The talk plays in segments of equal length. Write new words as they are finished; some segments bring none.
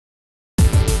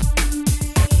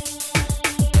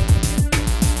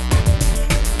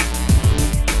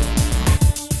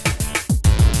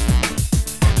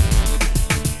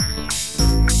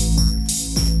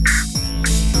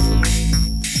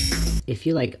If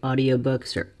you like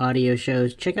audiobooks or audio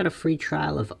shows, check out a free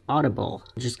trial of Audible.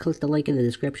 Just click the link in the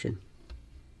description.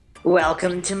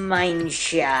 Welcome to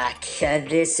Mindshock.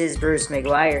 This is Bruce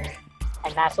McGuire.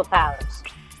 And Maxwell Powers.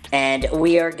 And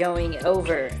we are going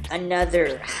over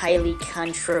another highly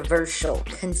controversial,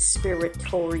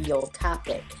 conspiratorial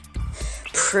topic.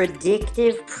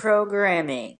 Predictive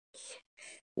programming.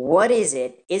 What is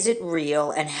it? Is it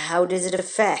real? And how does it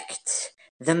affect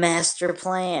the master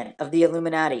plan of the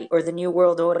Illuminati or the New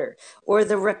World Order or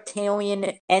the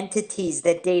reptilian entities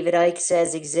that David Icke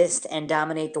says exist and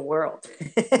dominate the world?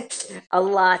 A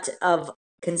lot of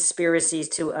conspiracies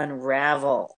to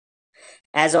unravel.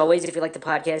 As always, if you like the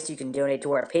podcast, you can donate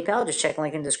to our PayPal. Just check the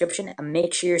link in the description.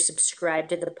 Make sure you're subscribed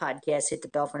to the podcast, hit the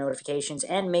bell for notifications,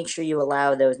 and make sure you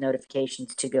allow those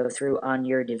notifications to go through on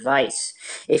your device.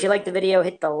 If you like the video,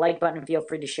 hit the like button. Feel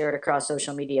free to share it across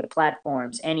social media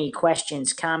platforms. Any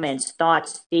questions, comments,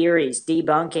 thoughts, theories,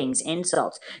 debunkings,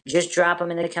 insults, just drop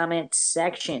them in the comment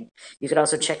section. You could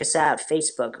also check us out,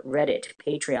 Facebook, Reddit,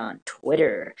 Patreon,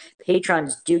 Twitter.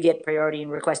 Patrons do get priority in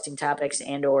requesting topics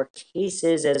and or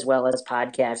cases as well as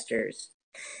podcasters.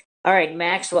 All right,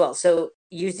 Maxwell, so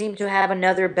you seem to have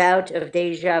another bout of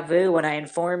deja vu when I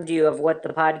informed you of what the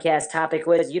podcast topic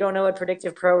was. You don't know what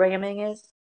predictive programming is?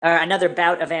 Or another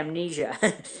bout of amnesia.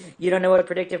 You don't know what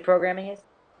predictive programming is?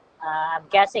 I'm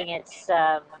guessing it's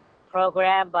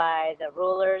programmed by the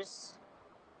rulers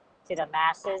to the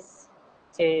masses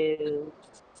to...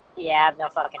 Yeah, I have no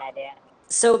fucking idea.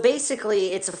 So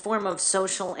basically, it's a form of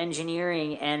social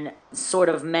engineering and sort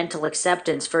of mental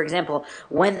acceptance. For example,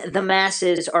 when the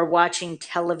masses are watching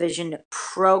television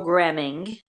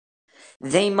programming,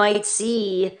 they might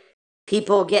see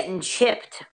people getting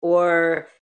chipped or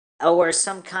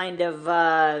some kind of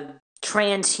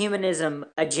transhumanism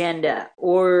agenda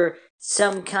or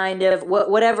some kind of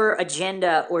whatever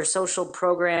agenda or social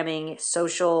programming,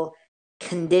 social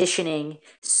conditioning,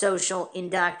 social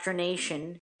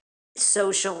indoctrination,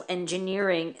 social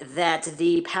engineering that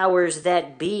the powers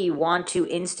that be want to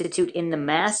institute in the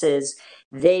masses.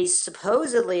 They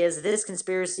supposedly, as this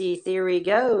conspiracy theory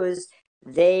goes,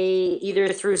 they either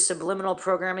through subliminal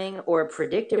programming or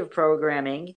predictive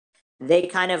programming, they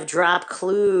kind of drop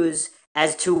clues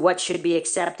as to what should be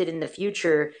accepted in the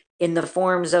future in the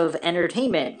forms of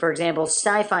entertainment. For example,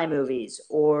 sci-fi movies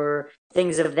or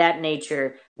things of that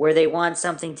nature where they want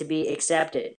something to be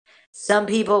accepted. Some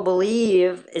people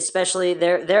believe, especially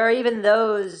there are even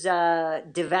those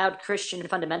devout Christian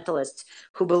fundamentalists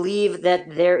who believe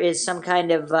that there is some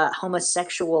kind of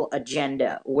homosexual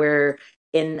agenda where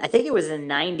I think it was in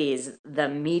the 90s, the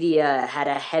media had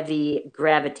a heavy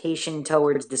gravitation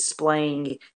towards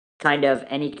displaying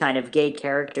any kind of gay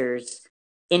characters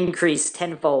increased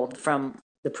tenfold from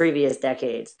the previous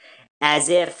decades, as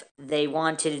if they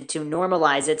wanted to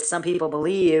normalize it. Some people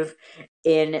believe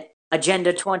in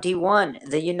Agenda 21,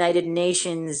 the United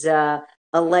Nations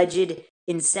alleged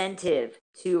incentive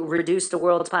to reduce the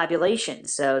world's population.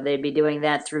 So they'd be doing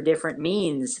that through different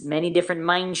means, many different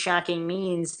mind-shocking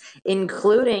means,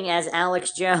 including as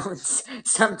Alex Jones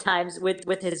sometimes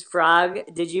with his frog.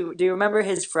 Do you remember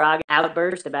his frog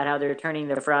outburst about how they're turning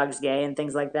their frogs gay and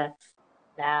things like that?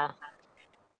 No.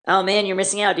 Oh man, you're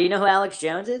missing out. Do you know who Alex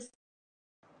Jones is?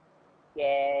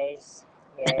 Yes,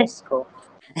 cool.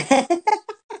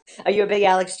 Are you a big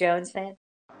Alex Jones fan?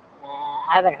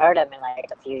 I haven't heard him in like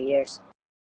a few years.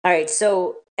 All right,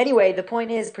 so anyway, the point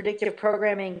is predictive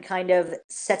programming kind of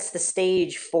sets the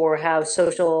stage for how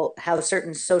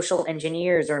certain social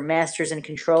engineers or masters and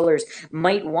controllers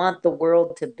might want the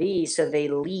world to be, so they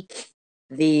leak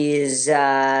these,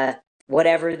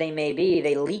 whatever they may be,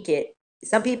 they leak it.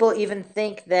 Some people even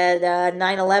think that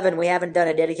 9/11, we haven't done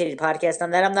a dedicated podcast on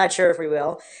that. I'm not sure if we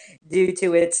will, due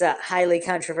to its highly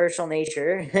controversial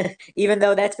nature, even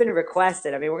though that's been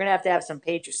requested. I mean, we're going to have some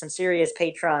serious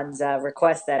patrons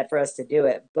request that for us to do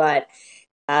it. But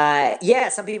yeah,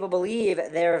 some people believe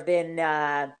there have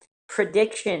been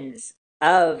predictions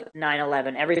of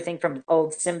 9/11, everything from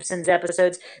old Simpsons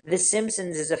episodes. The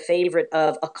Simpsons is a favorite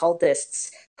of occultists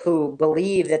who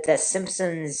believe that the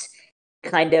Simpsons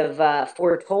kind of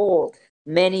foretold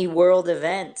many world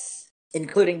events,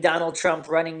 including Donald Trump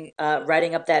riding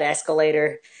up that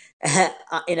escalator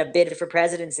in a bid for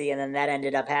presidency, and then that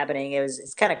ended up happening.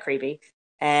 It's kind of creepy.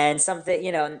 And something,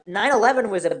 9/11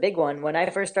 was a big one when I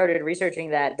first started researching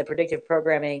the predictive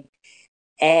programming.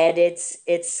 And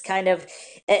it's kind of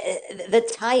the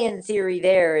tie-in theory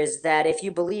there is that if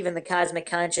you believe in the cosmic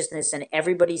consciousness and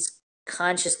everybody's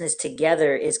consciousness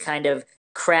together is kind of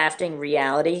crafting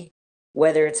reality,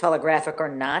 whether it's holographic or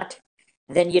not,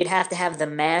 then you'd have to have the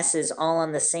masses all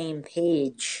on the same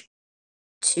page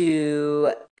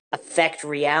to affect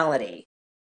reality.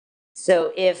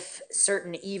 So if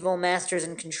certain evil masters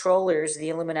and controllers, the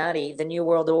Illuminati, the New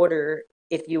World Order,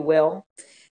 if you will,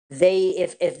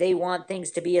 if they want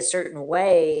things to be a certain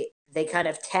way, they kind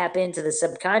of tap into the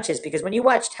subconscious, because when you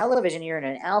watch television, you're in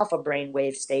an alpha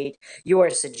brainwave state. You are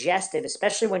suggestive,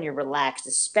 especially when you're relaxed,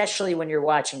 especially when you're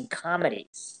watching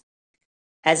comedies,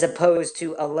 as opposed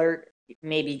to alert,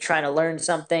 maybe trying to learn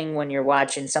something when you're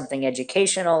watching something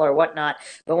educational or whatnot.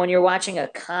 But when you're watching a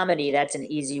comedy, that's an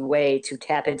easy way to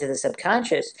tap into the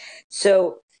subconscious.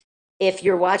 So if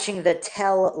you're watching the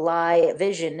Tell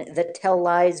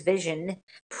Lies Vision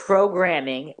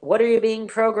programming, what are you being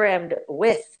programmed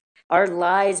with? Are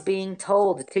lies being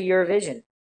told to your vision?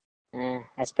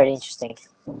 That's pretty interesting.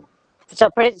 So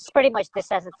it's pretty much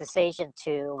desensitization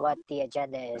to what the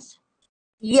agenda is.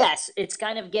 Yes, it's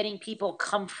kind of getting people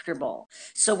comfortable.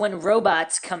 So when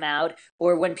robots come out,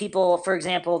 or when people, for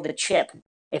example, the chip,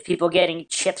 if people getting a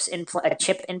chip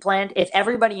implant, if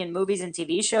everybody in movies and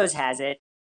TV shows has it,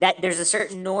 that there's a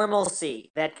certain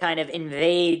normalcy that kind of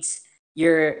invades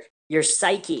your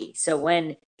psyche. So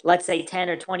when, let's say, 10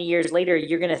 or 20 years later,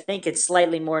 you're going to think it's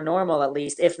slightly more normal, at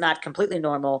least, if not completely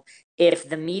normal, if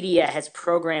the media has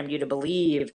programmed you to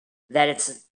believe that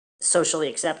it's socially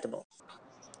acceptable.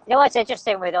 You know what's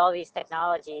interesting with all these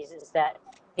technologies is that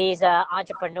these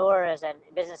entrepreneurs and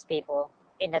business people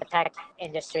in the tech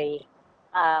industry,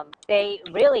 they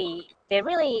really,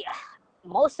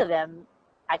 most of them,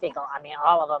 I think, I mean,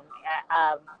 all of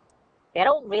them, they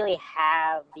don't really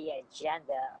have the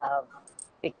agenda of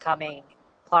becoming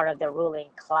part of the ruling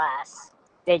class.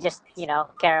 They just,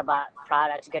 care about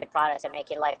good products, and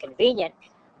making life convenient.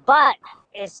 But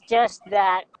it's just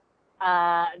that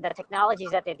the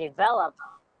technologies that they develop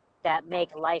that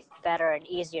make life better and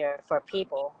easier for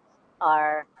people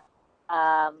are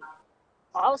um,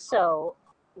 also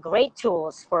great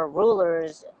tools for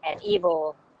rulers and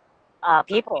evil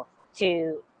people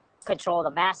to control the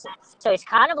masses. So it's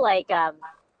kind of like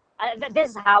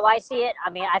this is how I see it. I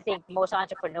mean, I think most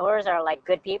entrepreneurs are like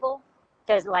good people,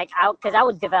 because I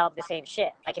would develop the same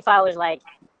shit. Like if I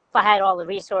had all the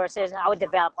resources, I would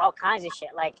develop all kinds of shit,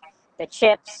 like the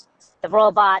chips, the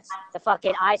robots, the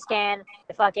fucking eye scan,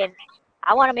 the fucking.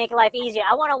 I want to make life easier.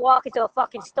 I want to walk into a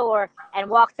fucking store and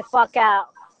walk the fuck out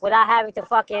without having to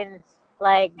fucking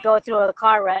like go through a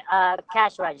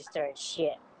cash register and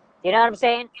shit. You know what I'm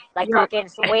saying? Like You're, fucking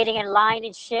waiting in line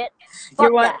and shit. you're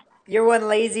Fuck one. that. You're one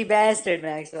lazy bastard,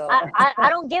 Maxwell. I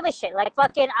don't give a shit. Like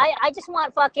fucking, I just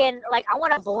want fucking, like, I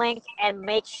want to blink and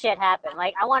make shit happen.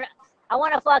 Like I want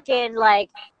to fucking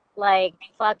like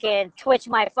fucking twitch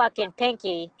my fucking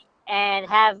pinky and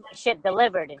have shit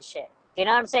delivered and shit. You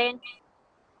know what I'm saying?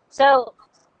 So,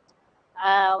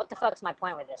 what the fuck's my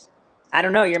point with this? I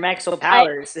don't know. You're Maxwell I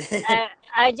Powers.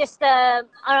 I just I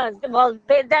don't know. Well,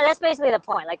 that's basically the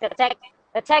point. Like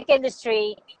the tech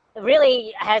industry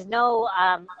really has no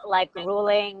like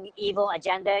ruling evil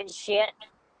agenda and shit.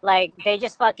 Like they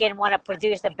just fucking want to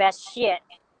produce the best shit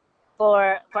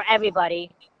for everybody,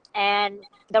 and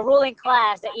the ruling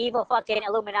class, the evil fucking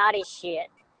Illuminati shit.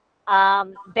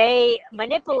 They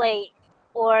manipulate,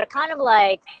 or kind of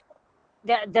like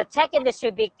the tech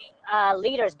industry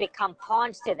leaders become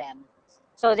pawns to them.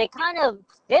 So they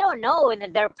don't know,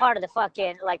 and they're part of the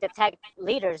fucking, like, the tech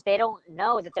leaders. They don't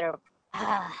know that they're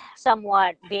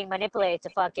somewhat being manipulated to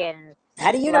fucking,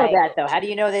 How do you know like, that, though? How do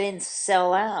you know they didn't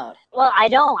sell out? well, I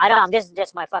don't. This is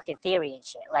just my fucking theory and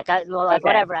shit. Like, Okay.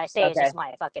 whatever I say is Okay. just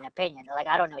my fucking opinion. Like,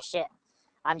 I don't know shit.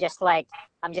 I'm just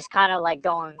kind of like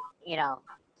going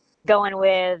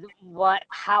with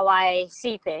how I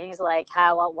see things, like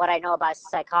what I know about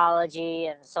psychology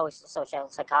and social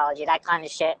psychology, that kind of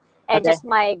shit, and Okay. just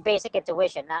my basic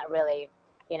intuition. Not really,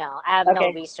 I have no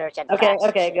Okay. research and Okay. facts and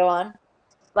Okay. shit. Go on.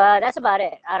 But that's about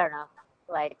it. I don't know.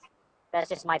 Like, that's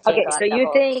just my take Okay. on So the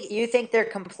whole. you think they're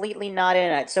completely not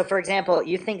in it? So, for example,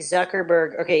 you think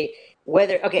Zuckerberg? Okay.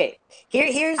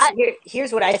 I,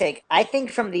 Here's what I think. I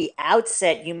think from the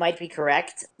outset you might be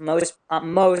correct. Most,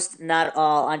 not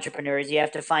all entrepreneurs. You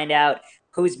have to find out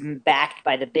who's backed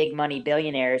by the big money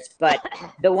billionaires, but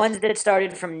the ones that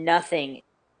started from nothing,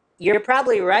 you're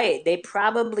probably right. They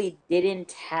probably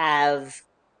didn't have,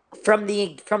 from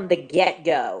the get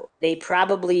go. They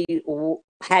probably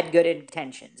had good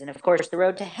intentions, and of course, the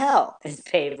road to hell is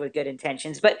paved with good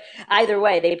intentions. But either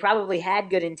way, they probably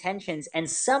had good intentions, and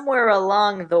somewhere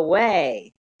along the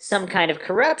way, some kind of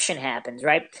corruption happens.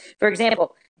 Right? For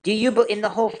example, in the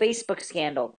whole Facebook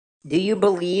scandal? Do you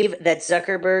believe that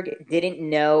Zuckerberg didn't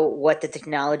know what the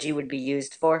technology would be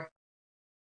used for?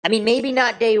 I mean, maybe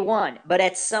not day one, but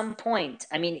at some point.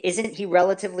 I mean, isn't he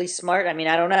relatively smart? I mean,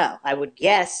 I don't know. I would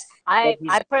guess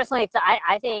I personally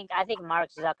I think Mark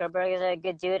Zuckerberg is a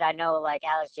good dude. I know like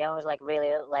Alex Jones like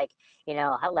really like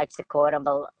likes to quote him,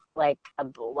 but like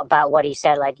about what he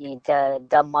said, like the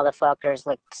dumb motherfuckers.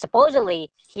 Like supposedly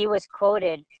he was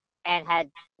quoted and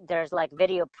there's like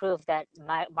video proof that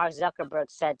Mark Zuckerberg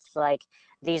said like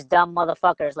these dumb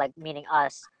motherfuckers, like meaning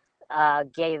us,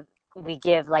 we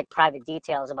give like private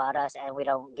details about us and we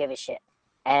don't give a shit.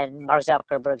 And Mark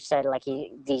Zuckerberg said like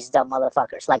these dumb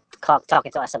motherfuckers like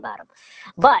talking to us about him.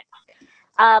 But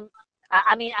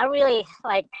I mean, I really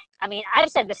like. I mean, I've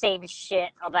said the same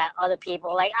shit about other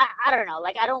people. Like, I don't know.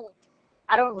 Like, I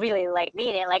don't really like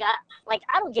mean it.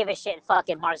 I don't give a shit.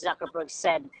 Fucking Mark Zuckerberg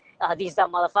said these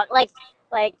dumb motherfuckers.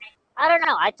 Like, I don't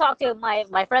know. I talked to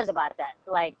my friends about that.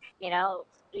 Like,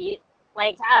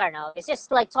 like I don't know. It's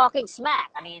just like talking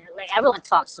smack. I mean, like everyone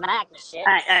talks smack and shit.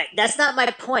 That's not my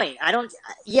point. I don't.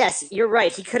 Yes, you're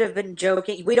right. He could have been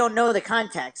joking. We don't know the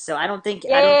context, so I don't think.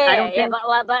 I don't think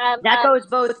that goes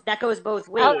both. That goes both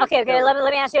ways. Okay. So, Let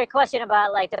me ask you a question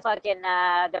about like the fucking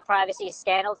the privacy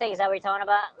scandal thing. Is that what you're talking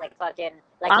about? Like fucking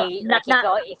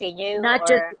if he knew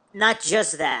not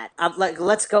just that. Like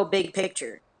let's go big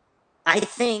picture. I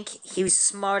think he was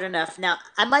smart enough. Now,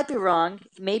 I might be wrong.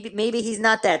 Maybe he's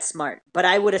not that smart, but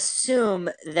I would assume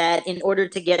that in order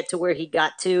to get to where he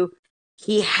got to,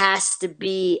 he has to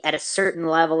be at a certain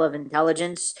level of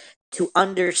intelligence to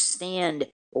understand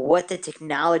what the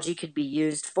technology could be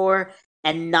used for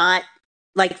and not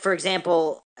like for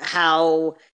example,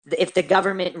 how if the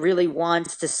government really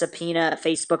wants to subpoena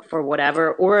Facebook for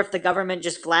whatever, or if the government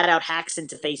just flat out hacks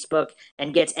into Facebook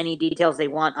and gets any details they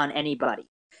want on anybody.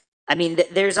 I mean,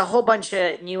 there's a whole bunch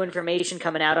of new information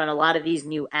coming out on a lot of these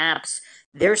new apps.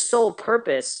 Their sole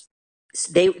purpose,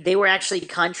 they were actually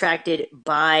contracted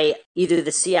by either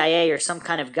the CIA or some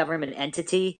kind of government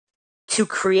entity to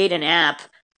create an app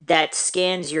that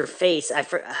scans your face.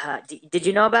 Did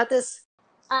you know about this?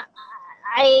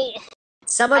 I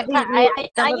Some of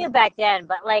I knew back then,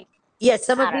 but like yeah,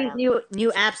 some of these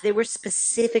new apps, they were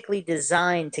specifically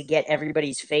designed to get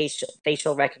everybody's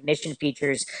facial recognition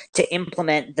features to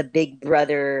implement the Big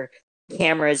Brother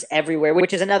cameras everywhere,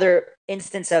 which is another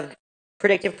instance of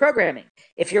predictive programming.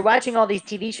 If you're watching all these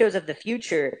TV shows of the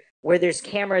future where there's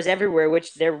cameras everywhere,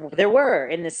 which there were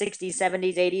in the 60s,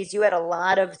 70s, 80s, you had a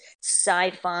lot of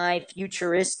sci-fi,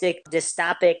 futuristic,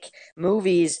 dystopic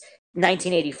movies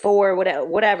 1984,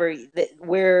 whatever,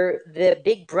 where the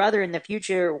Big Brother in the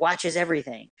future watches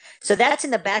everything. So that's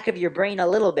in the back of your brain a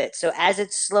little bit. So as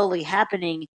it's slowly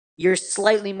happening, you're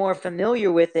slightly more familiar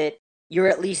with it. You're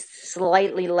at least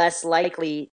slightly less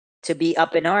likely to be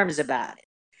up in arms about it.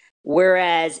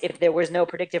 Whereas if there was no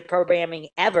predictive programming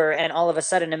ever and all of a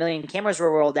sudden a million cameras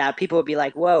were rolled out, people would be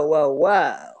like, whoa, whoa,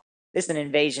 whoa, this is an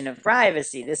invasion of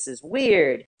privacy. This is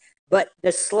weird. But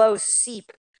the slow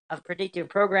seep of predictive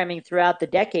programming throughout the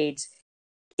decades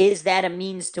is that a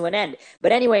means to an end.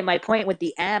 But anyway, my point with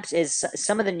the apps is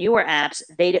some of the newer apps,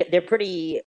 they're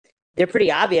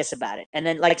pretty obvious about it. And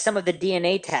then like some of the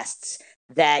DNA tests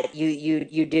that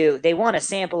you do, they want a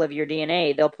sample of your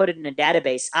DNA. They'll put it in a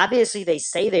database. Obviously, they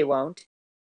say they won't,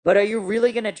 but are you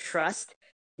really going to trust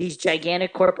these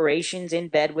gigantic corporations in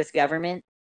bed with government?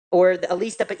 Or at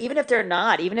least, but even if they're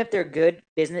not, even if they're good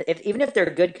business, even if they're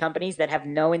good companies that have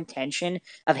no intention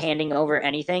of handing over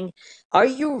anything, are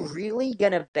you really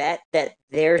going to bet that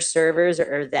their servers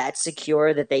are that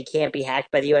secure that they can't be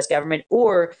hacked by the US government,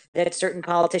 or that certain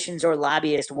politicians or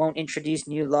lobbyists won't introduce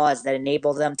new laws that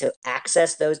enable them to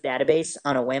access those databases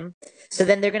on a whim? So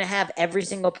then they're going to have every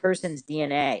single person's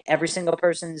DNA, every single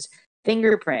person's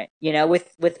fingerprint,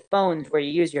 with phones where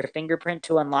you use your fingerprint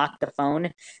to unlock the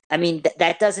phone. I mean,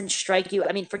 that doesn't strike you.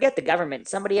 I mean, forget the government.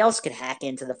 Somebody else could hack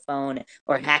into the phone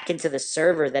or hack into the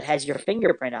server that has your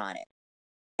fingerprint on it.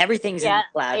 Everything's in the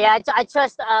cloud. Yeah, I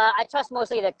trust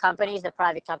mostly the companies, the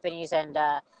private companies, and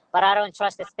but I don't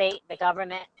trust the state, the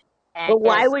government. And but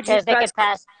why would you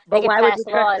trust? But why would you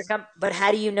trust the But how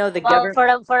do you know the government?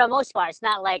 For the most part, it's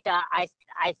not like I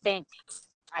think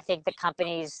the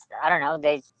companies. I don't know.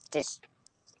 They just.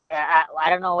 I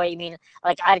don't know what you mean.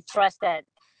 Like I trust that.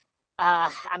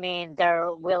 I mean,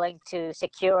 they're willing to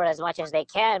secure as much as they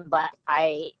can, but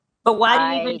But why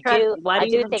do you even trust? Why do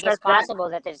you even think trust it's possible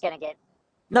that they're just gonna get.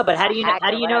 No, but how do you know?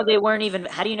 How do you know they weren't even?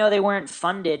 How do you know they weren't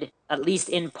funded at least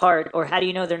in part? Or how do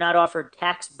you know they're not offered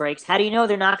tax breaks? How do you know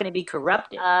they're not going to be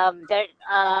corrupted?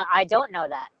 I don't know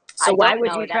that. So why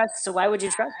would you trust? So why would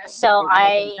you trust? So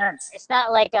it's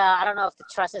not like I don't know if the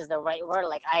trust is the right word.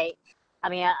 Like I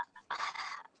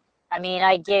mean,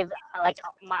 I give like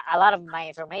a lot of my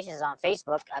information is on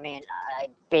Facebook. I mean, I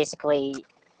basically,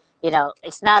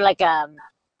 it's not like I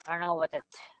don't know what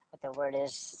the word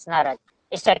is. It's not a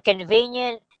it's a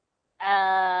convenient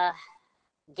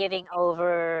giving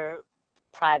over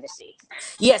privacy.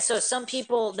 Yeah, so some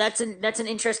people, that's an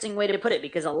interesting way to put it,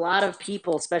 because a lot of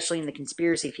people, especially in the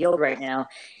conspiracy field right now,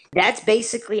 that's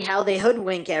basically how they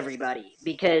hoodwink everybody,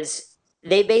 because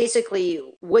they basically,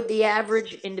 would the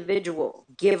average individual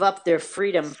give up their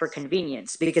freedom for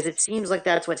convenience? Because it seems like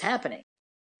that's what's happening.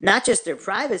 Not just their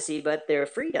privacy, but their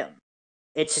freedom.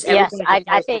 It's just Yes, everything is I, just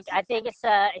I more think I think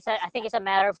I think it's a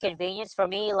matter of convenience for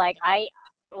me. Like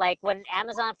when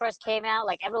Amazon first came out,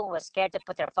 like everyone was scared to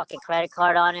put their fucking credit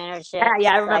card on it or shit.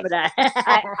 Yeah, I Like remember that.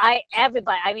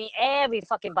 everybody, I mean every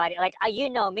fucking body, like you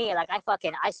know me, like I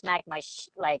smacked my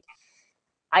like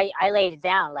I laid it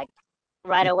down like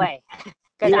right away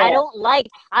because Yeah. I don't like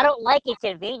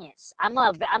inconvenience. I'm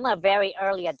a very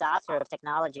early adopter of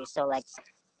technology, so like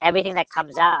everything that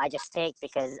comes out I just take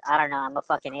because I don't know, I'm a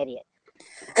fucking idiot.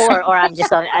 Or I'm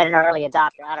just an early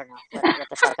adopter. I don't know what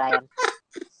the fuck I am.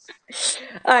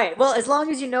 All right. Well, as long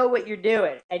as you know what you're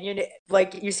doing, and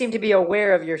like you seem to be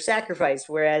aware of your sacrifice,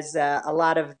 whereas a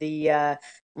lot of the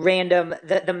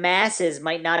the masses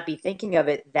might not be thinking of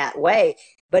it that way.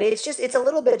 But it's a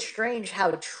little bit strange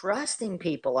how trusting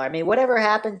people are. I mean, whatever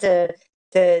happened to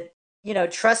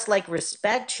trust, like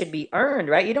respect should be earned,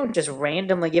 right? You don't just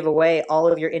randomly give away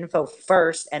all of your info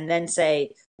first and then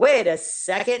say, "Wait a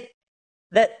second,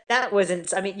 that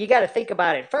wasn't, I mean, you got to think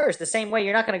about it first. The same way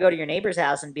you're not going to go to your neighbor's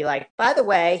house and be like, by the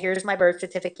way, here's my birth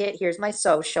certificate, here's my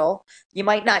social. You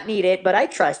might not need it, but I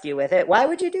trust you with it. Why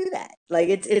would you do that? Like,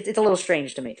 it's a little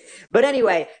strange to me. But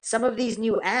anyway, some of these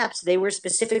new apps, they were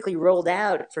specifically rolled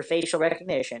out for facial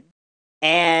recognition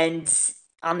and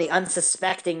on the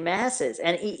unsuspecting masses.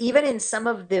 And even in some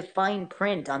of the fine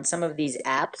print on some of these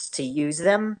apps to use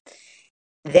them,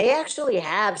 they actually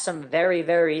have some very,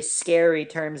 very scary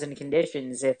terms and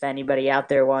conditions if anybody out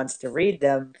there wants to read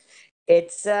them.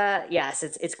 It's yes,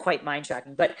 it's quite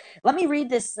mind-shocking. But let me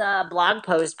read this blog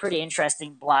post, pretty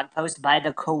interesting blog post by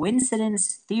the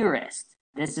Coincidence Theorist.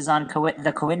 This is on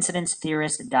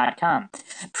thecoincidencetheorist.com.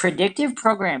 Predictive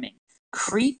programming,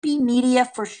 creepy media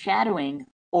foreshadowing,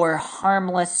 or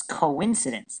harmless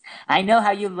coincidence. I know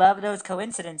how you love those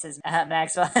coincidences,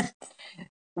 Maxwell.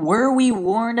 Were we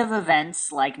warned of events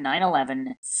like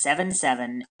 9/11,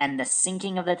 7/7, and the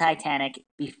sinking of the Titanic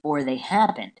before they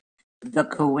happened? The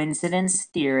coincidence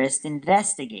theorist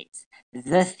investigates.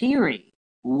 The theory.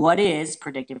 What is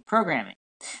predictive programming?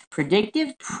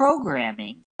 Predictive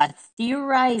programming, a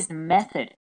theorized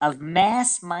method of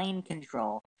mass mind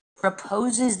control,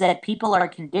 proposes that people are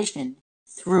conditioned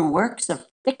through works of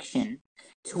fiction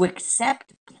to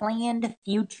accept planned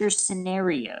future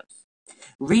scenarios.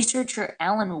 Researcher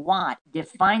Alan Watt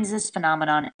defines this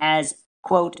phenomenon as,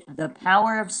 quote, the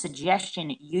power of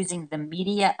suggestion using the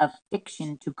media of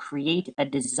fiction to create a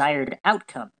desired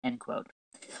outcome, end quote.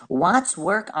 Watt's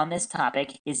work on this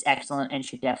topic is excellent and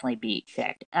should definitely be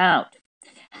checked out.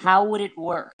 How would it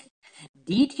work?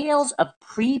 Details of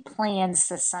pre-planned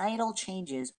societal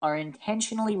changes are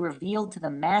intentionally revealed to the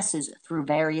masses through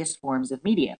various forms of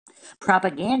media.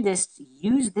 Propagandists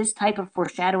use this type of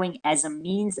foreshadowing as a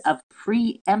means of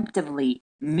preemptively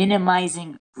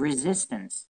minimizing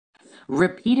resistance.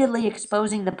 Repeatedly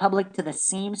exposing the public to the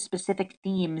same specific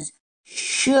themes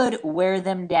should wear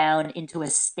them down into a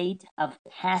state of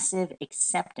passive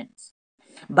acceptance.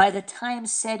 By the time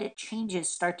said changes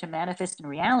start to manifest in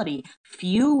reality,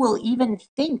 few will even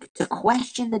think to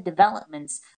question the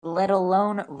developments, let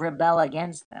alone rebel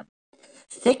against them.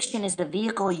 Fiction is the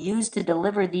vehicle used to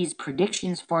deliver these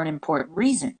predictions for an important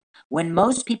reason. When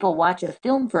most people watch a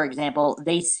film, for example,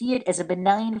 they see it as a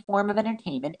benign form of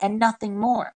entertainment and nothing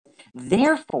more.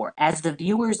 Therefore, as the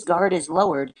viewer's guard is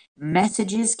lowered,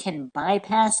 messages can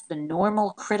bypass the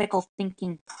normal critical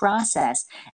thinking process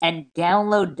and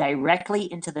download directly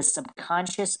into the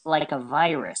subconscious like a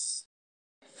virus.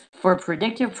 For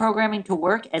predictive programming to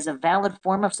work as a valid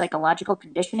form of psychological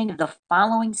conditioning, the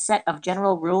following set of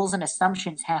general rules and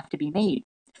assumptions have to be made.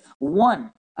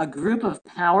 1. A group of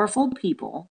powerful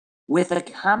people with a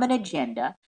common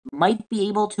agenda might be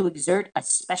able to exert a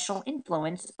special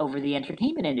influence over the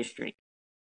entertainment industry.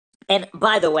 And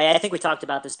by the way, I think we talked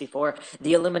about this before.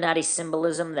 The Illuminati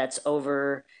symbolism that's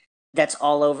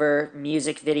all over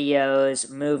music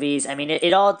videos, movies. I mean,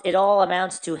 it all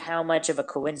amounts to how much of a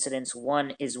coincidence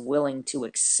one is willing to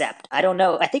accept. I don't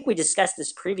know. I think we discussed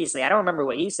this previously. I don't remember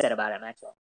what you said about it,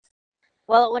 Maxwell.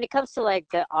 Well, when it comes to like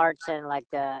the arts and like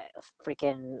the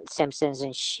freaking Simpsons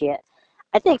and shit,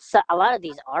 I think a lot of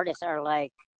these artists are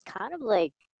like kind of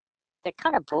like they're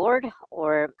kind of bored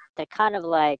or they're kind of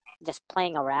like just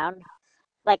playing around.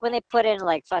 Like when they put in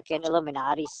like fucking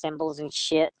Illuminati symbols and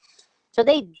shit, So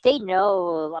they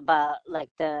know about like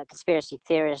the conspiracy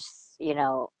theorists,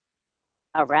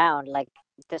 around like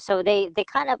so they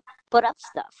kind of put up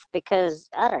stuff because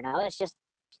I don't know, it's just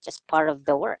part of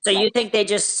the work. So you think they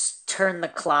just turn the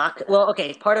clock? Well,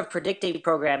 okay, part of predictive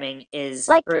programming is,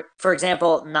 Like for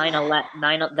example,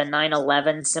 9/11, the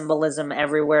 9/11 symbolism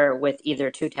everywhere with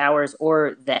either two towers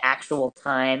or the actual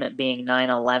time being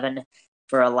 9/11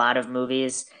 for a lot of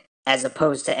movies as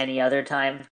opposed to any other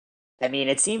time. I mean,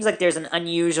 it seems like there's an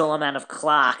unusual amount of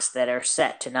clocks that are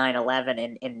set to 9/11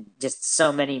 in just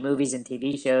so many movies and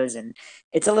TV shows, and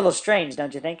it's a little strange,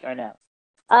 don't you think, or no?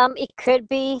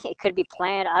 it could be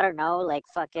planned. I don't know, like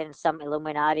fucking some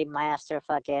Illuminati master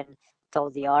fucking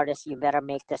told the artist, you better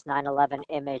make this 9/11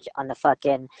 image on the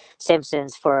fucking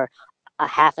Simpsons for a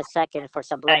half a second for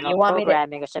subliminal You want me to?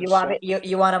 programming or some You want me? shit.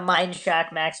 You want a mind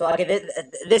shock, Maxwell? Okay,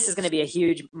 this is going to be a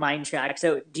huge mind shock.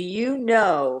 So, do you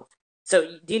know?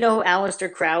 So, do you know who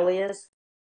Aleister Crowley is?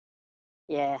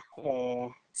 Yeah, yeah, yeah.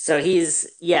 So he's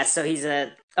yes. So he's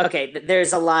a okay.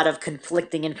 There's a lot of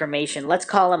conflicting information. Let's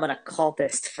call him an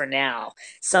occultist for now.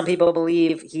 Some people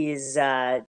believe he's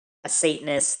a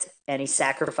Satanist and he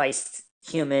sacrificed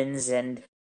humans and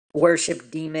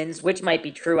worship demons, which might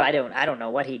be true. I don't know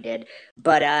what he did,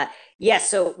 but yeah.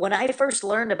 So when I first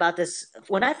learned about this,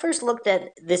 when I first looked at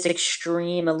this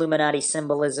extreme Illuminati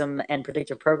symbolism and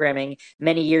predictive programming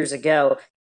many years ago,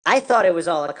 I thought it was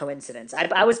all a coincidence.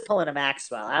 I was pulling a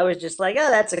Maxwell. I was just like, oh,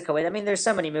 that's a coincidence. I mean, there's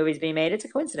so many movies being made; it's a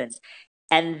coincidence.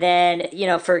 And then,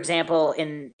 for example,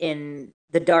 in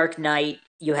The Dark Knight,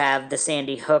 you have the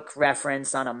Sandy Hook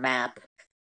reference on a map,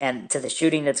 and to the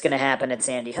shooting that's going to happen at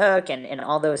Sandy Hook, and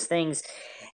all those things.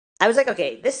 I was like,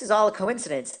 okay, this is all a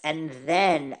coincidence. And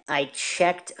then I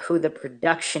checked who the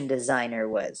production designer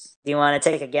was. Do you want to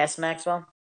take a guess, Maxwell?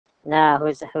 No,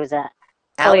 who's that?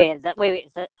 Oh Ale- yeah, wait,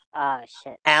 is that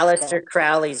shit. Go Aleister ahead.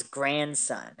 Crowley's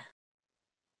grandson.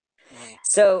 Yeah.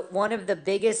 So one of the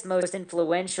biggest, most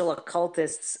influential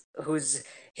occultists, who's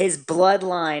his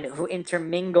bloodline, who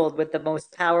intermingled with the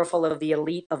most powerful of the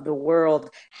elite of the world,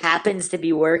 happens to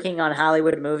be working on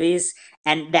Hollywood movies,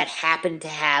 and that happen to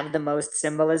have the most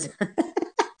symbolism.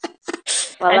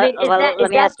 Well, I mean, let is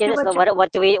me that ask you too this: much?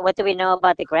 what do we know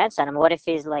about the grandson? I mean, what if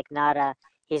he's like not a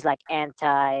he's like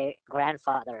anti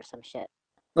grandfather or some shit?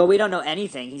 Well, we don't know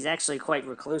anything. He's actually quite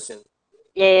reclusive.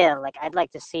 Yeah, yeah, like I'd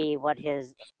like to see what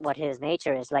his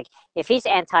nature is. Like if he's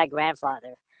anti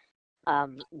grandfather,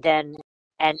 then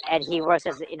and he works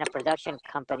as in a production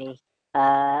company.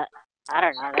 Uh, I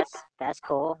don't know. That's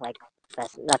cool. Like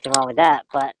that's nothing wrong with that.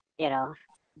 But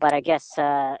but I guess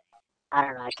I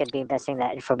don't know. I could be missing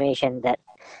that information. That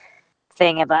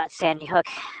thing about Sandy Hook.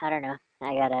 I don't know.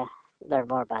 I gotta learn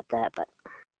more about that. But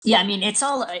Yeah, I mean, it's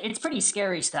pretty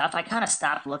scary stuff. I kind of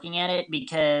stopped looking at it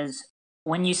because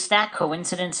when you stack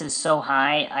coincidences so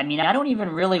high, I mean, I don't even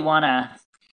really want to.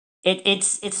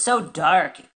 It's so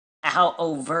dark how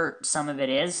overt some of it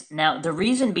is. Now, the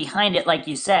reason behind it, like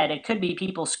you said, it could be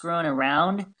people screwing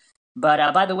around.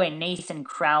 But by the way, Nathan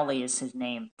Crowley is his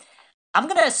name. I'm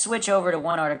gonna switch over to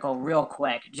one article real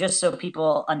quick, just so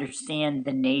people understand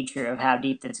the nature of how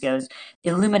deep this goes.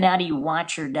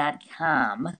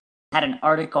 IlluminatiWatcher.com had an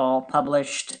article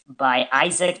published by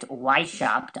Isaac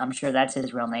Weishaupt, I'm sure that's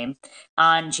his real name,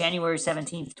 on January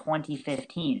 17th,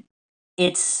 2015.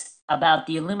 It's about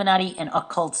the Illuminati and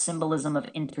occult symbolism of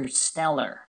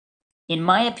Interstellar. In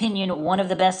my opinion, one of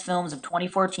the best films of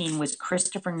 2014 was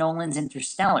Christopher Nolan's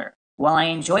Interstellar. While I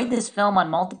enjoyed this film on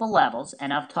multiple levels,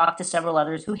 and I've talked to several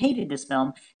others who hated this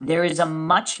film, there is a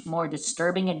much more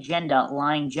disturbing agenda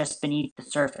lying just beneath the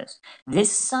surface. This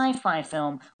sci fi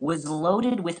film was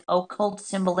loaded with occult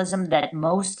symbolism that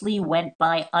mostly went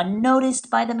by unnoticed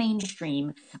by the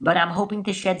mainstream, but I'm hoping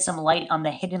to shed some light on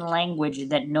the hidden language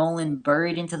that Nolan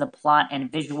buried into the plot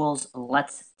and visuals.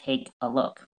 Let's take a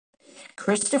look.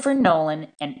 Christopher Nolan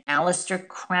and Aleister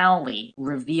Crowley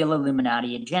reveal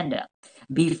Illuminati agenda.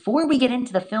 Before we get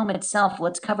into the film itself,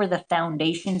 let's cover the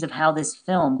foundations of how this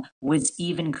film was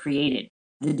even created.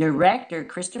 The director,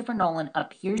 Christopher Nolan,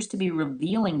 appears to be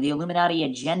revealing the Illuminati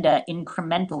agenda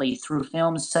incrementally through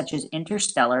films such as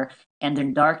Interstellar and the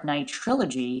Dark Knight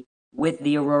trilogy with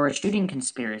the Aurora shooting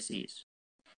conspiracies.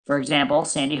 For example,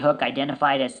 Sandy Hook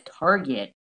identified as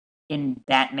target in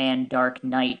Batman Dark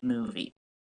Knight movie.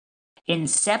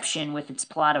 Inception with its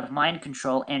plot of mind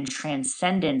control, and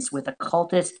Transcendence with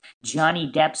occultist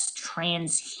Johnny Depp's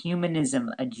transhumanism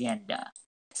agenda.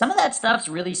 Some of that stuff's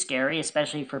really scary,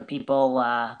 especially for people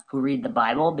who read the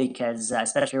Bible, because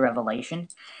especially Revelation.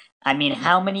 I mean,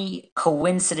 how many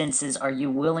coincidences are you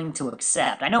willing to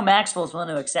accept? I know Maxwell's willing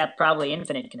to accept probably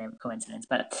infinite coincidence,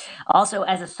 but also,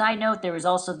 as a side note, there was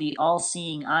also the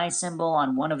all-seeing eye symbol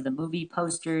on one of the movie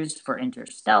posters for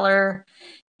Interstellar.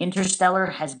 Interstellar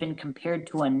has been compared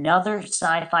to another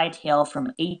sci-fi tale from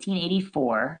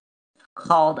 1884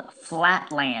 called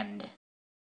Flatland.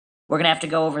 We're gonna have to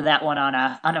go over that one on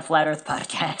a Flat Earth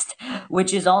podcast,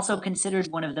 which is also considered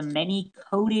one of the many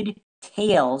coded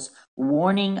tales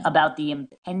warning about the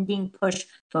impending push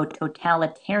for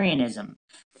totalitarianism,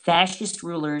 fascist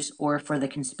rulers, or for the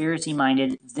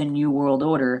conspiracy-minded, the New World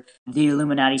Order the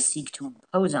Illuminati seek to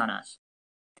impose on us.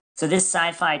 So this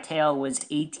sci-fi tale was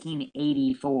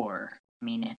 1884. I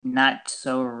mean, not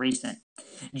so recent.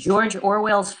 George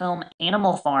Orwell's film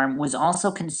Animal Farm was also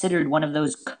considered one of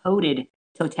those coded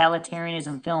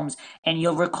totalitarianism films, and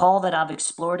you'll recall that I've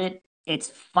explored its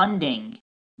funding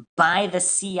by the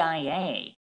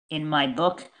CIA in my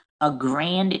book, A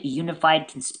Grand Unified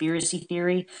Conspiracy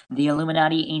Theory, The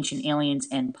Illuminati, Ancient Aliens,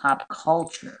 and Pop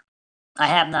Culture. I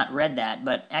have not read that,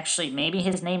 but actually, maybe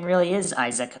his name really is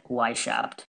Isaac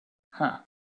Weishaupt. Huh.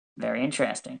 Very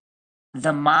interesting.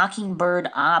 The Mockingbird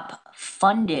Op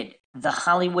funded the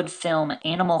Hollywood film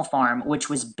Animal Farm, which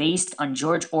was based on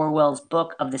George Orwell's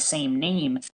book of the same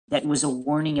name that was a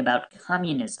warning about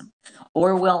communism.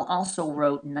 Orwell also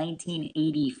wrote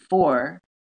 1984,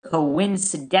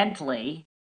 coincidentally,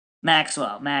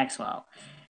 Maxwell.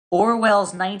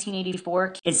 Orwell's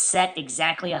 1984 is set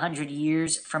exactly 100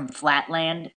 years from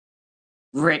Flatland,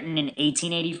 written in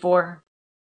 1884.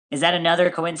 Is that another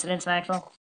coincidence,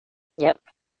 Maxwell? Yep.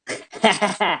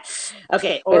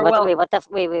 Okay, Orwell. Orwell. What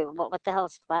the hell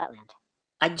is Flatland?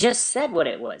 I just said what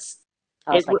it was.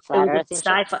 Oh, it's like Flat Earth a and shit?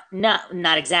 sci-fi. No,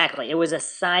 not exactly. It was a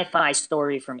sci-fi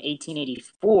story from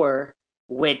 1884,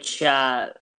 which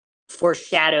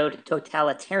foreshadowed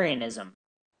totalitarianism,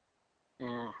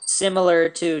 similar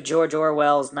to George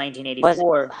Orwell's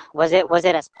 1984. Was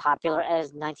it as popular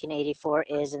as 1984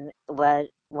 is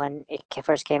when it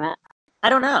first came out? I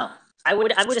don't know. I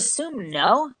would assume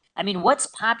no. I mean, what's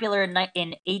popular in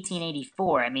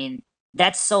 1884? I mean,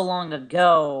 that's so long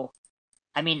ago.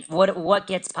 I mean, what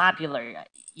gets popular?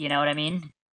 You know what I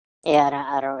mean? Yeah,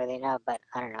 I don't really know, but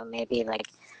I don't know. Maybe like,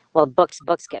 well, books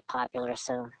get popular,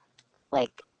 so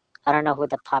like, I don't know who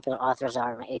the popular authors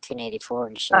are in 1884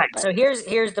 and shit. All right, but so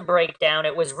here's the breakdown.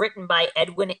 It was written by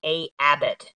Edwin A.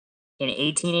 Abbott in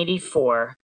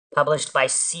 1884, published by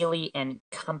Seeley and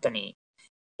Company.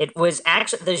 It was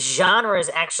actually, the genre is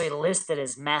actually listed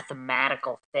as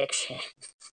mathematical fiction.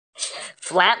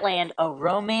 Flatland, A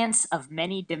Romance of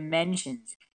Many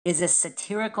Dimensions, is a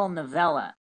satirical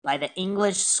novella by the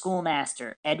English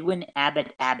schoolmaster Edwin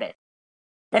Abbott Abbott.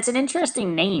 That's an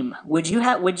interesting name. Would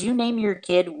you name your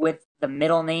kid with the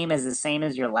middle name as the same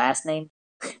as your last name?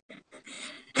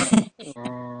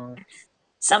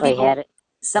 some people had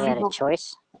a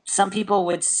choice. Some people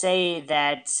would say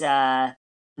that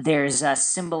there's a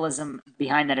symbolism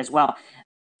behind that as well.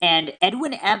 And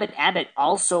Edwin Abbott Abbott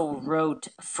also wrote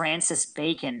Francis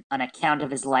Bacon, an account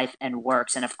of his life and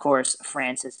works. And of course,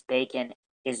 Francis Bacon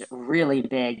is really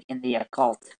big in the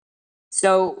occult.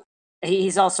 So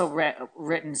he's also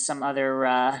written some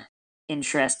other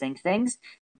interesting things.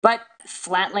 But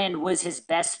Flatland was his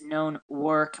best known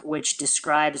work, which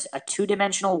describes a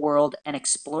two-dimensional world and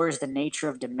explores the nature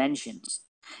of dimensions.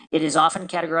 It is often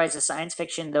categorized as science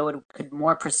fiction, though it could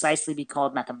more precisely be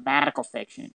called mathematical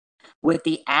fiction. With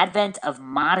the advent of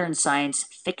modern science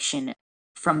fiction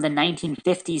from the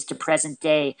 1950s to present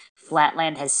day,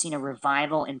 Flatland has seen a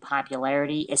revival in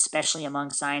popularity, especially among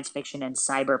science fiction and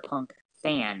cyberpunk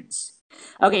fans.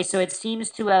 Okay, so it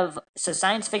seems to have, so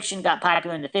science fiction got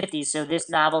popular in the 50s, so this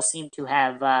novel seemed to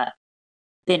have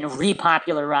been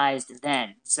repopularized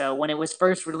then. So when it was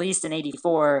first released in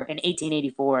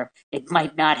 1884, it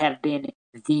might not have been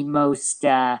the most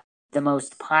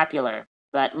popular.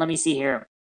 But let me see here.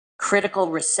 Critical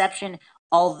reception.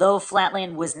 Although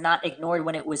Flatland was not ignored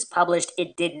when it was published,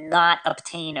 it did not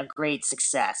obtain a great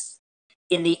success.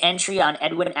 In the entry on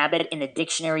Edwin Abbott in the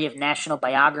Dictionary of National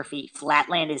Biography,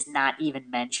 Flatland is not even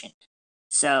mentioned.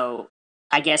 So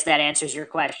I guess that answers your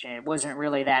question. It wasn't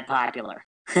really that popular.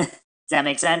 Does that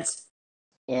make sense?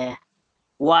 Yeah.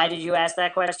 Why did you ask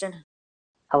that question?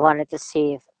 I wanted to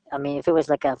see if it was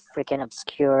like a freaking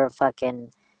obscure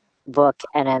fucking book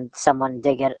and then someone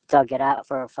dug it out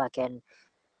for fucking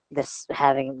this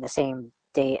having the same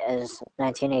date as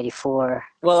 1984.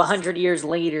 Well, 100 years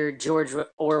later, George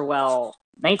Orwell.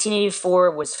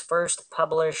 1984 was first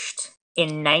published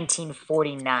in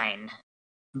 1949,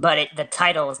 but the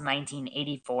title is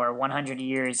 1984, 100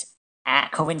 years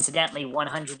coincidentally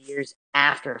 100 years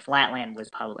after Flatland was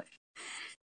published.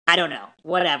 I don't know,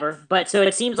 whatever. But so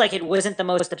it seems like it wasn't the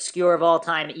most obscure of all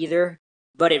time either,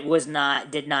 but it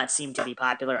did not seem to be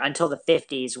popular until the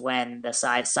 50s when the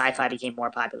sci-fi became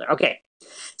more popular. Okay.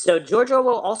 So George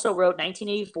Orwell also wrote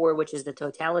 1984, which is the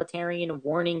totalitarian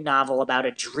warning novel about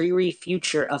a dreary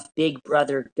future of Big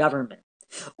Brother government.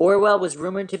 Orwell was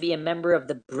rumored to be a member of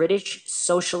the British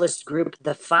socialist group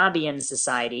the Fabian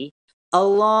Society,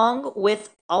 along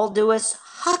with Aldous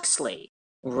Huxley,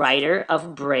 writer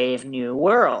of Brave New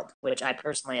World, which I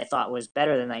personally thought was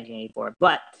better than 1984.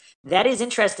 But that is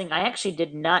interesting. I actually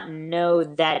did not know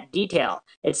that detail.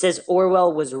 It says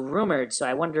Orwell was rumored, so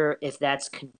I wonder if that's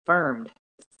confirmed.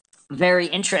 Very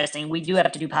interesting. We do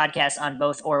have to do podcasts on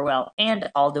both Orwell and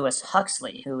Aldous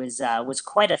Huxley, who was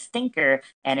quite a thinker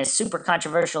and is super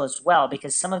controversial as well,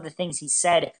 because some of the things he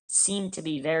said seem to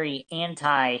be very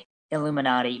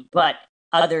anti-Illuminati, but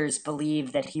others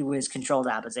believe that he was controlled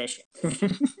opposition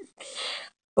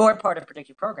or part of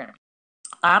predictive programming.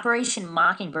 Operation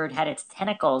Mockingbird had its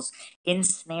tentacles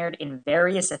ensnared in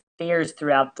various affairs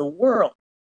throughout the world.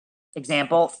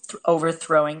 Example,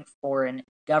 overthrowing foreign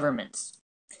governments.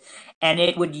 And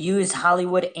it would use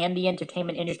Hollywood and the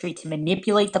entertainment industry to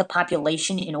manipulate the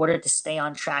population in order to stay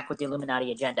on track with the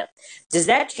Illuminati agenda. Does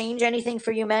that change anything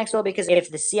for you, Maxwell? Because if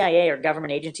the CIA or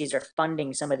government agencies are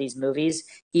funding some of these movies,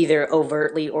 either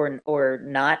overtly or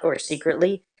not, or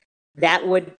secretly,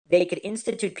 they could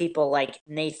institute people like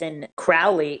Nathan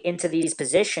Crowley into these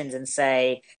positions and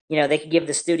say, they could give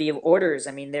the studio orders.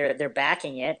 I mean, they're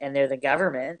backing it and they're the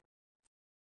government.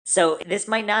 So this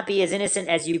might not be as innocent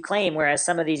as you claim, whereas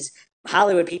some of these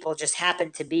Hollywood people just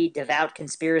happen to be devout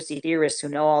conspiracy theorists who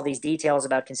know all these details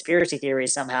about conspiracy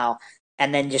theories somehow,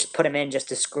 and then just put them in just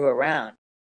to screw around.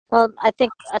 Well, I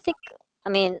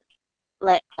mean,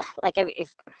 like if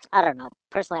I don't know,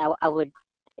 personally, I would,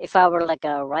 if I were like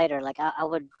a writer, like I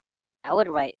would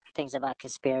write things about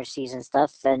conspiracies and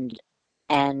stuff,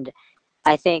 and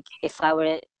I think if I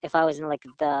was in like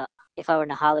if I were in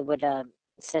the Hollywood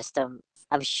system,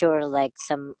 I'm sure like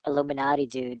some Illuminati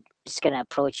dude is gonna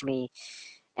approach me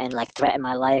and like threaten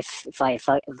my life if I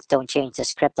don't change the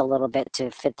script a little bit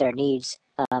to fit their needs.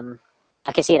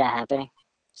 I can see that happening.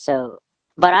 So,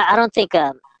 but I don't think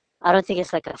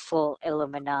it's like a full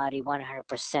Illuminati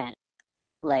 100%.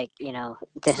 Like this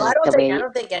So is I don't the think I way.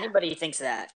 don't think anybody thinks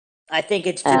that. I think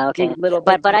it's just Okay, these little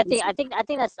but bits and I think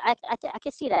that's I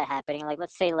can see that happening. Like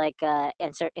let's say like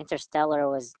Interstellar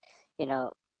was, you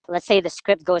know, let's say the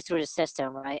script goes through the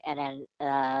system, right, and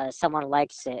then someone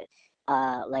likes it,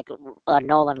 like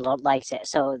Nolan likes it,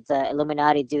 so the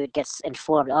Illuminati dude gets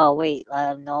informed. Oh wait,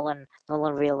 Nolan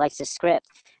really likes the script,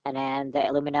 and then the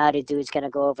Illuminati dude's gonna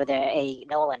go over there. Hey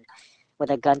Nolan, with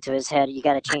a gun to his head, you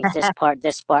got to change this part,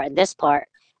 and this part,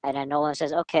 and then Nolan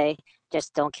says, okay,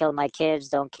 just don't kill my kids,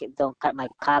 don't cut my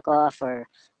cock off, or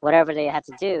whatever they have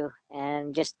to do,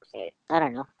 and just I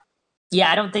don't know. Yeah,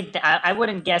 I don't think that, I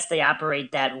wouldn't guess they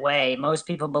operate that way. Most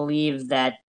people believe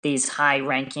that these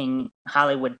high-ranking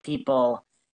Hollywood people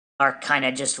are kind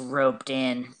of just roped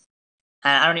in.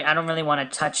 I don't really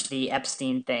want to touch the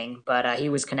Epstein thing, but he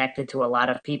was connected to a lot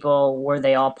of people. Were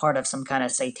they all part of some kind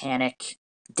of satanic,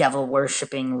 devil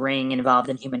worshipping ring involved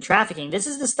in human trafficking? This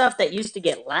is the stuff that used to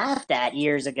get laughed at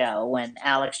years ago when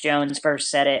Alex Jones first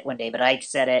said it, when David Icke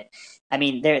said it. I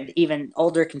mean, they're even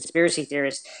older conspiracy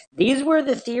theorists. These were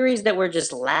the theories that were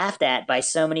just laughed at by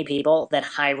so many people that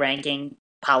high-ranking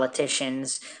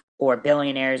politicians or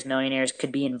billionaires, millionaires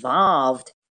could be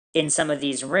involved in some of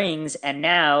these rings, and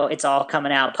now it's all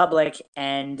coming out public,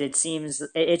 and it seems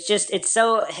it's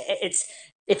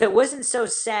if it wasn't so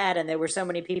sad and there were so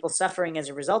many people suffering as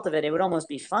a result of it, it would almost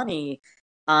be funny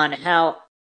on how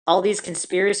all these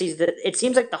conspiracies, that it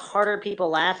seems like the harder people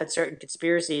laugh at certain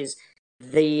conspiracies,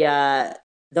 the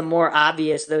more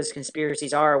obvious those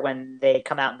conspiracies are when they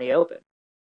come out in the open.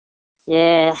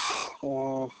 Yeah.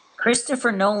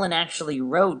 Christopher Nolan actually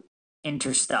wrote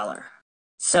Interstellar.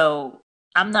 So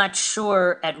I'm not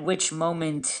sure at which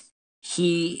moment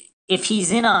if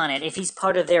he's in on it, if he's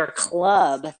part of their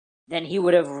club, then he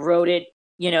would have wrote it.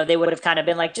 They would have kind of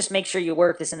been like, just make sure you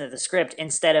work this into the script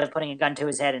instead of putting a gun to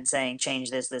his head and saying,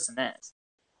 change this, this, and this.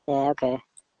 Yeah, okay.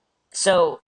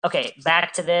 So, okay,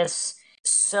 back to this.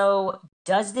 So,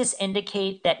 does this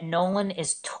indicate that Nolan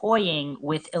is toying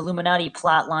with Illuminati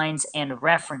plot lines and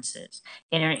references?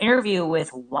 In an interview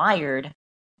with Wired,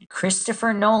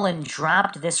 Christopher Nolan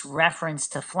dropped this reference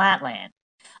to Flatland.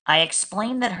 I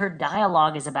explained that her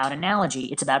dialogue is about analogy,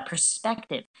 it's about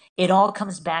perspective. It all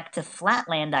comes back to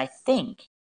Flatland, I think.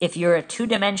 If you're a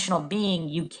two-dimensional being,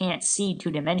 you can't see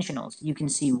two dimensionals, you can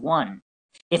see one.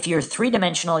 If you're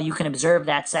three-dimensional, you can observe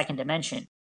that second dimension.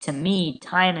 To me,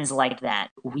 time is like that.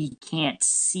 We can't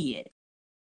see it.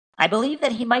 I believe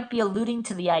that he might be alluding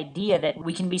to the idea that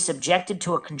we can be subjected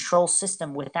to a control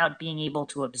system without being able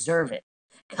to observe it.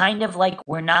 Kind of like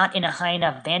we're not in a high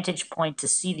enough vantage point to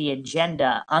see the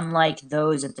agenda, unlike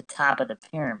those at the top of the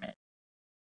pyramid.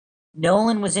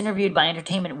 Nolan was interviewed by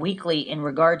Entertainment Weekly in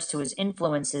regards to his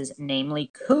influences,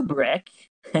 namely Kubrick,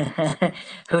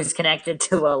 who's connected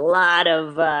to a lot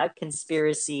of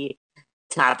conspiracy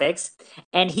topics,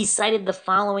 and he cited the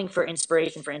following for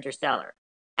inspiration for Interstellar.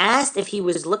 Asked if he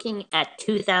was looking at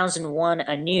 2001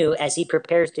 anew as he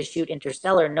prepares to shoot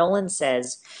Interstellar, Nolan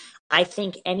says, I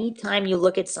think anytime you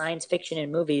look at science fiction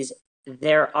in movies,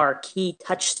 there are key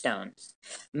touchstones.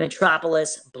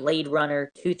 Metropolis, Blade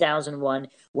Runner, 2001.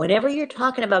 Whenever you're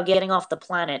talking about getting off the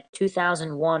planet,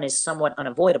 2001 is somewhat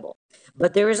unavoidable.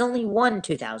 But there is only one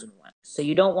 2001, so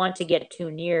you don't want to get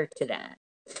too near to that.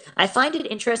 I find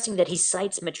it interesting that he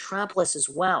cites Metropolis as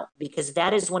well, because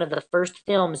that is one of the first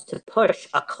films to push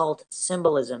occult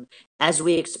symbolism, as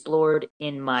we explored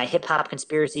in my hip hop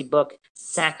conspiracy book,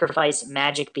 Sacrifice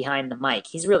Magic Behind the Mic.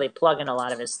 He's really plugging a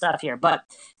lot of his stuff here. But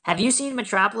have you seen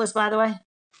Metropolis, by the way?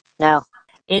 No.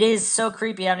 It is so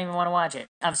creepy, I don't even want to watch it.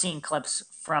 I've seen clips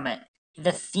from it.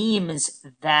 The themes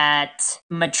that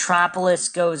Metropolis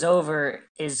goes over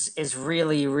is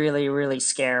really, really, really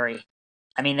scary.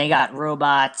 I mean, they got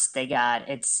robots. It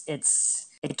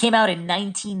came out in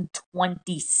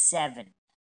 1927. You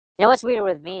know what's weird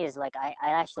with me is like I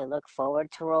actually look forward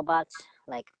to robots.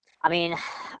 Like, I mean,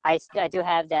 I do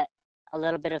have that a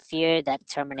little bit of fear, that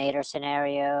Terminator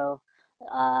scenario,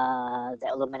 the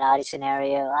Illuminati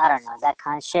scenario. I don't know, that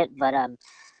kind of shit. But I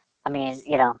mean,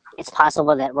 you know, it's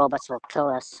possible that robots will kill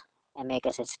us and make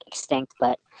us extinct,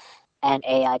 and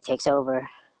AI takes over.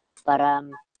 But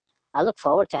I look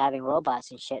forward to having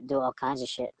robots and shit do all kinds of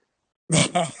shit.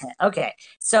 Okay,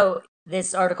 so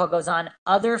this article goes on.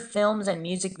 Other films and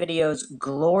music videos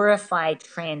glorify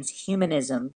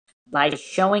transhumanism by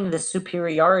showing the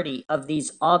superiority of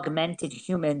these augmented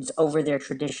humans over their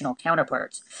traditional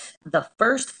counterparts. The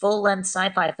first full-length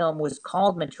sci-fi film was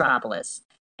called Metropolis,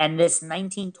 and this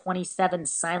 1927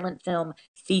 silent film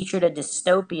featured a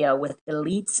dystopia with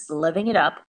elites living it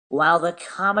up while the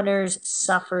commoners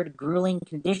suffered grueling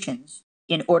conditions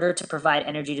in order to provide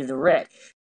energy to the rich.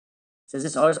 So is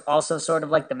this also sort of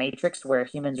like The Matrix, where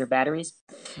humans are batteries?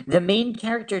 The main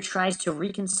character tries to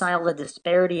reconcile the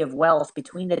disparity of wealth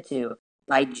between the two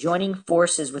by joining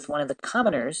forces with one of the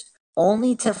commoners,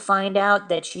 only to find out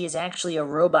that she is actually a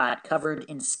robot covered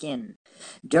in skin.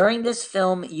 During this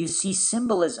film, you see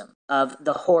symbolism of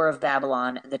the Whore of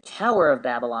Babylon, the Tower of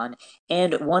Babylon,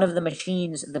 and one of the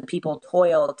machines the people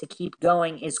toil to keep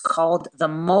going is called the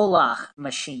Moloch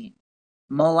machine.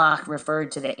 Moloch referred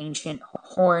to the ancient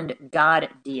horned god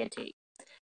deity.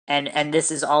 And this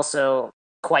is also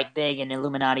quite big in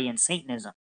Illuminati and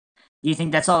Satanism. Do you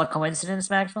think that's all a coincidence,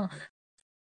 Maxwell?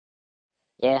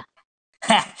 Yeah.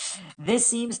 This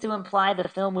seems to imply the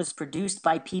film was produced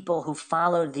by people who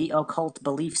followed the occult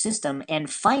belief system and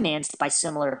financed by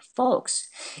similar folks.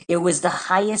 It was the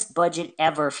highest budget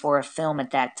ever for a film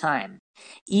at that time.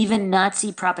 Even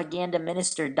Nazi propaganda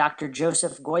minister Dr.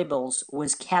 Joseph Goebbels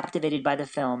was captivated by the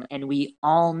film, and we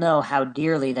all know how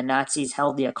dearly the Nazis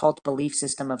held the occult belief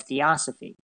system of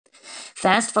theosophy.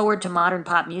 Fast forward to modern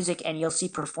pop music, and you'll see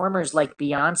performers like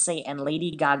Beyonce and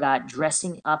Lady Gaga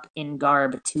dressing up in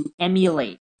garb to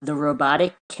emulate the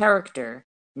robotic character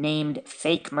named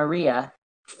Fake Maria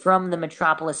from the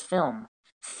Metropolis film.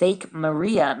 Fake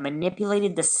Maria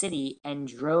manipulated the city and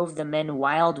drove the men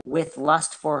wild with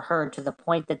lust for her to the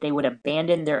point that they would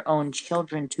abandon their own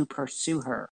children to pursue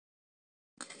her.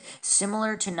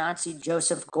 Similar to Nazi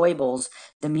Joseph Goebbels,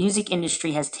 the music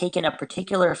industry has taken a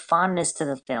particular fondness to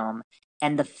the film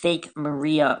and the fake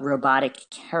Maria robotic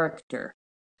character.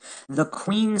 The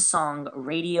Queen song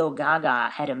Radio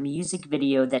Gaga had a music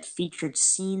video that featured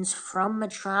scenes from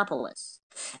Metropolis,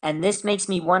 and this makes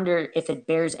me wonder if it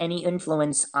bears any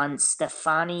influence on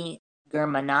Stefani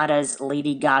Germanotta's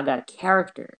Lady Gaga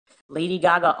character. Lady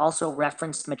Gaga also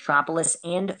referenced Metropolis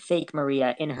and Fake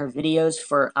Maria in her videos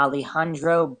for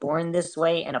Alejandro, Born This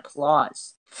Way, and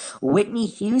Applause. Whitney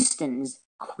Houston's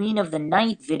Queen of the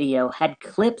Night video had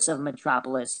clips of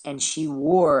Metropolis, and she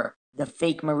wore the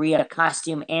Fake Maria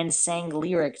costume and sang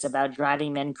lyrics about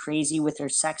driving men crazy with her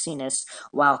sexiness,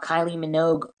 while Kylie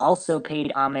Minogue also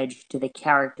paid homage to the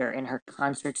character in her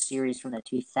concert series from the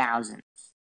 2000s.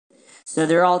 So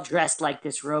they're all dressed like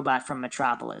this robot from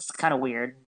Metropolis. Kind of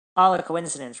weird. All a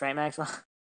coincidence, right, Maxwell?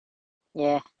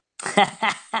 Yeah.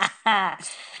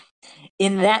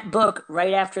 In that book,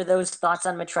 right after those thoughts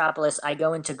on Metropolis, I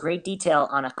go into great detail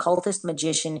on occultist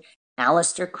magician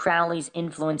Aleister Crowley's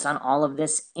influence on all of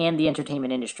this and the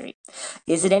entertainment industry.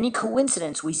 Is it any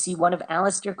coincidence we see one of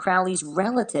Aleister Crowley's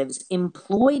relatives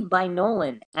employed by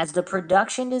Nolan as the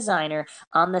production designer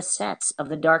on the sets of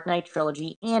the Dark Knight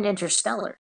trilogy and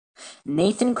Interstellar?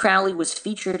 Nathan Crowley was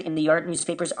featured in the art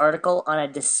newspaper's article on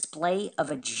a display of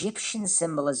Egyptian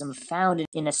symbolism found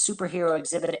in a superhero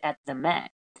exhibit at the Met.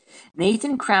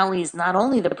 Nathan Crowley is not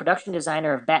only the production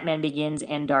designer of Batman Begins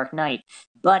and Dark Knight,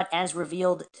 but as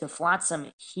revealed to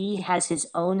Flotsam, he has his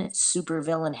own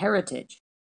supervillain heritage.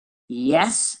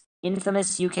 Yes,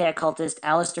 infamous UK occultist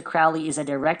Aleister Crowley is a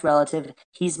direct relative.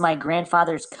 He's my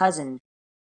grandfather's cousin,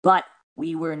 but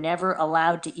we were never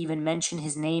allowed to even mention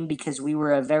his name because we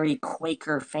were a very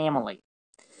Quaker family.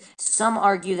 Some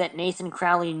argue that Nathan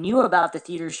Crowley knew about the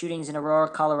theater shootings in Aurora,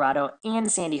 Colorado,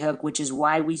 and Sandy Hook, which is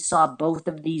why we saw both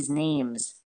of these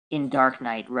names in Dark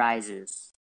Knight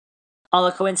Rises. All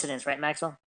a coincidence, right,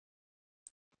 Maxwell?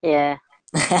 Yeah.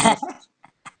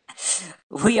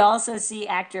 We also see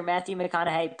actor Matthew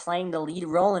McConaughey playing the lead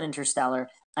role in Interstellar,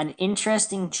 an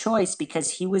interesting choice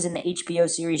because he was in the HBO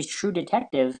series True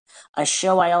Detective, a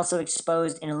show I also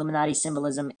exposed in Illuminati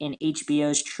symbolism in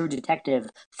HBO's True Detective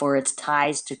for its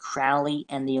ties to Crowley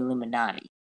and the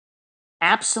Illuminati.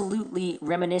 Absolutely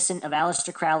reminiscent of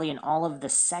Aleister Crowley and all of the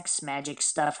sex magic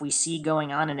stuff we see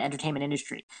going on in the entertainment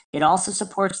industry. It also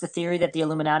supports the theory that the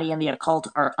Illuminati and the occult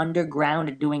are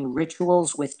underground doing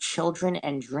rituals with children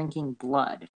and drinking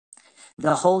blood.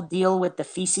 The whole deal with the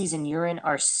feces and urine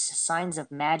are signs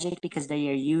of magic because they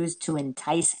are used to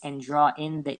entice and draw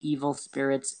in the evil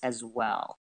spirits as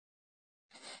well.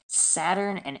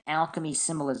 Saturn and alchemy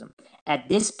symbolism. At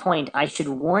this point, I should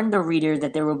warn the reader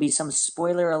that there will be some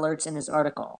spoiler alerts in this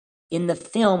article. In the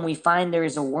film, we find there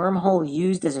is a wormhole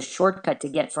used as a shortcut to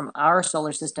get from our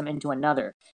solar system into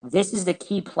another. This is the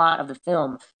key plot of the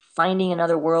film, finding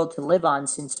another world to live on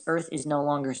since Earth is no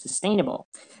longer sustainable.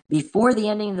 Before the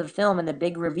ending of the film and the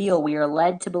big reveal, we are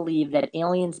led to believe that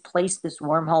aliens placed this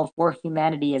wormhole for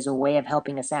humanity as a way of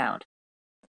helping us out.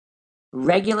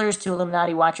 Regulars to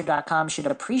IlluminatiWatcher.com should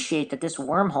appreciate that this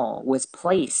wormhole was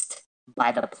placed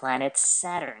by the planet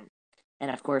Saturn.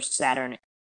 And of course, Saturn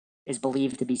is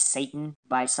believed to be Satan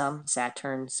by some.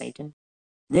 Saturn, Satan.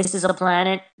 This is a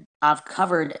planet I've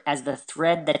covered as the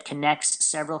thread that connects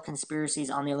several conspiracies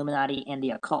on the Illuminati and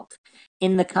the occult.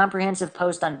 In the comprehensive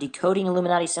post on decoding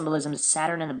Illuminati symbolism,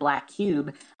 Saturn and the Black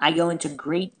Cube, I go into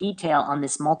great detail on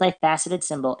this multifaceted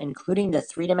symbol, including the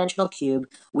three-dimensional cube,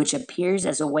 which appears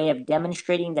as a way of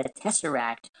demonstrating the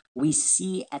tesseract we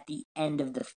see at the end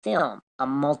of the film, a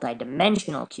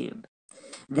multidimensional cube.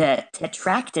 The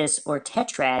tetractys or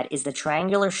tetrad is the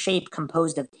triangular shape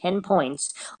composed of 10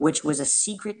 points, which was a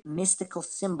secret mystical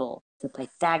symbol to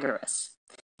Pythagoras.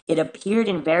 It appeared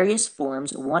in various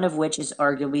forms, one of which is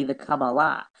arguably the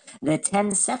Kabbalah. The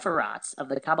 10 sephirots of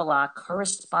the Kabbalah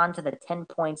correspond to the 10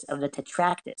 points of the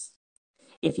tetractys.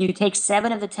 If you take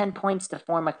 7 of the 10 points to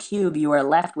form a cube, you are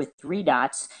left with 3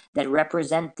 dots that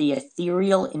represent the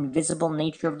ethereal, invisible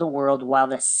nature of the world, while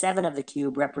the 7 of the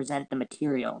cube represent the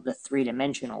material, the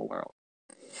three-dimensional world.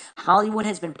 Hollywood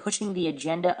has been pushing the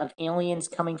agenda of aliens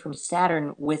coming from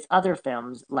Saturn with other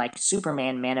films like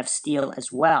Superman, Man of Steel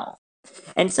as well.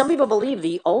 And some people believe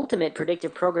the ultimate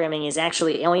predictive programming is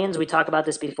actually aliens. We talked about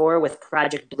this before with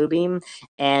Project Bluebeam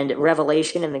and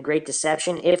Revelation and the Great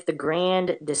Deception. If the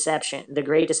Great Deception,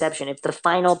 if the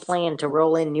final plan to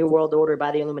roll in New World Order by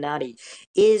the Illuminati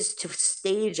is to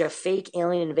stage a fake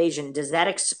alien invasion, does that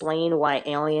explain why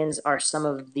aliens are some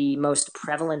of the most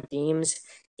prevalent themes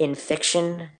in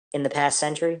fiction in the past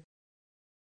century?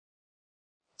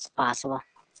 It's possible.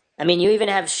 I mean, you even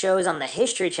have shows on the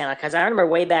History Channel, because I remember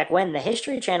way back when the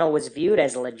History Channel was viewed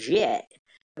as legit.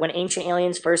 When Ancient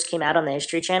Aliens first came out on the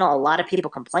History Channel, a lot of people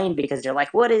complained because they're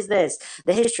like, what is this?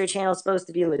 The History Channel is supposed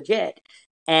to be legit.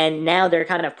 And now they're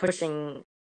kind of pushing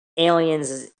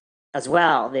aliens as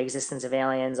well, the existence of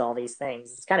aliens, all these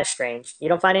things. It's kind of strange. You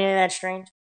don't find any of that strange?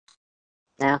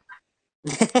 No.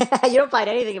 You don't find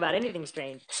anything about anything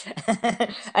strange.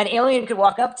 An alien could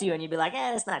walk up to you and you'd be like,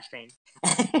 that's not strange.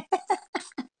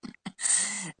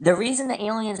 The reason the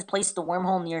aliens placed the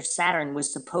wormhole near Saturn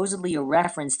was supposedly a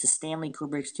reference to Stanley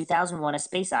Kubrick's 2001: A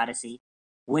Space Odyssey,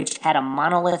 which had a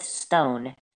monolith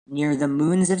stone near the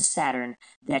moons of Saturn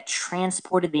that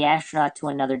transported the astronaut to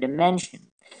another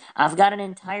dimension. I've got an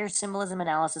entire symbolism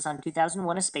analysis on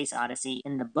 2001: A Space Odyssey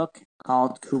in the book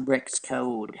called Kubrick's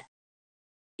Code.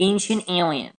 Ancient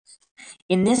Aliens.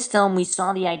 In this film, we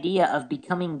saw the idea of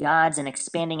becoming gods and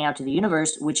expanding out to the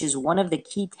universe, which is one of the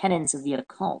key tenets of the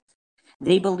occult.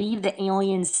 They believe the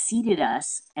aliens seeded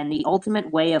us, and the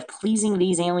ultimate way of pleasing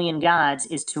these alien gods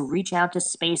is to reach out to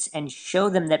space and show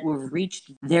them that we've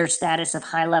reached their status of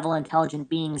high-level intelligent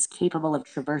beings capable of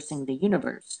traversing the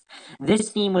universe.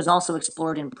 This theme was also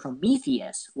explored in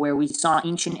Prometheus, where we saw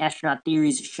ancient astronaut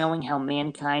theories showing how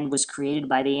mankind was created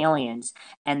by the aliens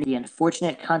and the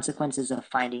unfortunate consequences of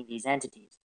finding these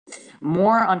entities.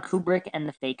 More on Kubrick and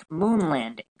the fake moon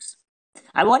landings.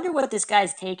 I wonder what this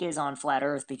guy's take is on flat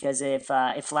Earth, because if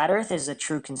flat Earth is a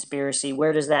true conspiracy,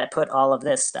 where does that put all of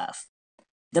this stuff?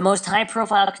 The most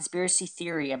high-profile conspiracy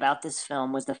theory about this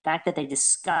film was the fact that they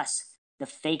discuss the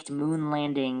faked moon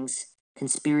landings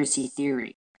conspiracy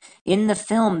theory. In the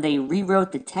film, they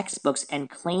rewrote the textbooks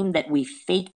and claimed that we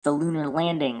faked the lunar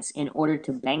landings in order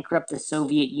to bankrupt the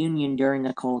Soviet Union during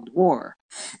the Cold War.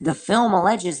 The film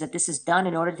alleges that this is done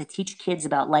in order to teach kids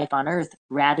about life on Earth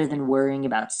rather than worrying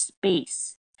about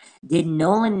space. Did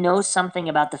Nolan know something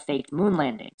about the faked moon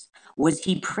landings? Was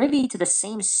he privy to the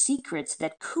same secrets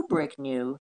that Kubrick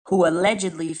knew, who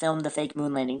allegedly filmed the fake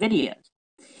moon landing videos?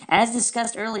 As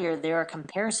discussed earlier, there are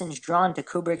comparisons drawn to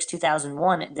Kubrick's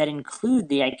 2001 that include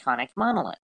the iconic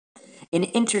monolith. In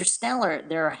Interstellar,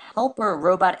 there are helper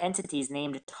robot entities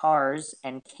named TARS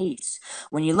and Case.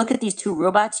 When you look at these two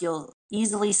robots, you'll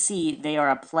easily see they are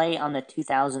a play on the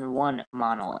 2001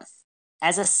 monolith.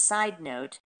 As a side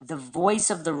note, the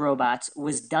voice of the robots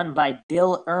was done by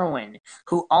Bill Irwin,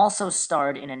 who also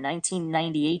starred in a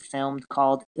 1998 film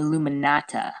called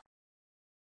Illuminata.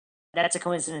 That's a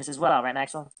coincidence as well, right,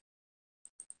 Maxwell?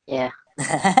 Yeah.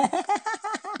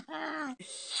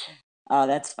 Oh,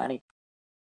 that's funny.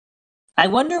 I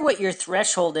wonder what your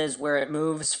threshold is where it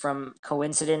moves from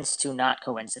coincidence to not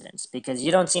coincidence, because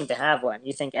you don't seem to have one.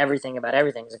 You think everything about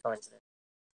everything is a coincidence.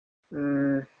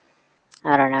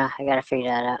 I don't know. I gotta figure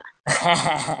that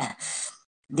out.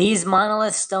 These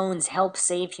monolith stones help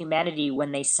save humanity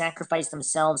when they sacrifice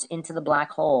themselves into the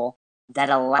black hole that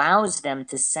allows them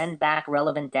to send back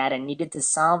relevant data needed to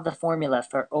solve the formula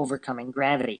for overcoming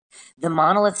gravity. The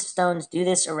monolith stones do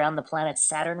this around the planet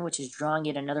Saturn, which is drawing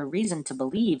yet another reason to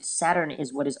believe Saturn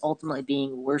is what is ultimately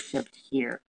being worshipped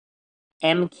here.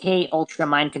 MK Ultra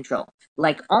mind control.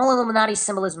 Like all Illuminati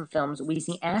symbolism films, we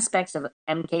see aspects of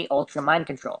MK Ultra mind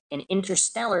control. In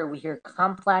Interstellar, we hear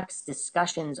complex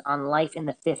discussions on life in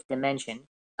the fifth dimension,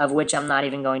 of which I'm not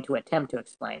even going to attempt to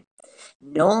explain.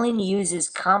 Nolan uses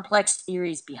complex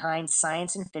theories behind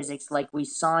science and physics like we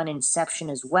saw in Inception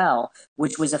as well,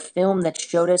 which was a film that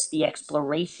showed us the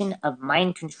exploration of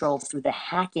mind control through the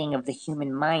hacking of the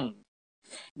human mind.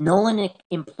 Nolan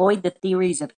employed the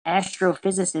theories of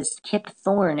astrophysicist Kip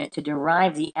Thorne to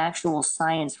derive the actual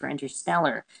science for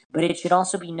Interstellar, but it should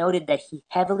also be noted that he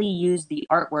heavily used the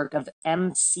artwork of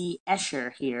M.C.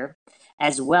 Escher here,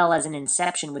 as well as in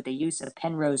Inception with the use of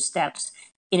Penrose steps.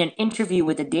 In an interview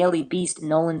with the Daily Beast,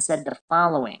 Nolan said the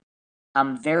following: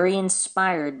 "I'm very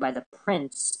inspired by the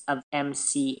prints of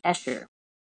M.C. Escher."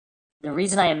 The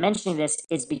reason I am mentioning this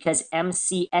is because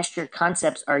M.C. Escher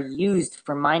concepts are used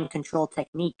for mind control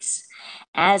techniques,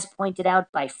 as pointed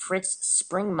out by Fritz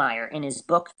Springmeier in his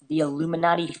book The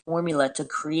Illuminati Formula to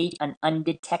Create an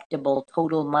Undetectable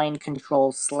Total Mind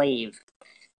Control Slave.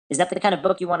 Is that the kind of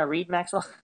book you want to read, Maxwell?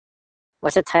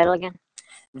 What's the title again?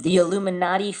 The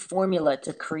Illuminati Formula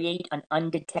to Create an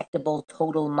Undetectable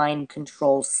Total Mind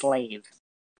Control Slave.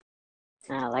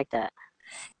 Oh, I like that.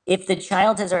 If the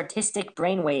child has artistic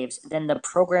brainwaves, then the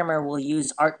programmer will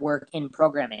use artwork in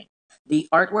programming. The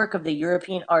artwork of the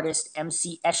European artist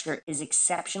M.C. Escher is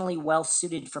exceptionally well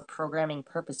suited for programming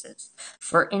purposes.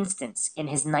 For instance, in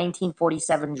his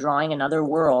 1947 drawing Another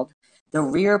World, the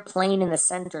rear plane in the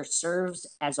center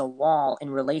serves as a wall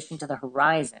in relation to the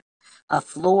horizon, a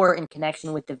floor in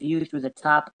connection with the view through the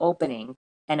top opening,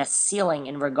 and a ceiling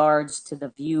in regards to the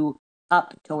view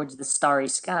up towards the starry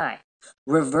sky.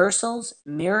 Reversals,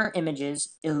 mirror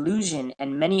images, illusion,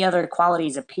 and many other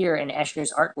qualities appear in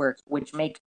Escher's artwork, which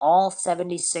make all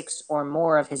 76 or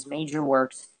more of his major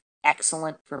works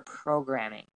excellent for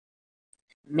programming.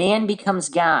 Man becomes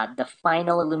God, the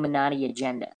final Illuminati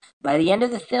agenda. By the end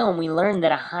of the film, we learn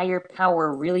that a higher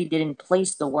power really didn't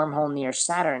place the wormhole near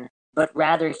Saturn, but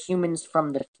rather humans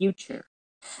from the future.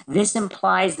 This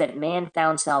implies that man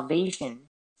found salvation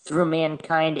through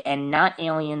mankind and not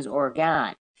aliens or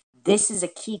God. This is a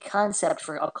key concept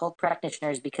for occult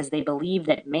practitioners because they believe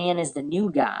that man is the new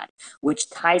God, which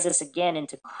ties us again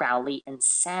into Crowley and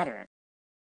Saturn.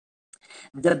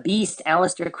 The beast,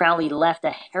 Aleister Crowley, left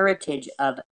a heritage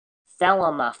of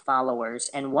Thelema followers,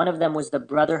 and one of them was the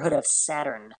Brotherhood of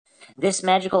Saturn. This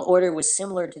magical order was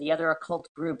similar to the other occult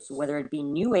groups, whether it be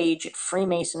New Age,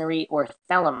 Freemasonry, or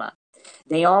Thelema.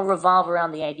 They all revolve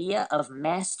around the idea of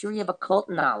mastery of occult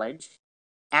knowledge,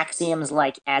 axioms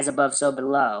like as above, so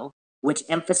below, which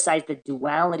emphasize the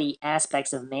duality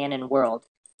aspects of man and world,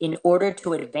 in order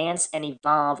to advance and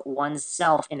evolve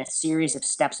oneself in a series of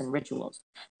steps and rituals.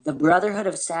 The Brotherhood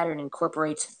of Saturn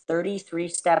incorporates 33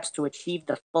 steps to achieve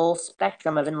the full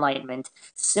spectrum of enlightenment,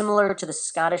 similar to the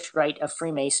Scottish Rite of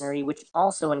Freemasonry, which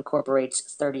also incorporates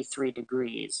 33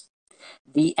 degrees.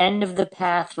 The end of the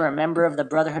path for a member of the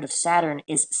Brotherhood of Saturn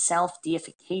is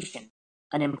self-deification,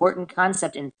 an important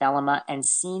concept in Thelema and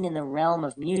seen in the realm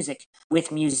of music,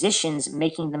 with musicians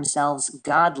making themselves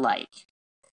godlike.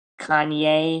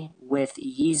 Kanye with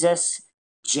Yeezus,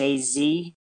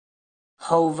 Jay-Z,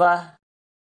 Hova,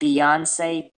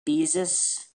 Beyonce,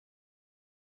 Beezus.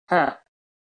 Huh.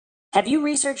 Have you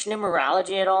researched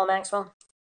numerology at all, Maxwell?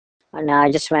 Oh, no,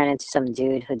 I just ran into some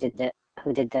dude who did the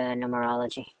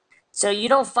numerology. So you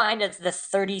don't find that the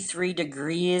 33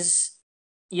 degrees,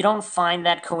 you don't find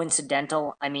that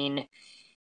coincidental? I mean,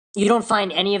 you don't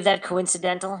find any of that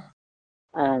coincidental?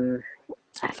 I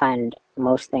find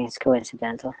most things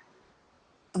coincidental.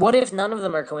 What if none of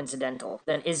them are coincidental?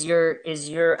 Then is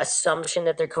your assumption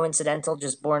that they're coincidental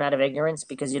just born out of ignorance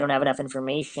because you don't have enough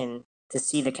information to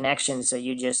see the connection, so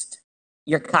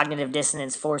your cognitive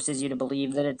dissonance forces you to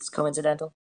believe that it's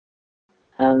coincidental?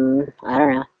 I don't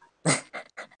know.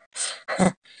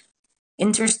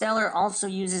 Interstellar also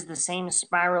uses the same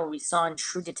spiral we saw in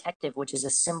True Detective, which is a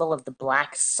symbol of the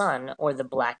black sun or the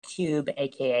black cube,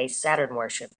 aka Saturn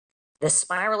worship. The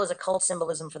spiral is a cult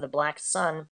symbolism for the black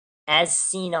sun, as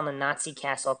seen on the Nazi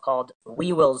castle called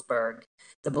Wewelsburg.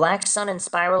 The black sun and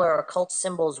spiral are occult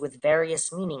symbols with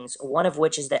various meanings, one of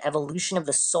which is the evolution of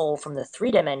the soul from the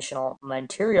three-dimensional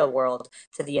material world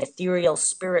to the ethereal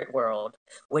spirit world,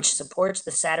 which supports the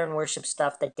Saturn worship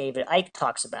stuff that David Icke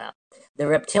talks about. The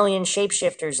reptilian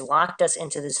shapeshifters locked us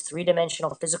into this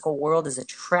three-dimensional physical world as a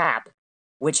trap,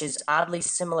 which is oddly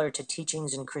similar to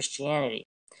teachings in Christianity.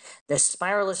 The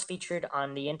spiral is featured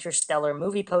on the Interstellar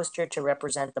movie poster to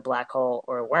represent the black hole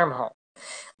or wormhole.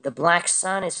 The black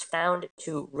sun is found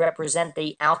to represent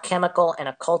the alchemical and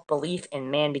occult belief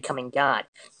in man becoming God.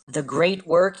 The great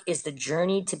work is the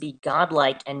journey to be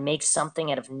godlike and make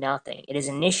something out of nothing. It is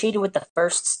initiated with the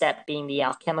first step being the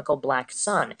alchemical black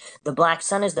sun. The black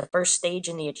sun is the first stage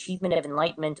in the achievement of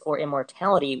enlightenment or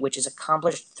immortality, which is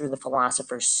accomplished through the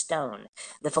Philosopher's Stone.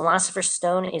 The Philosopher's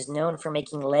Stone is known for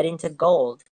making lead into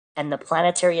gold, and the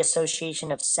planetary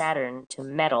association of Saturn to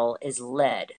metal is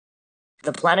lead.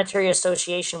 The planetary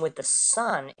association with the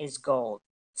sun is gold,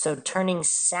 so turning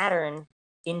Saturn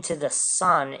into the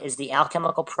sun is the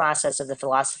alchemical process of the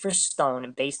Philosopher's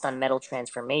Stone based on metal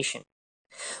transformation.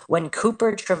 When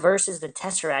Cooper traverses the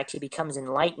Tesseract, he becomes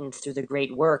enlightened through the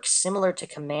great work, similar to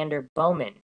Commander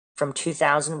Bowman from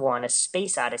 2001, A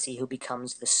Space Odyssey, who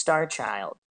becomes the Star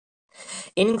Child.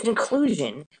 In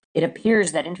conclusion, it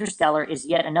appears that Interstellar is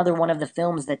yet another one of the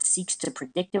films that seeks to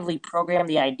predictively program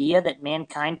the idea that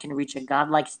mankind can reach a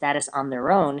godlike status on their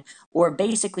own, or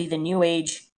basically the New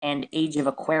Age and Age of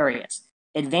Aquarius.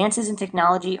 Advances in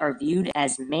technology are viewed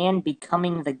as man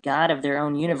becoming the god of their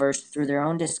own universe through their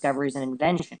own discoveries and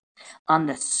invention. On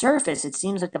the surface, it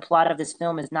seems like the plot of this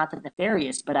film is not that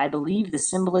nefarious, but I believe the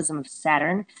symbolism of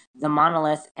Saturn, the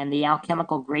monolith, and the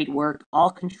alchemical great work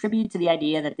all contribute to the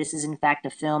idea that this is in fact a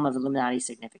film of Illuminati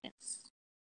significance.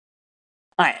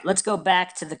 All right, let's go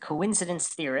back to the coincidence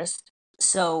theorist.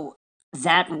 So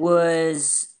that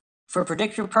was, for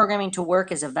predictive programming to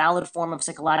work as a valid form of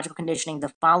psychological conditioning,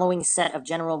 the following set of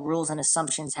general rules and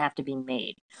assumptions have to be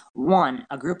made. 1,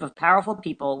 a group of powerful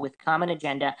people with common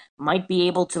agenda might be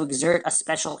able to exert a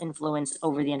special influence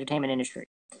over the entertainment industry.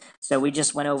 So we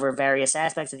just went over various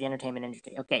aspects of the entertainment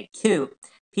industry. Okay, 2,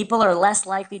 people are less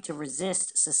likely to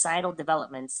resist societal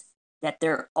developments that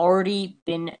they're already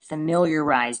been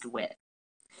familiarized with.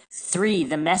 3,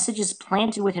 the messages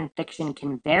planted within fiction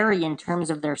can vary in terms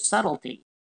of their subtlety,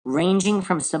 ranging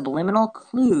from subliminal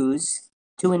clues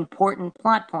to important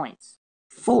plot points.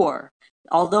 4,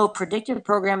 although predictive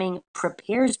programming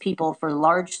prepares people for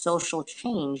large social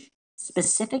change,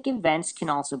 specific events can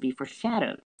also be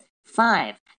foreshadowed.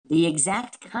 5, the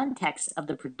exact context of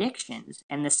the predictions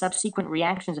and the subsequent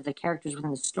reactions of the characters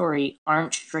within the story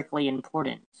aren't strictly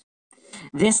important.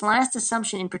 This last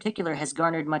assumption in particular has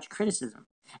garnered much criticism.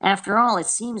 After all, it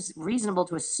seems reasonable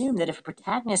to assume that if a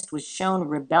protagonist was shown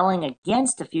rebelling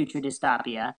against a future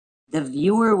dystopia, the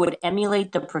viewer would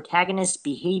emulate the protagonist's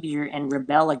behavior and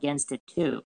rebel against it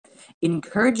too.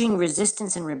 Encouraging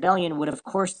resistance and rebellion would of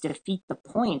course defeat the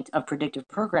point of predictive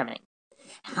programming.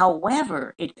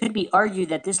 However, it could be argued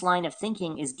that this line of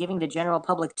thinking is giving the general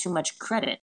public too much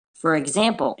credit. For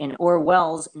example, in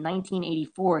Orwell's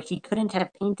 1984, he couldn't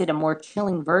have painted a more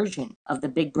chilling version of the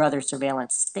Big Brother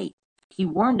surveillance state. He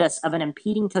warned us of an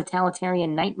impeding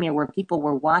totalitarian nightmare where people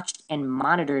were watched and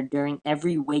monitored during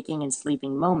every waking and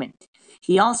sleeping moment.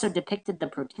 He also depicted the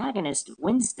protagonist,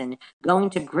 Winston,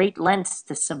 going to great lengths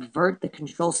to subvert the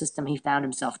control system he found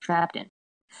himself trapped in.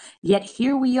 Yet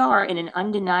here we are in an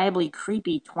undeniably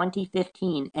creepy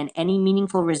 2015, and any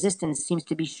meaningful resistance seems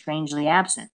to be strangely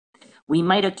absent. We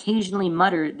might occasionally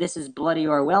mutter, "This is bloody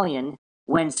Orwellian,"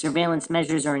 when surveillance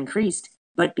measures are increased,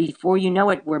 but before you know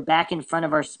it, we're back in front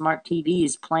of our smart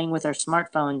TVs, playing with our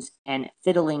smartphones and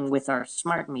fiddling with our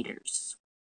smart meters.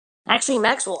 Actually,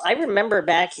 Maxwell, I remember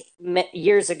back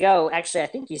years ago, actually, I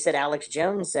think you said Alex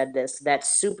Jones said this, that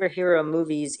superhero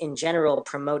movies in general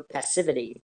promote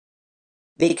passivity.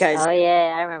 Because Oh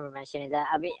yeah, I remember mentioning that.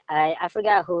 I mean, I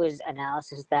forgot whose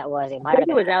analysis that was. It I might have think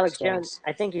it been was Alex Alex Jones. Jones.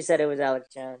 I think you said it was Alex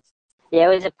Jones. Yeah,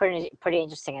 it was a pretty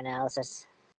interesting analysis.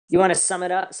 You want to sum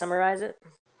it up, summarize it?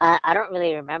 I don't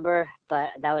really remember,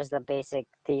 but that was the basic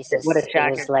What a thesis. It shocker.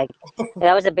 was like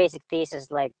that was the basic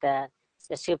thesis, like the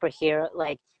superhero,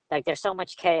 like there's so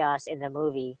much chaos in the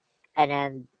movie, and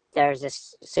then there's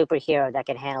this superhero that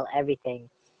can handle everything,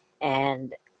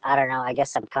 and I don't know. I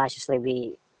guess subconsciously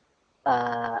we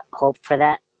hope for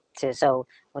that too. So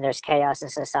when there's chaos in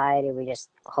society, we just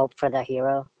hope for the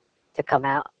hero to come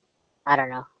out. I don't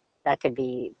know. That could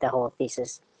be the whole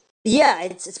thesis. Yeah,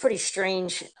 it's pretty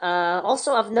strange.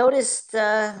 Also, I've noticed.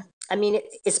 I mean,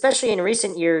 especially in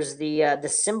recent years, the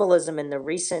symbolism in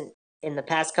the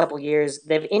past couple years,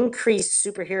 they've increased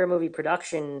superhero movie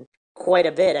production quite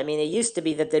a bit. I mean, it used to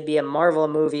be that there'd be a Marvel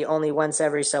movie only once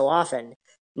every so often.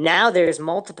 Now there's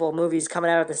multiple movies coming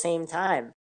out at the same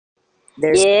time.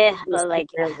 There's Yeah,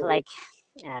 superhero movies. like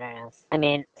I don't know. I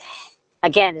mean,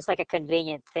 again, it's like a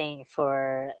convenient thing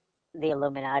for the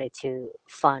Illuminati to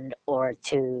fund or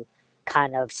to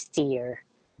kind of steer.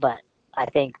 But I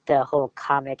think the whole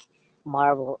comic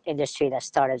Marvel industry that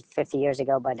started 50 years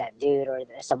ago by that dude or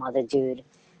some other dude,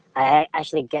 I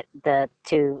actually get the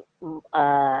two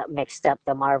mixed up,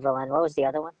 the Marvel and what was the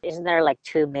other one? Isn't there like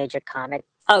two major comic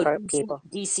Oh, people?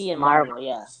 DC and Marvel. Marvel,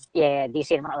 yeah. Yeah,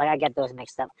 DC and Marvel. Like I get those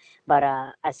mixed up. But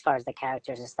as far as the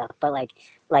characters and stuff, but like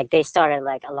they started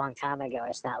like a long time ago.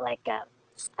 It's not like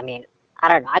I mean, I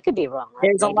don't know. I could be wrong. Like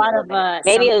There's a lot of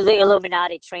Maybe some. the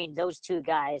Illuminati trained those two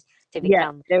guys to Yeah,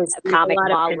 become there's a comic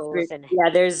lot of moguls and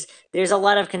there's a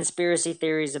lot of conspiracy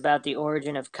theories about the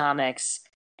origin of comics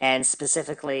and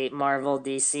specifically Marvel,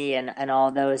 DC, and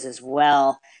all those as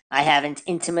well. I haven't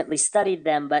intimately studied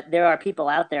them, but there are people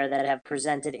out there that have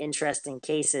presented interesting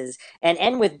cases.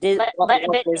 And with Walt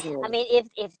but Disney. I mean,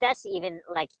 if that's even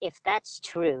like if that's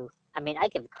true, I mean, I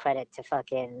give credit to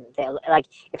fucking like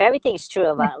if everything's true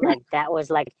about like that was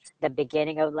like the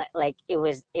beginning of like it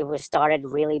was started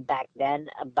really back then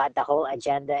about the whole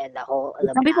agenda and the whole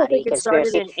Some people think Illuminati it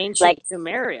started conspiracy. in ancient Like,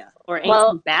 Sumeria or well,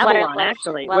 ancient Babylon,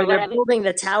 actually, where what they're I mean, building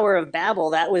the Tower of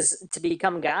Babel. That was to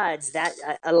become gods. That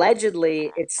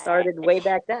allegedly it started way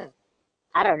back then.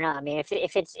 I don't know. I mean, if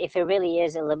it really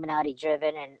is Illuminati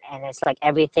driven and it's like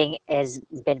everything has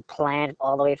been planned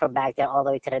all the way from back there, all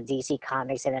the way to the DC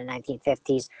comics in the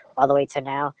 1950s, all the way to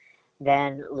now,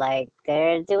 then like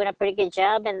they're doing a pretty good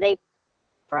job and they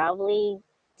probably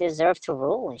deserve to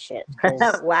rule and shit.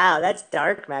 Because Wow, that's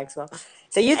dark, Maxwell.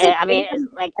 So you think? I mean, it's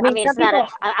like I mean, it's some not.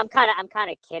 people. I'm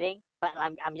kind of kidding, but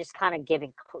I'm just kind of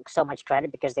giving so much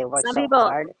credit because they work Some so people.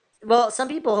 hard. Well, some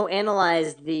people who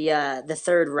analyzed the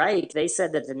Third Reich, they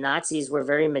said that the Nazis were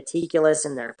very meticulous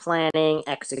in their planning,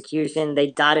 execution.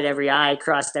 They dotted every I,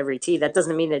 crossed every T. That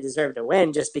doesn't mean they deserve to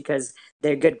win just because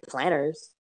they're good planners.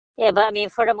 Yeah, but I mean,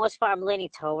 for the most part, I'm leaning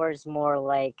towards more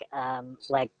like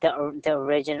the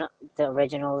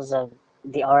originals of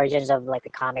the origins of like the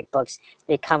comic books.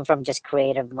 They come from just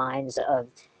creative minds of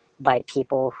by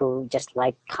people who just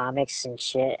like comics and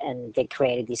shit, and they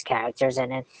created these characters.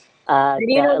 And then Did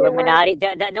you the know they were? Illuminati,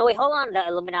 no wait, hold on, the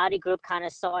Illuminati group kind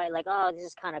of saw it like, oh, this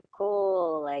is kind of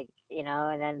cool, like you know,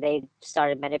 and then they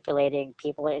started manipulating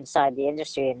people inside the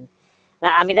industry and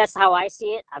I mean, that's how I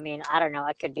see it. I mean, I don't know.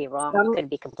 I could be wrong. It Some, could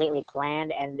be completely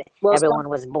planned, and well, some everyone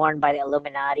was born by the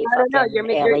Illuminati, I don't know. fucking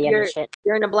alien and shit.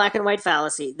 You're in a black and white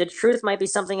fallacy. The truth might be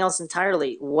something else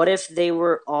entirely. What if they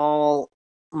were all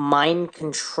mind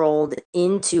controlled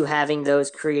into having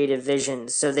those creative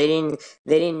visions? So they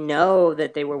didn't know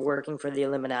that they were working for the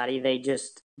Illuminati.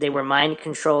 They were mind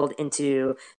controlled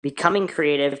into becoming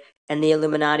creative. And the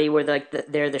Illuminati were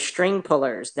they're the string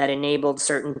pullers that enabled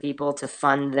certain people to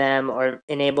fund them or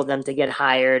enabled them to get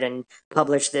hired and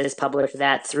publish this, publish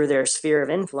that through their sphere of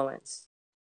influence.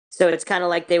 So it's kind of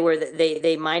like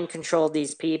they mind controlled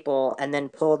these people and then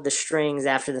pulled the strings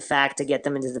after the fact to get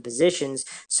them into the positions.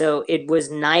 So it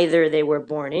was neither they were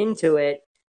born into it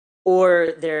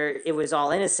or it was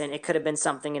all innocent. It could have been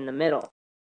something in the middle.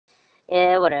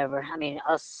 Yeah, whatever. I mean,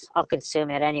 I'll consume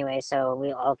it anyway, so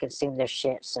we all consume their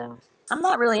shit. So, I'm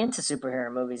not really into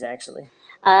superhero movies, actually.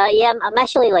 yeah, I'm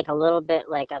actually like a little bit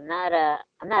like I'm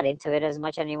not into it as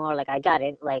much anymore. Like I got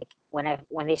it like when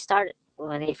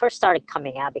they first started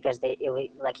coming out because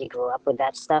like you grew up with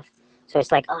that stuff. So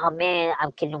it's like, oh man, I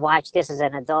can watch this as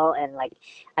an adult and like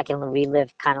I can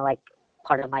relive kind of like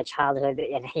part of my childhood,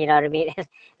 and you know what I mean.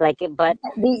 Like, but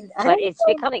it's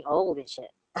becoming old and shit.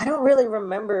 I don't really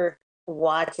remember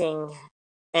watching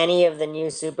any of the new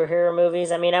superhero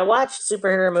movies. I mean, I watched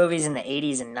superhero movies in the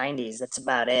 80s and 90s. That's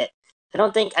about it. I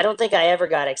don't think I ever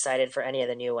got excited for any of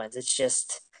the new ones. It's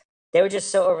just they were just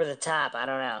so over the top. I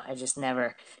don't know. I just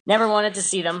never wanted to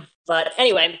see them. But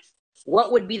anyway,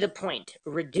 what would be the point?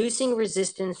 Reducing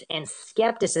resistance and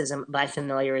skepticism by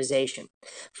familiarization.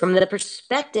 From the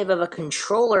perspective of a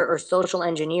controller or social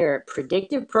engineer,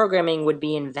 predictive programming would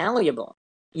be invaluable.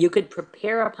 You could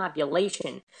prepare a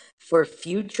population for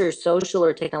future social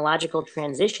or technological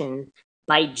transition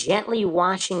by gently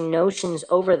washing notions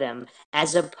over them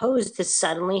as opposed to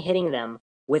suddenly hitting them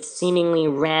with seemingly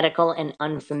radical and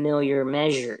unfamiliar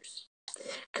measures.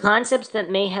 Concepts that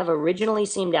may have originally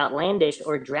seemed outlandish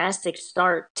or drastic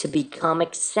start to become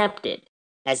accepted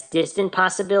as distant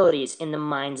possibilities in the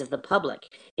minds of the public.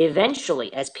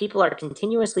 Eventually, as people are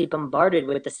continuously bombarded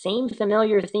with the same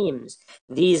familiar themes,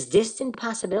 these distant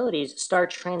possibilities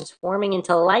start transforming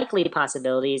into likely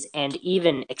possibilities and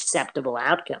even acceptable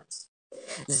outcomes.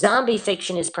 Zombie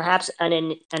fiction is perhaps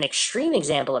an extreme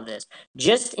example of this.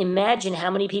 Just imagine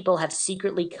how many people have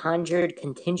secretly conjured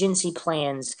contingency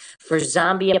plans for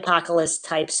zombie apocalypse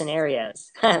type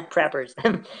scenarios. Preppers.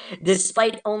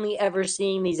 Despite only ever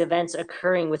seeing these events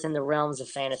occurring within the realms of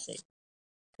fantasy.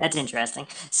 That's interesting.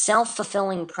 Self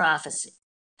fulfilling prophecy.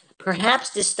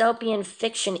 Perhaps dystopian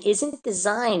fiction isn't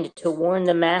designed to warn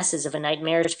the masses of a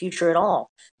nightmarish future at all,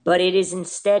 but it is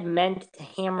instead meant to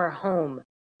hammer home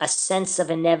a sense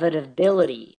of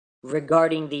inevitability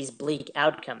regarding these bleak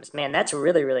outcomes. Man, that's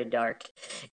really, really dark.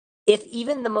 If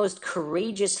even the most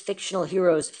courageous fictional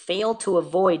heroes fail to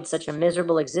avoid such a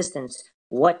miserable existence,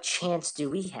 what chance do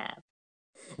we have?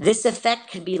 This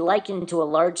effect could be likened to a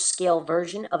large scale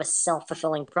version of a self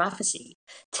fulfilling prophecy.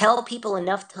 Tell people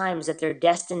enough times that they're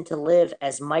destined to live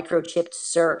as microchipped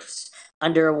serfs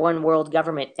under a one world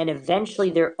government, and eventually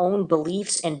their own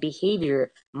beliefs and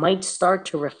behavior might start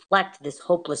to reflect this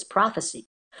hopeless prophecy.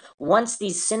 Once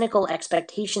these cynical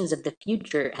expectations of the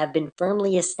future have been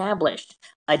firmly established,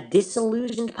 a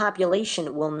disillusioned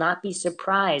population will not be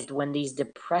surprised when these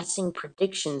depressing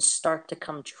predictions start to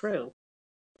come true.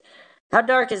 How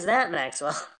dark is that,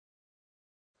 Maxwell?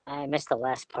 I missed the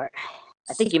last part.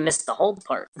 I think you missed the whole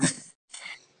part.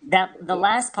 That the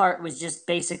last part was just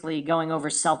basically going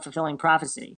over self-fulfilling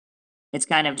prophecy. It's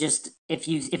kind of just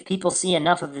if people see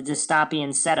enough of the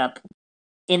dystopian setup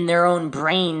in their own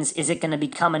brains, is it going to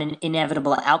become an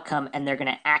inevitable outcome and they're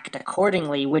going to act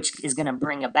accordingly, which is going to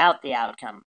bring about the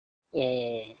outcome.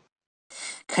 Yeah.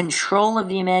 Control of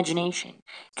the imagination.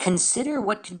 Consider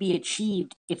what could be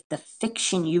achieved if the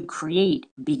fiction you create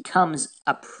becomes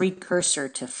a precursor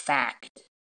to fact.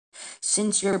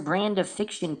 Since your brand of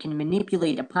fiction can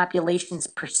manipulate a population's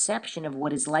perception of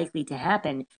what is likely to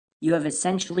happen, you have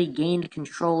essentially gained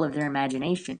control of their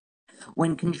imagination.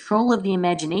 When control of the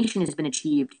imagination has been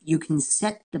achieved, you can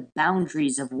set the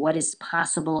boundaries of what is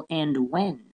possible and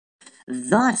when,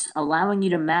 thus allowing you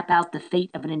to map out the fate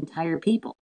of an entire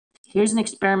people. Here's an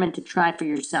experiment to try for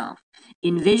yourself.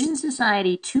 Envision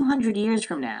society 200 years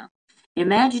from now.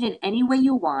 Imagine it any way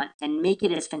you want and make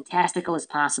it as fantastical as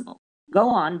possible. Go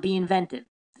on, be inventive.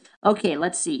 Okay,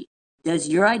 let's see. Does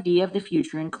your idea of the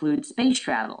future include space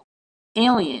travel,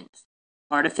 aliens,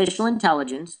 artificial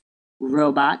intelligence,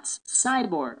 robots,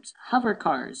 cyborgs, hover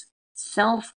cars,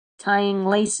 self tying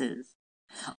laces?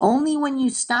 Only when you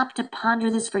stop to ponder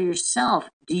this for yourself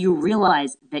do you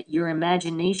realize that your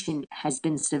imagination has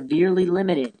been severely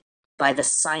limited by the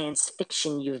science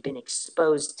fiction you've been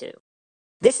exposed to.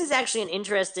 This is actually an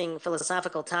interesting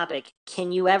philosophical topic.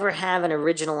 Can you ever have an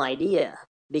original idea?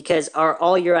 Because are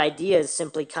all your ideas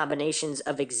simply combinations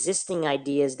of existing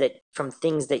ideas that from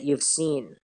things that you've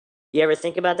seen? You ever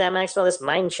think about that, Maxwell? This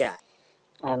mind shot.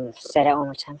 Say that one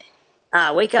more time.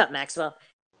 Wake up, Maxwell.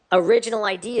 Original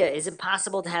idea. Is it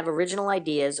possible to have original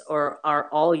ideas, or are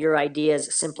all your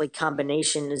ideas simply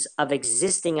combinations of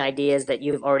existing ideas that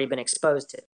you've already been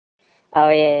exposed to? Oh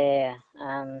yeah.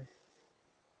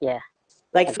 Yeah.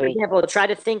 Like, for Agree. example, try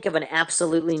to think of an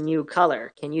absolutely new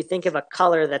color. Can you think of a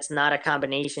color that's not a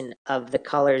combination of the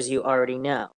colors you already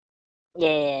know?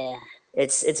 Yeah.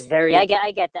 It's Yeah, very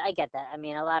I get that. I get that. I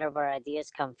mean, a lot of our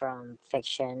ideas come from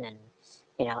fiction, and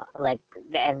like,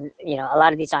 and a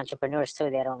lot of these entrepreneurs too.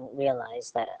 They don't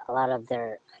realize that a lot of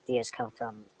their ideas come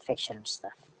from fiction and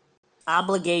stuff.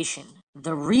 obligation.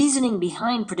 The reasoning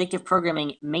behind predictive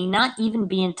programming may not even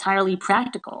be entirely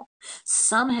practical.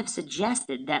 Some have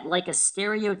suggested that, like a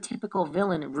stereotypical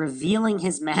villain revealing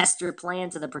his master plan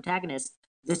to the protagonist,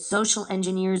 the social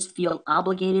engineers feel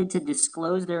obligated to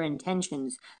disclose their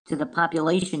intentions to the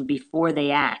population before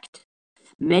they act.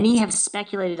 Many have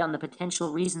speculated on the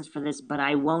potential reasons for this, but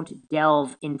I won't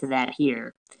delve into that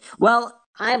here. Well,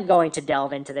 I'm going to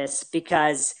delve into this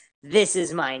because this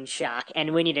is Mind Shock,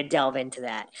 and we need to delve into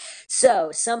that. So,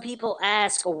 some people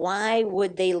ask, why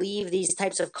would they leave these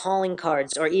types of calling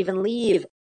cards or even leave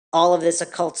all of this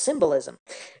occult symbolism?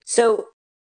 So,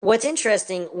 what's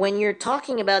interesting when you're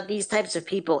talking about these types of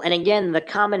people, and again, the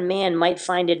common man might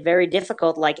find it very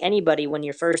difficult, like anybody, when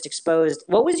you're first exposed.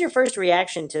 What was your first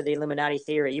reaction to the Illuminati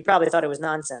theory? You probably thought it was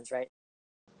nonsense, right?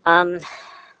 Um,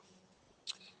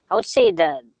 I would say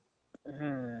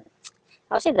hmm,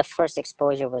 I would say the first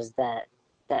exposure was that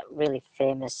really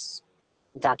famous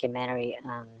documentary.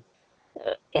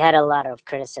 It had a lot of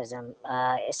criticism.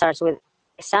 It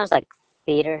sounds like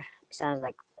theater. It sounds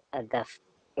like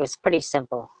it was pretty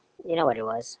simple. You know what it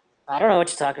was? I don't know what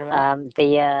you're talking about.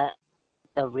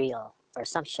 The Real or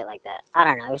some shit like that. I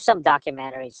don't know. It was some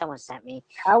documentary someone sent me.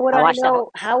 How would I I watched the whole.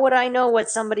 know? How would I know what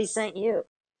somebody sent you?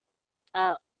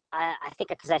 Uh, I think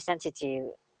because I sent it to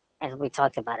you, and we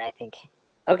talked about it. I think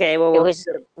Okay, well, it was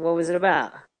what was it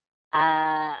about?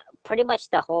 uh pretty much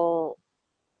the whole.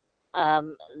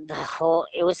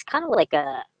 It was kind of like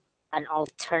an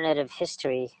alternative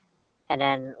history, and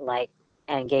then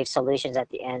and gave solutions at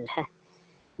the end.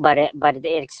 But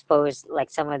it exposed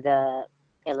like some of the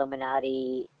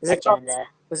Illuminati Is it called? agenda.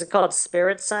 Was it called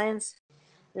Spirit Science?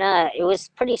 No, it was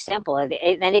pretty simple. And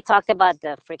they talked about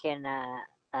the freaking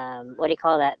what do you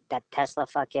call that? That Tesla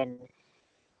fucking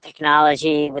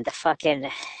technology with the fucking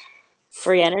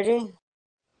Free energy?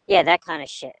 yeah, that kind of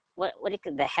shit. What do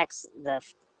you the hex the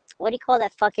what do you call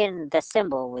that fucking the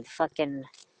symbol with fucking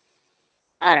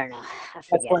I don't know. I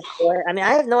That's forget. one for. I mean,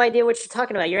 I have no idea what you're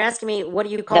talking about. You're asking me what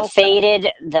do you The call stuff? faded,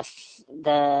 the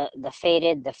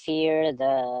faded, the fear,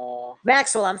 the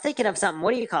Maxwell, I'm thinking of something.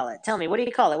 What do you call it? Tell me, what do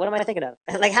you call it? What am I thinking of?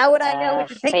 Like, how would I know what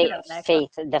you're thinking of, Maxwell?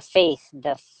 faith,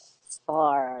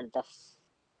 far, the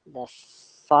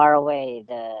far away,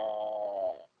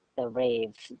 the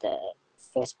rave,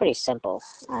 it was pretty simple.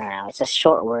 I don't know. It's a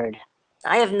short word.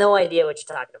 I have no idea what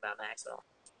you're talking about, Maxwell.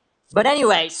 But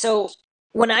anyway, so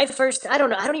when I first, I don't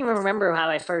know, I don't even remember how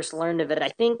I first learned of it. I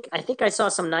think I saw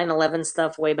some 9/11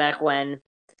 stuff way back when.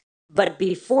 But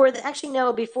before that, actually,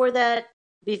 no, before that,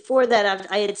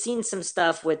 I had seen some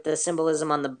stuff with the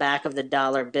symbolism on the back of the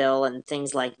dollar bill and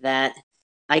things like that.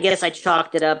 I guess I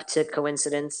chalked it up to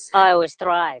coincidence. Oh, it was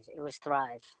Thrive. It was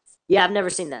Thrive. Yeah, I've never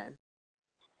seen that.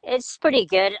 It's pretty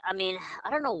good. I mean,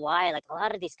 I don't know why. Like a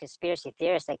lot of these conspiracy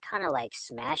theorists, they kind of like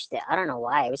smashed it. I don't know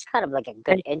why. It was kind of like a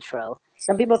good And intro.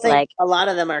 some people think Like, a lot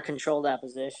of them are controlled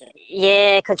opposition.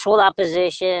 yeah, controlled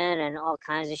opposition and all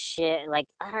kinds of shit. Like,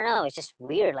 I don't know. It's just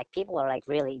weird. Like, people are like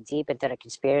really deep into the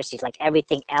conspiracies. Like,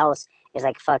 everything else is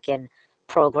like fucking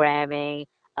programming,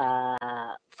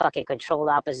 fucking controlled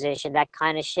opposition, that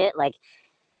kind of shit. Like,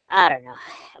 I don't know.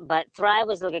 But Thrive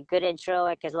was like a good intro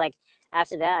because, like,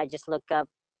 after that, I just look up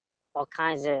all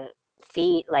kinds of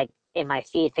feed, like in my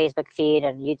feed, Facebook feed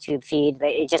and YouTube feed.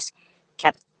 It just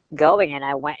kept going, and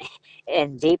I went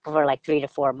in deep for like 3 to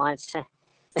 4 months.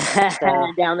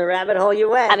 So Down the rabbit hole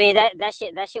you I went. mean that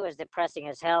shit was depressing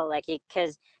as hell. Like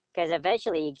because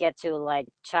eventually you get to like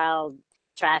child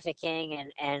trafficking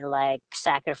and like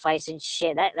sacrificing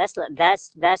shit. That's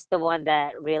the one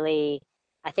that really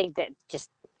I think that just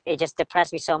it just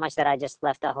depressed me so much that I just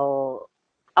left the whole.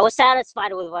 I was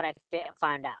satisfied with what I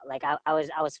found out. Like I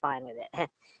was fine with it.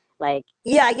 Like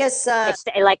Yeah, I guess. it's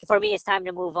like for me, it's time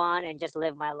to move on and just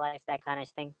live my life. That kind of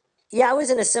thing. Yeah, I was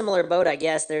in a similar boat. I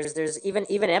guess there's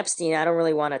even Epstein. I don't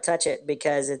really want to touch it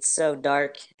because it's so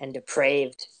dark and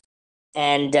depraved.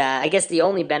 And I guess the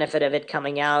only benefit of it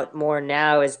coming out more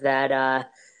now is that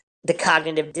the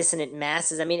cognitive dissonant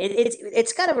masses. I mean,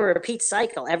 it's kind of a repeat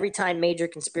cycle. Every time major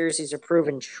conspiracies are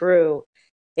proven true,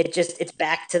 it's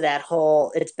back to that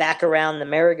whole. It's back around the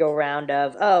merry-go-round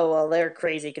of, oh well, they're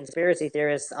crazy conspiracy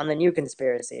theorists on the new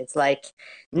conspiracy. It's like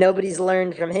nobody's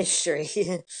learned from history.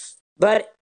 But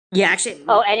yeah, actually,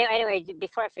 Oh, anyway,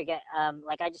 before I forget,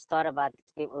 like I just thought about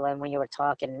when you were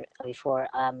talking before.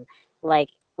 like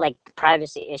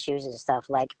privacy issues and stuff,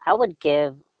 like I would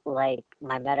give like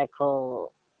my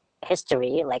medical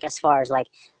history, like as far as like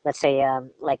let's say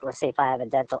if I have a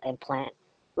dental implant,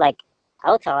 like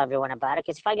I'll tell everyone about it,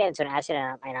 because if I get into an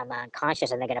accident and I'm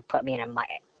unconscious and they're gonna put me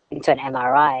into an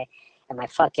MRI and my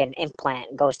fucking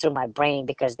implant goes through my brain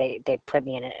because they put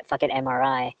me in a fucking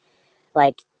MRI,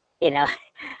 like, you know,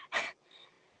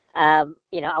 I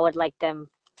would like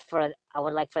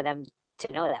for them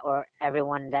to know that, or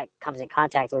everyone that comes in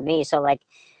contact with me. So like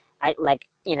I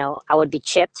would be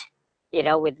chipped,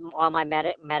 with all my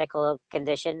medical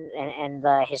condition and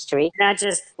the history.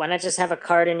 Why not just have a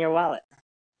card in your wallet?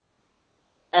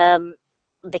 Um,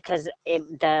 because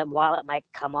the wallet might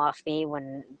come off me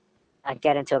when I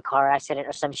get into a car accident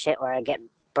or some shit, or I get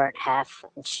burnt half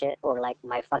and shit, or like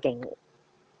my fucking,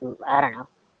 I don't know.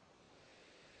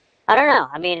 I don't know.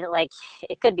 I mean, like,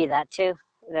 it could be that too,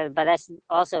 but that's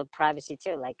also privacy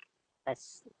too. Like,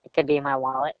 it could be in my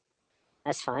wallet.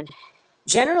 That's fine.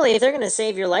 Generally, if they're going to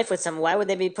save your life with something, why would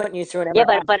they be putting you through an Yeah,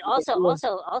 MRI? but also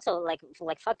like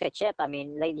fuck the chip. I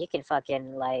mean, like, you can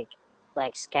fucking like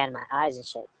scan my eyes and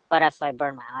shit. But if I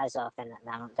burn my eyes off, then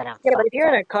I'm Yeah, but if fucked you're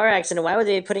in up. a car accident, why would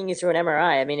they be putting you through an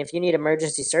MRI? I mean, if you need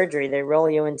emergency surgery, they roll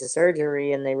you into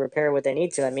surgery and they repair what they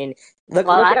need to. I mean,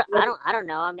 Well, look at I don't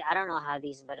know. I mean, I don't know how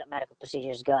these medical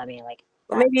procedures go. I mean, like,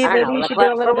 well, maybe I don't maybe know. you Like, should do a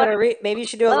what little for bit what? of maybe you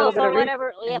should do a Well, little bit for of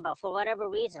whatever, yeah, research. but for whatever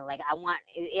reason, like,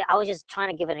 I was just trying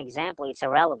to give an example. It's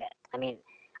irrelevant. I mean,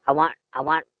 I want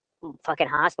fucking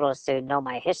hospitals to know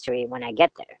my history when I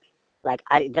get there. Like,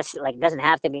 this, like, doesn't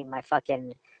have to be my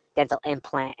fucking dental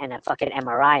implant and a fucking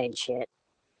MRI and shit.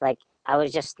 Like, I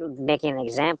was just making an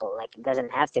example. Like, it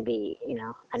doesn't have to be,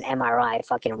 an MRI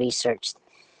fucking researched.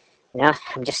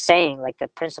 I'm just saying, like, the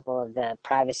principle of the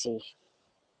privacy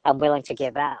I'm willing to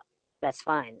give out. That's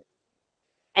fine.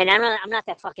 And I'm not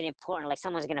that fucking important. Like,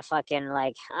 someone's gonna fucking,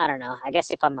 like, I don't know. I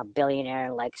guess if I'm a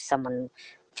billionaire, like, someone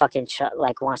fucking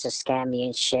like wants to scam me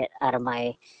and shit out of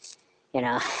my, you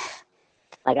know,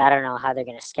 like, I don't know how they're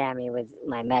gonna scam me with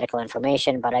my medical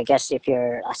information. But I guess if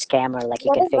you're a scammer, like, you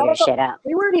What can is figure medical? shit out.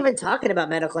 We weren't even talking about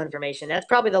medical information. That's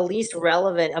probably the least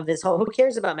relevant of this whole. Who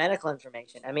cares about medical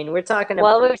information? I mean, we're talking about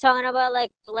Well, we were talking about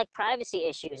like privacy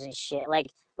issues and shit. Like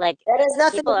that has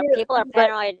nothing to people are do. But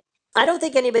paranoid. I don't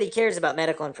think anybody cares about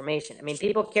medical information. I mean,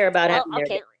 people care about Well, having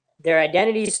okay. their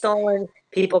identity stolen.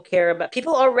 People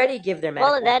already give their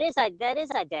Well, medical. that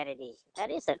is identity.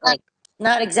 That is it. Not,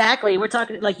 not exactly. We're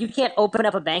talking like you can't open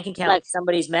up a bank account Like with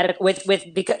somebody's medical with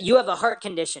because you have a heart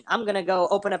condition. I'm gonna go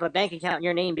open up a bank account in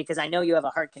your name because I know you have a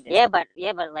heart condition.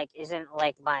 yeah, but like, isn't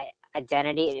like my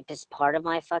identity just part of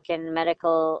my fucking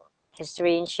medical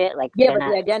history and shit? Like, Yeah, they're but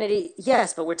the not. identity,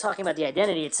 yes, but we're talking about the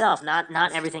identity itself, not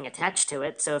everything attached to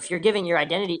it. So if you're giving your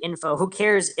identity info, who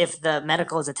cares if the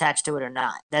medical is attached to it or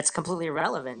not? That's completely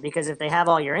irrelevant because if they have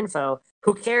all your info,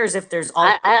 who cares if there's all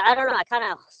I don't know. I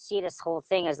kind of see this whole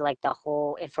thing as like the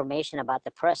whole information about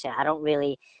the person. I don't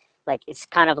really like. It's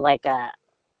kind of like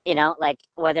like,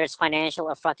 whether it's financial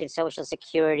or fucking social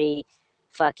security,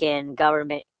 fucking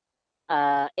government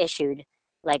issued.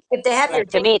 Like if they have your like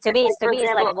to me to me like to for me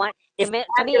is like example, one if they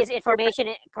to have me your is information,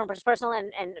 personal,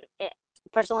 and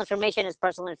personal information is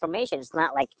personal information. It's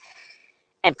not like,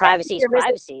 and I think privacy is you're missing.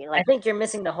 privacy. I Like, think you're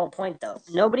missing the whole point, though.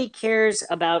 Nobody cares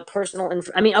about personal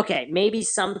info. I mean, okay, maybe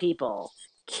some people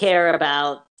care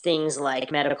about things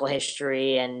like medical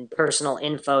history and personal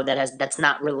info that's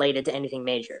not related to anything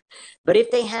major. But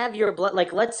if they have your blood,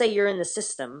 like let's say you're in the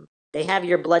system, they have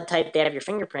your blood type, they have your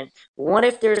fingerprint. What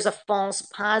if there's a false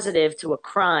positive to a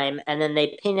crime, and then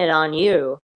they pin it on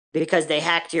you? Because they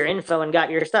hacked your info and got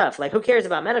your stuff. Like, who cares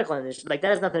about medical history? Like, that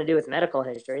has nothing to do with medical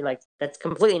history. Like, that's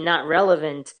completely not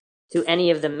relevant to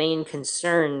any of the main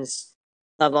concerns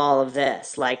of all of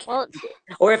this. Like, well,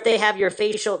 or if they have your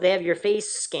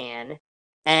face scan,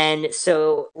 and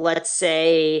so let's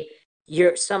say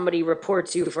somebody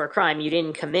reports you for a crime you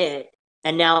didn't commit,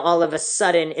 and now all of a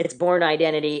sudden it's born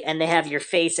identity and they have your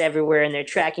face everywhere and they're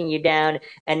tracking you down,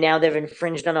 and now they've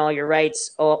infringed on all your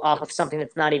rights off of something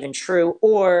that's not even true,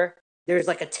 or there's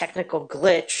like a technical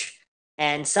glitch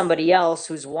and somebody else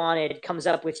who's wanted comes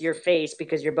up with your face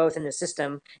because you're both in the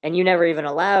system and you never even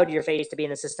allowed your face to be in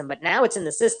the system, but now it's in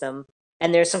the system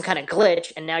and there's some kind of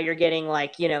glitch and now you're getting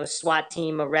like, SWAT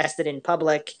team arrested in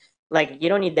public. Like, you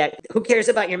don't need that. Who cares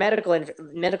about your medical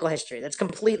history? That's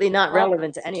completely not well,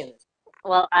 relevant to any of this.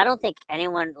 I don't think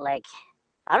anyone, like,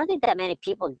 I don't think that many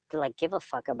people like give a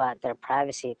fuck about their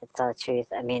privacy, to tell the truth.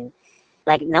 I mean,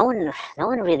 like, no one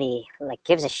really like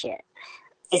gives a shit.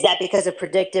 Is that because of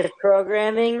predictive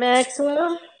programming,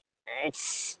 Maxwell?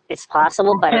 it's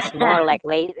possible, but it's more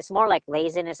like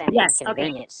laziness and Yes. Okay.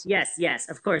 inconvenience. Yes.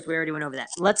 Of course, we already went over that.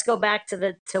 Let's go back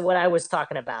to what I was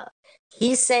talking about.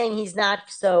 He's saying he's not.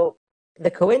 So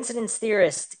the coincidence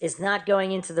theorist is not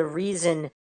going into the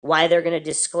reason why they're going to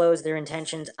disclose their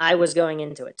intentions. I was going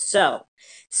into it. So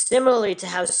similarly to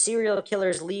how serial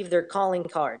killers leave their calling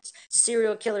cards,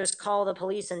 serial killers call the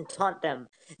police and taunt them.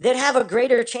 They'd have a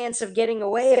greater chance of getting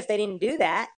away if they didn't do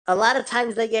that. A lot of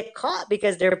times they get caught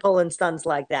because they're pulling stunts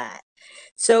like that.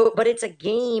 So, but it's a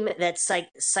game that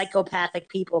psychopathic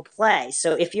people play.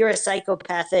 So, if you're a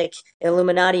psychopathic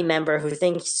Illuminati member who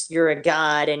thinks you're a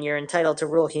god and you're entitled to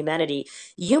rule humanity,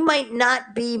 you might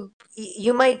not be.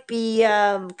 You might be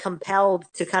compelled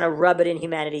to kind of rub it in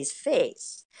humanity's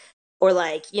face, or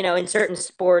like in certain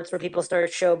sports where people start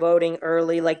showboating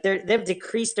early, like they've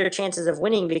decreased their chances of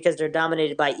winning because they're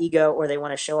dominated by ego or they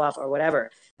want to show off or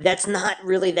whatever. That's not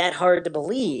really that hard to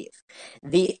believe.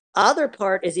 The other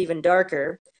part is even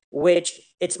darker, which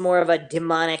it's more of a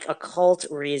demonic occult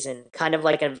reason, kind of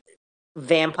like a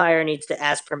vampire needs to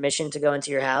ask permission to go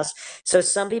into your house. So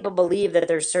some people believe that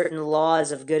there's certain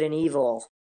laws of good and evil,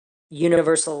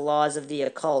 universal laws of the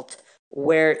occult,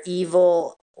 where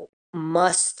evil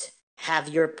must have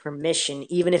your permission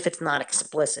even if it's not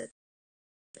explicit.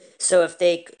 So if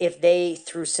they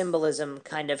through symbolism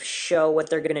kind of show what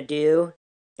they're going to do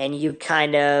and you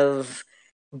kind of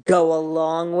go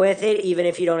along with it even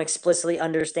if you don't explicitly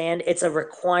understand, it's a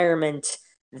requirement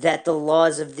that the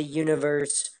laws of the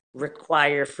universe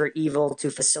require for evil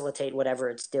to facilitate whatever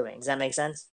it's doing. Does that make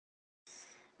sense?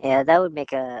 Yeah, that would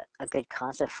make a good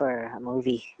concept for a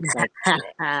movie. Like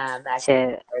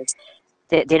to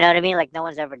do you know what I mean? Like no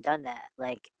one's ever done that.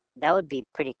 Like that would be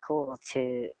pretty cool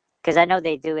to, because I know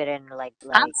they do it in like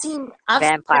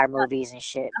vampire movies and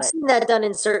shit. I've But seen that done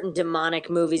in certain demonic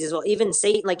movies as well. Even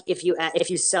Satan, like if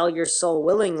you sell your soul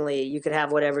willingly, you could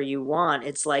have whatever you want.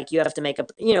 It's like you have to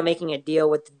making a deal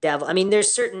with the devil. I mean,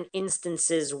 there's certain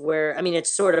instances where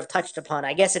it's sort of touched upon.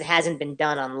 I guess it hasn't been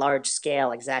done on large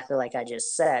scale exactly like I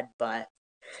just said, but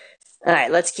all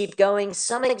right, let's keep going.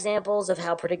 Some examples of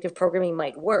how predictive programming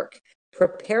might work: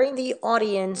 preparing the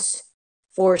audience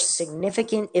for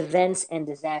significant events and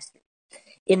disasters.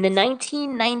 In the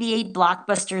 1998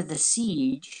 blockbuster The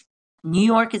Siege, New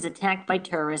York is attacked by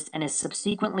terrorists and is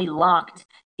subsequently locked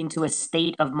into a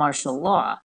state of martial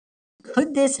law.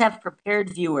 Could this have prepared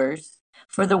viewers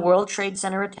for the World Trade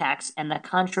Center attacks and the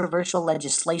controversial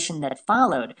legislation that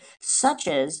followed, such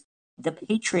as the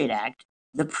Patriot Act,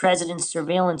 the President's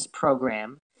Surveillance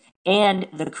Program, and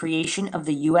the creation of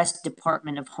the U.S.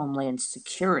 Department of Homeland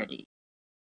Security?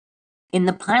 In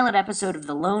the pilot episode of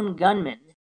The Lone Gunman,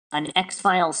 an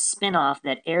X-Files spin-off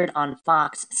that aired on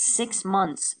Fox 6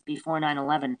 months before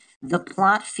 9/11, the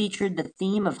plot featured the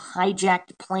theme of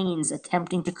hijacked planes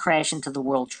attempting to crash into the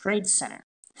World Trade Center.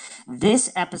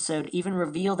 This episode even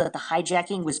revealed that the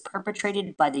hijacking was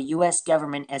perpetrated by the U.S.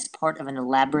 government as part of an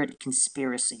elaborate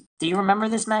conspiracy. Do you remember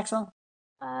this, Maxwell?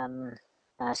 can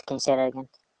you say that again?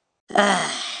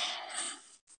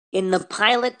 In the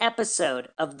pilot episode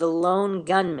of The Lone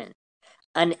Gunman,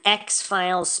 an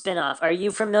X-Files spinoff. Are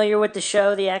you familiar with the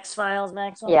show, The X-Files,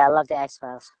 Maxwell? Yeah, I love the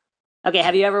X-Files. Okay,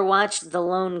 have you ever watched The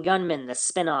Lone Gunman, the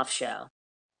spinoff show?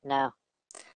 No.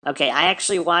 Okay, I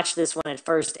actually watched this when it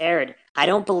first aired. I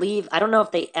don't know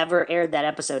if they ever aired that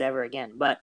episode ever again,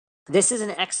 but this is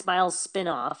an X-Files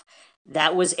spinoff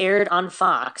that was aired on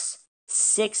Fox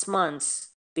 6 months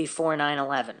before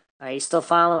 9/11. Are you still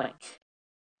following?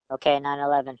 Okay,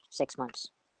 9/11, 6 months.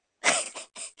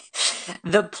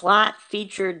 The plot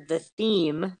featured the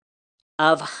theme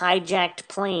of hijacked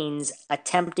planes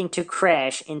attempting to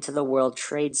crash into the World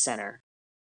Trade Center.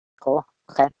 Cool.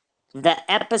 Okay. The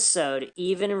episode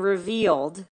even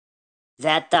revealed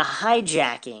that the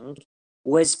hijacking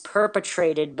was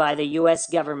perpetrated by the U.S.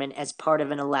 government as part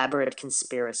of an elaborate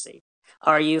conspiracy.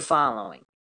 Are you following?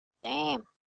 Damn.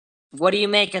 What do you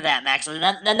make of that, Max?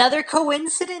 Another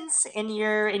coincidence in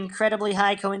your incredibly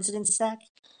high coincidence stack?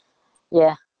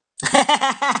 Yeah.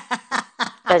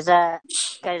 Because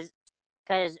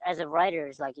as a writer,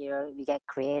 it's like you get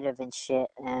creative and shit,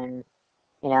 and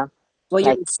Well,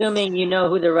 you're assuming you know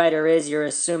who the writer is. You're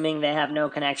assuming they have no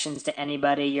connections to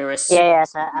anybody. You're assuming. Yeah.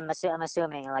 So I'm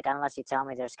assuming, like, unless you tell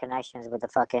me there's connections with the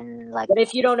fucking like. But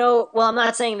if you don't know, well, I'm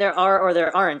not saying there are or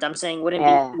there aren't. I'm saying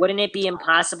wouldn't it be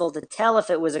impossible to tell if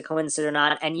it was a coincidence or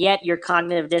not? And yet your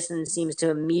cognitive dissonance seems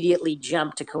to immediately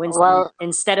jump to coincidence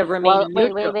instead of remaining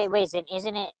neutral. Wait.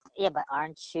 Isn't it? Yeah, but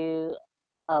aren't you?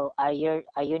 Oh, are you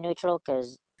neutral?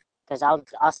 Because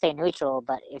I'll stay neutral.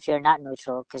 But if you're not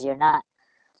neutral, because you're not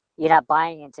you're not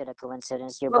buying into the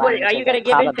coincidence. You're Well, buying wait, are into you the going to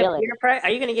give into probability.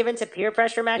 Are you going to give into peer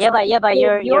pressure, Yeah, Maxwell? but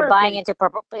It's you're your buying opinion. into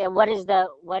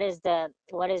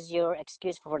what is your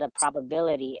excuse for the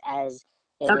probability as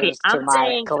it Okay, is to I'm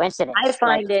my saying coincidence?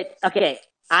 Like,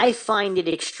 I find it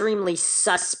extremely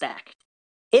suspect.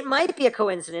 It might be a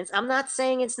coincidence. I'm not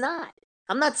saying it's not.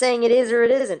 I'm not saying it is or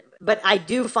it isn't, but I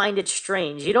do find it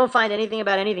strange. You don't find anything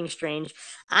about anything strange.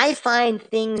 I find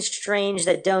things strange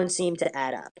that don't seem to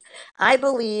add up. I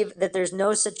believe that there's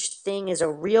no such thing as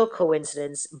a real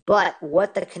coincidence, but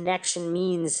what the connection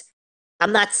means,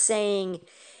 I'm not saying,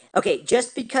 okay,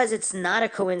 just because it's not a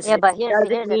yeah, coincidence but doesn't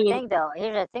here's the mean. thing though.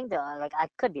 Here's the thing though. Like, I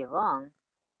could be wrong.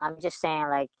 I'm just saying,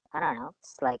 like, I don't know.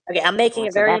 It's like Okay, I'm making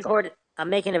a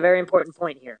very important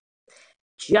point here.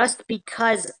 Just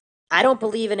because I don't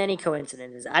believe in any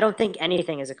coincidences. I don't think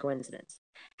anything is a coincidence.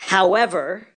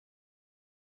 However,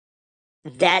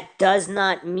 that does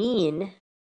not mean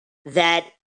that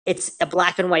it's a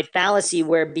black and white fallacy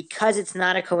where because it's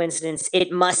not a coincidence,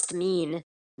 it must mean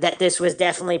that this was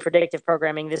definitely predictive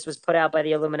programming. This was put out by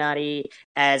the Illuminati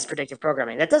as predictive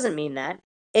programming. That doesn't mean that.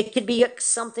 It could be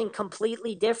something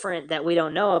completely different that we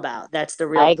don't know about. That's the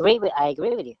real. I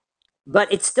agree with you.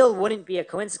 But it still wouldn't be a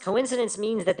coincidence. Coincidence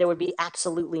means that there would be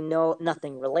absolutely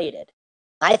nothing related.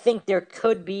 I think there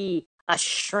could be a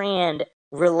strand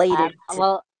related to.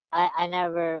 Well, I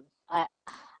never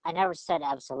I never said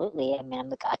absolutely. I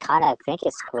mean, I kind of think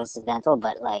it's coincidental,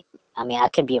 but like, I mean, I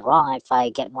could be wrong if I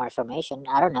get more information.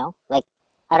 I don't know. Like,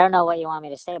 I don't know what you want me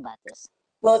to say about this.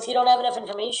 Well, if you don't have enough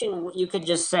information, you could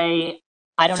just say,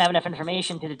 I don't have enough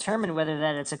information to determine whether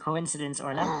that it's a coincidence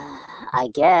or not. I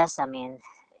guess. I mean,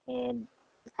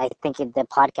 I think the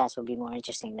podcast would be more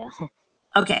interesting though.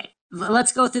 Okay,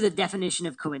 let's go through the definition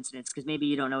of coincidence because maybe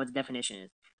you don't know what the definition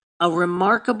is. A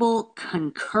remarkable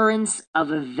concurrence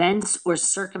of events or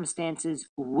circumstances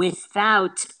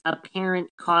without apparent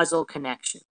causal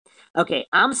connection. Okay,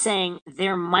 I'm saying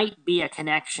there might be a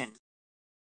connection.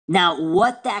 Now,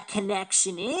 what that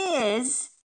connection is,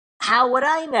 how would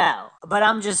I know? But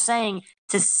I'm just saying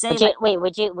to say like,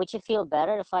 Would you feel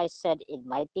better if I said it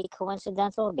might be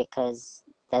coincidental because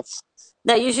that's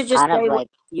no, you should just kind of say like.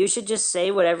 you should just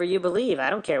say whatever you believe. I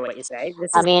don't care what you say.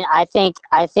 This I is mean, I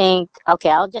think okay,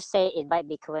 I'll just say it might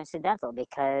be coincidental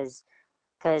because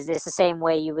it's the same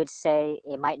way you would say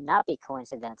it might not be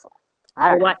coincidental. I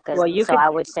don't know, because well, you so could, I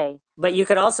would say, but you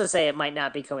could also say it might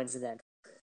not be coincidental.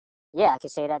 yeah, I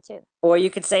could say that too. Or you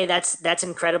could say that's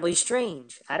incredibly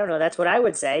strange. I don't know. That's what I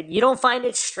would say. You don't find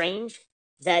it strange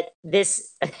that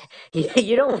this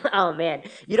you don't oh man,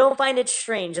 you don't find it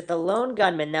strange that the lone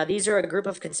gunman, now these are a group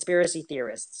of conspiracy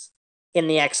theorists in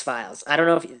the X-Files. I don't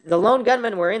know if the lone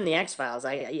gunmen were in the X-Files.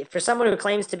 For someone who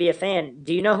claims to be a fan,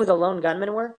 do you know who the lone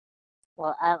gunmen were?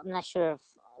 Well, I'm not sure if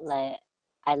like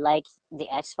I like the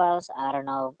X Files. I don't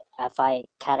know if I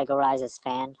categorize as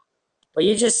fan, Well,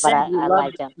 you just but said you I loved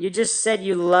like them. you just said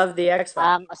you love the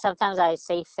X-Files. Sometimes I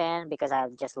say fan because I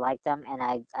just like them, and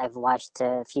I've watched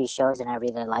a few shows and I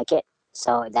really like it,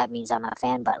 so that means I'm a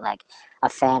fan. But like, a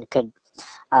fan could,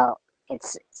 uh,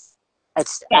 it's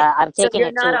Okay, I'm so taking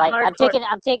you're it too not a light. hardcore.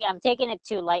 I'm taking it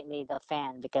too lightly, the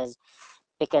fan,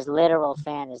 because literal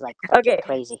fan is like fucking Okay,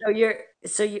 crazy.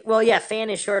 well, yeah, fan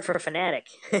is short for fanatic.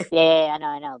 Yeah,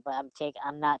 I know, but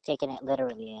I'm not taking it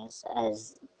literally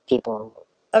as people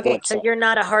Okay, would so say. you're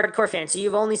not a hardcore fan. So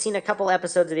you've only seen a couple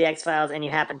episodes of the X Files, and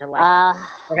you happen to like,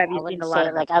 or have I you seen wouldn't a lot say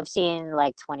of them? like I've seen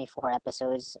like 24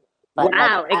 episodes, but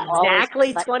like Wow, I always,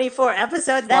 exactly but 24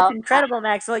 episodes. That's well, incredible,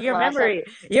 Maxwell. I said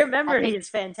Your I memory think. is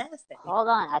fantastic. Hold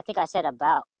on, I think I said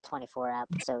about 24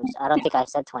 episodes. I don't think I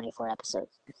said 24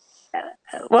 episodes.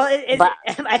 Well, But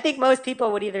I think most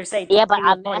people would either say yeah, but 20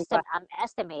 or 25. I'm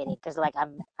estimating because like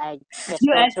I just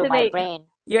You go through my estimate. brain.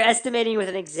 You're estimating with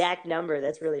an exact number.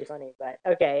 That's really funny, but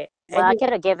okay. Well, And I you,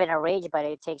 could have given a range, but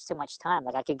it takes too much time.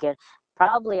 Like I could get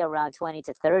probably around 20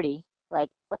 to 30. Like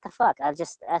what the fuck?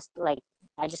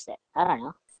 I don't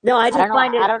know. no, I just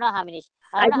find I it. don't know how many.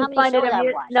 I I don't know how just many find it shows I've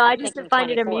amusing. watched. No, I I'm just thinking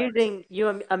find it 24. amusing.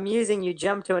 Amusing. You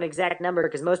jump to an exact number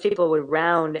because most people would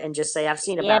round and just say, "I've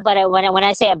seen Yeah, about." but when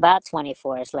I say about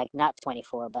 24, it's like not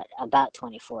 24, but about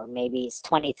 24. Maybe it's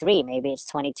 23. Maybe it's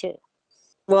 22.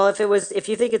 Well, if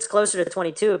you think it's closer to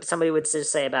 22, somebody would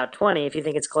just say about 20. If you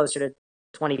think it's closer to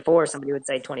 24, somebody would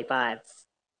say 25.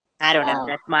 I don't know. Oh,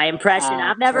 That's my impression.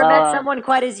 I've never met well, someone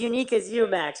quite as unique as you,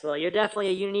 Maxwell. You're definitely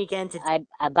a unique entity. I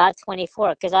about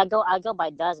 24 because I go by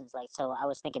dozens. Like so, I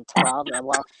was thinking 12.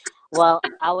 Well, Well,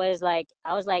 I was like,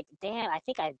 damn, I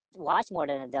think I watched more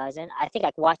than a dozen. I think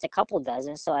I watched a couple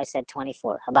dozen, so I said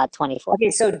 24, about 24. Okay,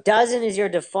 so dozen is your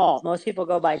default. Most people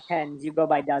go by tens. You go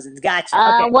by dozens. Gotcha.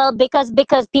 Okay. Well, because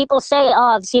people say,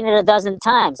 "Oh, I've seen it a dozen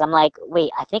times." I'm like,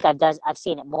 wait, I think I've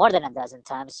seen it more than a dozen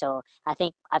times. So I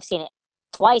think I've seen it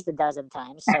twice a dozen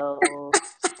times. So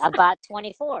about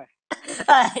 24.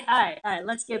 All right.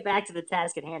 Let's get back to the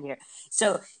task at hand here.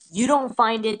 So you don't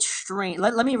find it strange.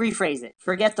 Let me rephrase it.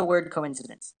 Forget the word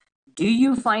coincidence. Do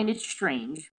you find it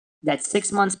strange that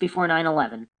 6 months before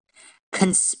 9/11,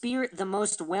 the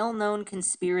most well-known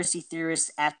conspiracy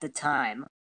theorists at the time,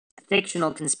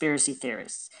 fictional conspiracy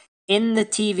theorists, in the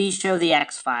TV show The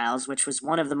X-Files, which was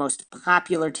one of the most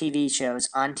popular TV shows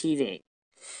on TV,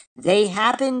 they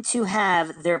happened to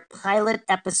have their pilot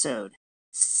episode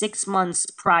 6 months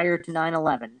prior to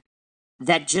 9/11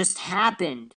 that just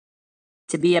happened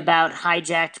to be about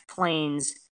hijacked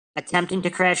planes attempting to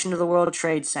crash into the World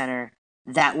Trade Center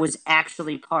that was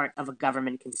actually part of a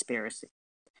government conspiracy.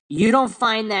 You don't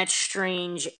find that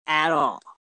strange at all.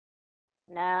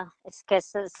 No, it's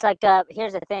because it's like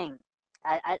here's the thing,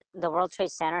 the World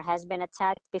Trade Center has been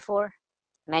attacked before,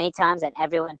 many times, and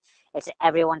it's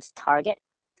everyone's target.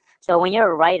 So when you're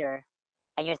a writer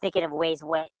and you're thinking of ways,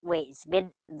 wait,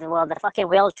 the fucking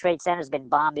World Trade Center's been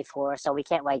bombed before, so we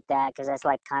can't write that because that's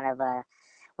like kind of a,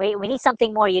 we need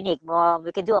something more unique. Well,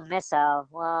 we could do a missile.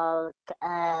 Well,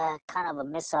 kind of a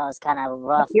missile is kind of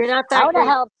rough. You're not that How the great.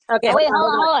 hell? Okay, Wait,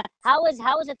 hold on. How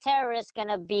is a terrorist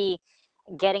gonna be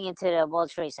getting into the World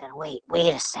Trade Center? Wait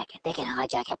a second. They can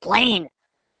hijack a plane,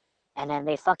 and then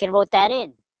they fucking wrote that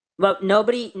in. But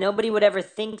nobody would ever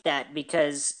think that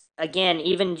because again,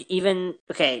 even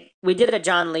okay, we did a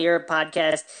John Lear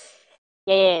podcast.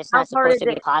 Yeah, it's How not hard supposed is to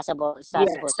be it? possible. It's not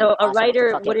Yeah, supposed to be so a possible to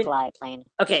writer fucking wouldn't. fly a plane.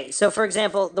 Okay, so for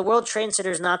example, the World Trade Center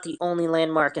is not the only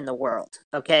landmark in the world.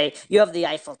 Okay, you have the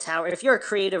Eiffel Tower. If you're a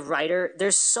creative writer,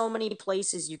 there's so many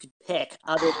places you could pick.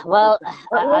 Other than Well,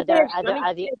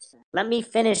 let me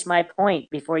finish my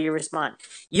point before you respond.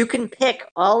 You can pick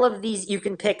all of these. You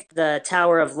can pick the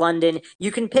Tower of London.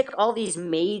 You can pick all these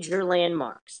major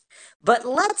landmarks. But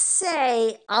let's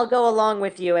say I'll go along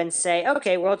with you and say,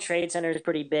 okay, World Trade Center is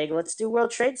pretty big. Let's do World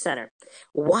Trade Center.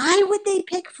 Why would they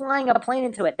pick flying a plane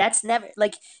into it? That's never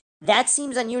like that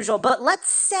seems unusual. But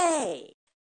let's say,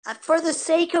 for the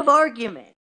sake of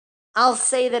argument, I'll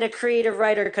say that a creative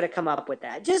writer could have come up with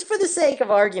that. Just for the sake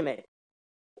of argument.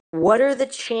 What are the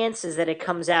chances that it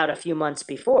comes out a few months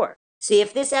before? See,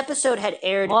 if this episode had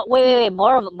aired, wait,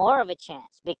 more of a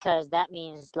chance, because that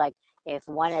means like if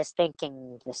one is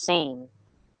thinking the same,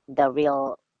 the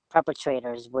real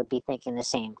perpetrators would be thinking the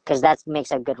same, because that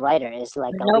makes a good writer, is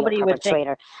like a real nobody would think.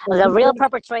 perpetrator. The real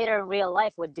perpetrator in real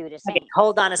life would do the same. Okay,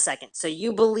 hold on a second. So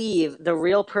you believe the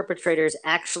real perpetrators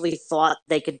actually thought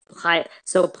they could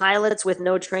so pilots with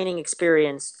no training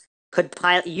experience could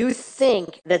pilot? You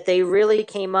think that they really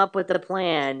came up with a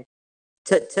plan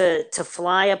to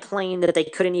fly a plane that they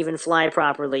couldn't even fly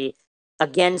properly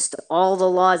against all the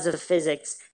laws of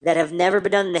physics that have never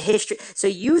been done in the history? So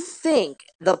you think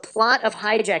the plot of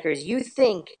Hijackers, you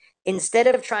think instead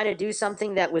of trying to do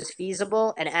something that was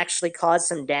feasible and actually cause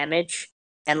some damage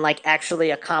and like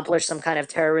actually accomplish some kind of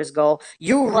terrorist goal,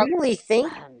 you really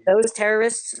think those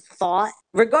terrorists thought,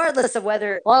 regardless of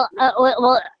whether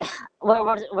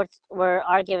we're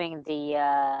arguing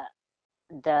the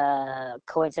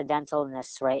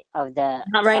coincidentalness, right, of the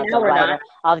not right now, we're not.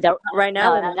 Of the Right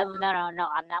now, no,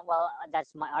 I'm not. Well,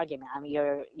 that's my argument. I mean,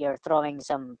 you're throwing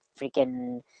some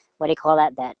freaking, what do you call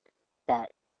that,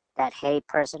 that hey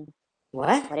person?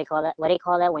 What? What do you call that? What do you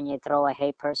call that when you throw a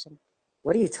hey person?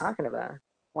 What are you talking about?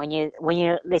 When you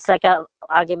it's like a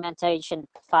argumentation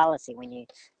fallacy when you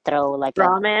throw like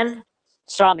straw man.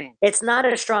 Straw man. It's not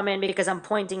a straw man because I'm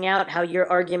pointing out how your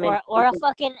argument or a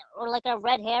fucking, or like a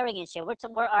red herring and shit.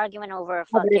 We're arguing over a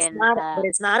fucking. But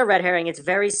it's not a red herring. It's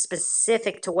very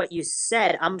specific to what you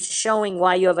said. I'm showing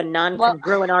why you have a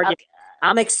non-congruent argument.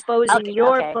 I'm exposing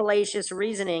your fallacious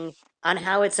reasoning on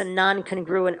how it's a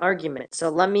non-congruent argument. So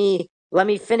let me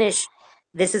finish.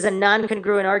 This is a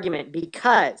non-congruent argument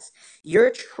because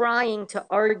you're trying to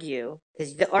argue,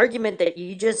 because the argument that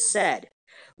you just said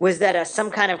was that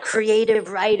some kind of creative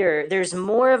writer, there's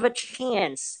more of a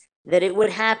chance that it would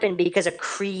happen because a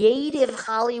creative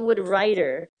Hollywood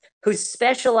writer who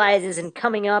specializes in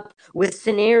coming up with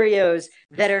scenarios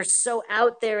that are so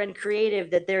out there and creative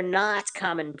that they're not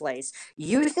commonplace.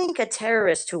 You think a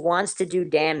terrorist who wants to do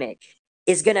damage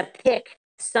is going to pick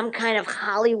some kind of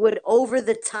Hollywood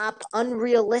over-the-top,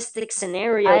 unrealistic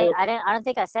scenario? I don't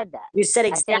think I said that. You said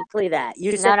exactly that.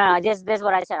 You said no. This is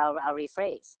what I said. I'll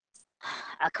rephrase.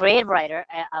 A creative writer,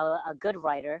 a good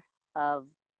writer, of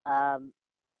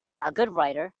a good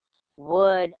writer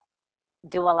would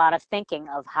do a lot of thinking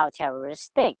of how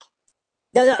terrorists think.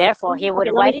 No. Therefore, he would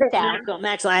Okay, let me wait it say, down.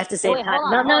 Maxwell, I have to say, Wait,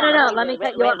 hold no, on, no, hold no, on. no. Wait, Let me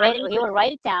cut you off. he would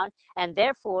write it down, and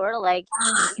therefore, like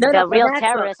No, the but real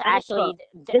Maxwell, terrorists actually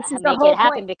this is the make it whole point.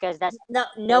 happen because No, it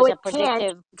no, was it a can't.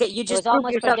 predictive. Okay, you It just was proved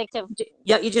almost yourself. predictive.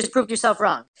 Yeah, you just proved yourself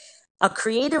wrong. A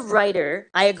creative writer,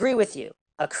 I agree with you.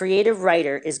 A creative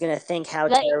writer is going to think how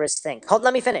Like, terrorists think.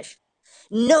 Let me finish.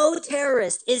 No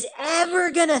terrorist is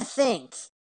ever going to think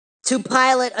to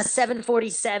pilot a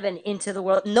 747 into the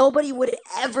world. Nobody would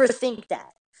ever think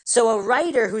that. So a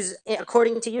writer who's,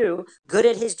 according to you, good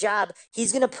at his job,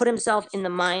 he's going to put himself in the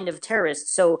mind of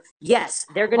terrorists. So yes,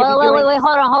 they're going to be doing.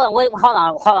 wait, hold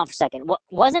on, hold on for a second.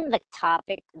 Wasn't the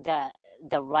topic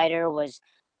the writer was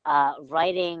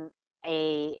writing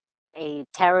a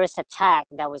terrorist attack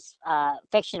that was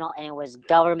fictional and it was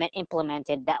government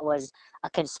implemented, that was a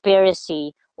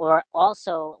conspiracy, or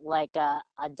also like a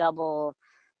double,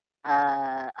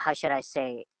 how should I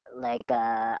say, like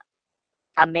a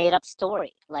made up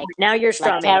story, Now you're like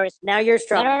straw man. terrorists. Now you're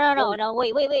straw. No.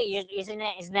 Wait. Isn't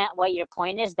that what your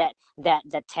point is? That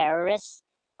the terrorists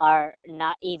are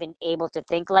not even able to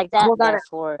think like that. Hold on.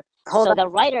 Therefore, Hold so on. the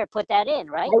writer put that in,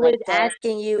 right? I was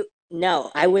asking you.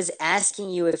 No, I was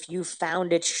asking you if you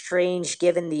found it strange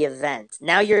given the event.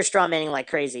 Now you're straw manning like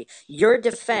crazy. Your Yeah.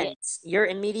 defense, your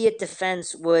immediate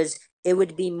defense was it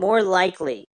would be more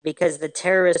likely because the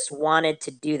terrorists wanted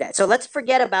to do that. So let's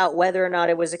forget about whether or not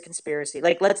it was a conspiracy.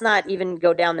 Like let's not even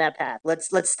go down that path. Let's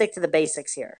stick to the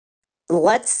basics here.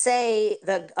 Let's say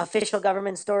the official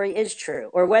government story is true,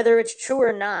 or whether it's true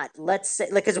or not. Let's say,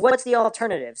 like, because what's the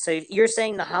alternative? So you're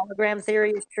saying the hologram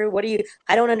theory is true. What do you?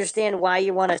 I don't understand why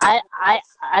you want to. I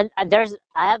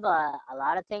have a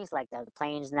lot of things like the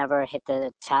planes never hit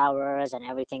the towers and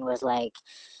everything was like.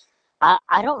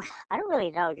 I don't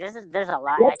really know. There's a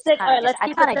lot. Let's stick. All right. Let's I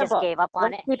keep it kind of just simple. gave up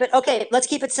on Let's it. keep it okay. Let's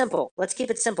keep it simple. Let's keep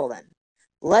it simple then.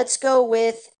 Let's go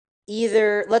with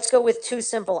either. Let's go with two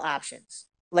simple options.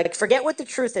 Like forget what the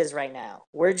truth is right now.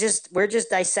 We're just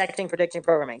dissecting predicting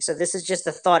programming. So this is just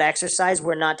a thought exercise.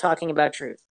 We're not talking about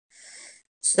truth.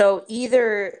 So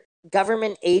either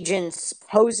government agents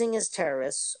posing as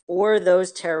terrorists or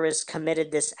those terrorists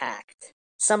committed this act.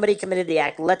 Somebody committed the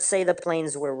act. Let's say the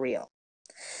planes were real.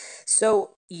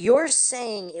 So you're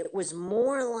saying it was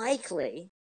more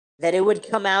likely that it would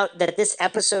come out that this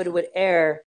episode would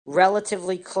air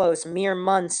relatively close, mere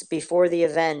months before the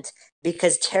event,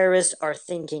 because terrorists are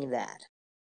thinking that.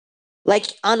 Like,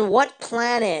 on what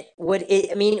planet would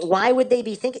it? I mean, why would they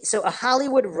be thinking? So, a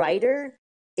Hollywood writer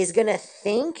is going to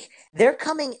think they're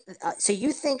coming. So,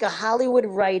 you think a Hollywood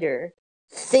writer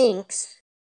thinks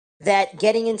that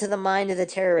getting into the mind of the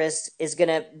terrorists is going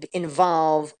to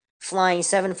involve flying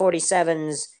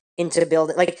 747s into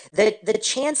building? Like, the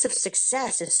chance of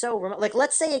success is so remote. Like,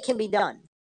 let's say it can be done.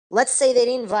 Let's say they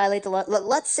didn't violate the law.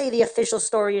 Let's say the official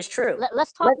story is true.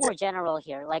 Let's talk Let's more general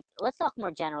here. Let's talk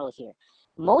more general here.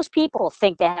 Most people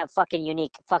think they have fucking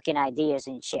unique fucking ideas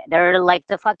and shit. They're like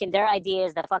their idea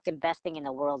is the fucking best thing in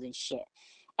the world and shit.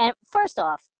 And first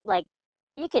off, like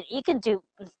you can do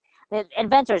the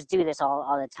inventors do this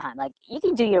all the time. Like you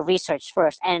can do your research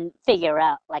first and figure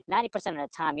out like 90% of the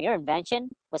time your invention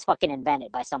was fucking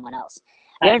invented by someone else.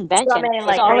 Your invention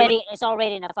is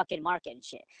already in a fucking market and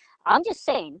shit. I'm just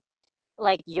saying,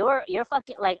 like your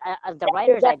fucking like the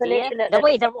writer's idea,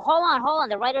 hold on,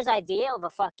 the writer's idea of a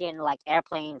fucking like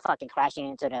airplane fucking crashing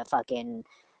into the fucking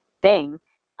thing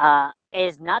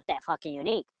is not that fucking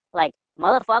unique. Like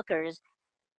motherfuckers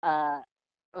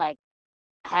like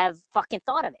have fucking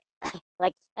thought of it.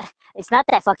 Like it's not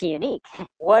that fucking unique.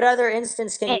 What other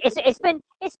instance can you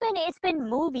It's been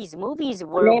movies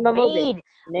were name a movie? made.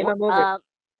 Name a movie.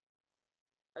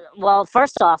 Well,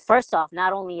 first off,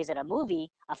 not only is it a movie,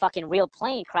 a fucking real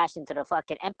plane crashed into the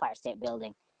fucking Empire State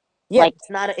Building. Yeah, Like, it's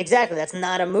not exactly. That's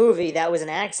not a movie. That was an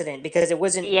accident because it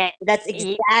wasn't. yeah, That's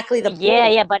exactly the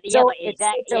yeah, point. but It's a well,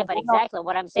 exactly.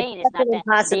 What I'm it's saying is such not an that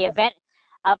the impossible. event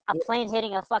a plane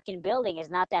hitting a fucking building is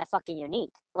not that fucking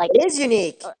unique. Like, It is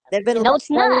unique. There've been no, it's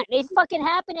plenty. not. It's fucking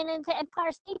happening in the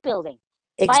Empire State Building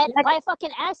by Exactly. a fucking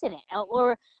accident,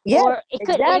 or Yes, it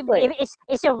could exactly.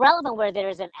 it's irrelevant whether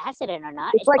there's an accident or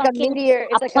not. It's It's like a fucking meteor.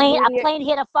 It's like a meteor. a plane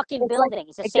hit a fucking It's like building.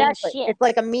 It's the same exactly. shit. It's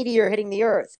like a meteor hitting the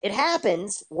Earth. It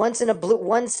happens once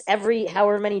every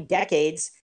however many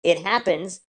decades. It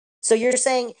happens. So you're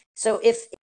saying so if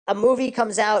a movie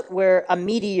comes out where a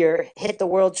meteor hit the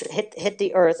world hit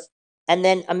the Earth, and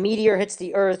then a meteor hits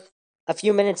the Earth a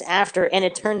few minutes after, and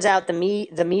it turns out the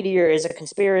meteor is a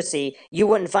conspiracy, you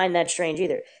wouldn't find that strange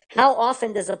either. How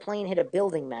often does a plane hit a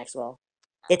building, Maxwell?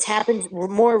 It's happened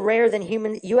more rare than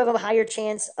human. You have a higher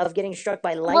chance of getting struck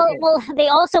by lightning. Well, they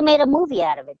also made a movie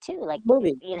out of it too. Like,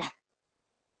 Movie. you know,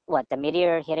 what, the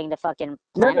meteor hitting the fucking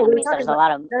No, planet? I we're mean, talking there's a about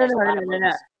lot of no.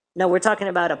 movies. No, we're talking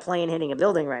about a plane hitting a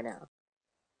building right now.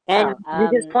 And Oh,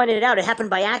 you just pointed it out. It happened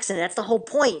by accident. That's the whole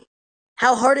point.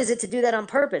 How hard is it to do that on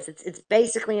purpose? It's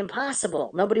basically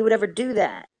impossible. Nobody would ever do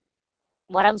that.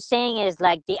 what I'm saying is,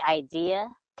 like, the idea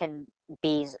can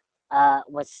be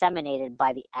was disseminated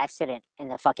by the accident in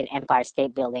the fucking Empire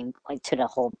State Building, like, to the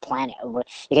whole planet. Or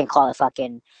you can call it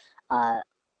fucking uh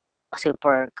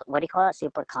super, what do you call it,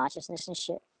 super consciousness and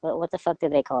shit. What the fuck do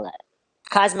they call that?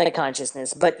 Cosmic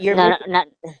consciousness, but you're No,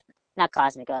 missing not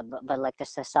cosmic, but like the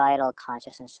societal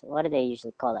consciousness. What do they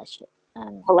usually call that shit?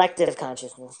 collective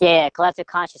consciousness. Yeah, collective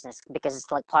consciousness, because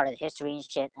it's like part of the history and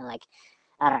shit, and like,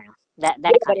 I don't know, that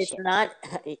Yeah, kind but of it's shit. not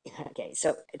okay.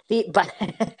 So,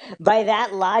 by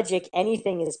that logic,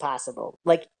 anything is possible.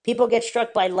 Like people get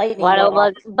struck by lightning.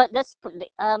 Well, but that's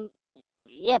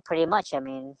yeah, pretty much. I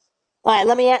mean, All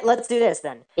right, let's do this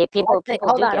then. people Hold do on,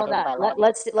 get hold hit on. by lightning.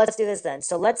 Let's do this then.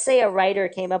 So let's say a writer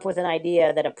came up with an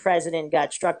idea that a president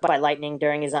got struck by lightning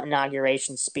during his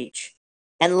inauguration speech,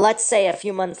 and let's say a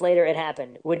few months later it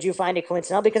happened. Would you find it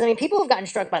coincidental? Because I mean, people have gotten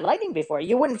struck by lightning before.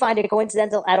 You wouldn't find it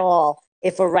coincidental at all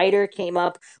if a writer came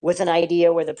up with an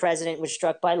idea where the president was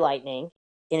struck by lightning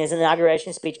in his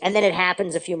inauguration speech, and then it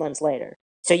happens a few months later.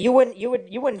 So you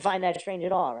wouldn't find that strange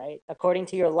at all, right? According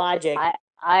to your logic.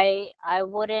 I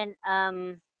wouldn't.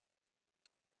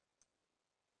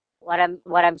 What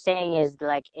I'm saying is,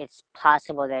 like, it's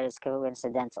possible that it's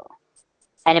coincidental,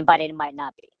 but it might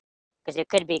not be, because it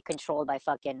could be controlled by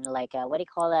fucking, like, what do you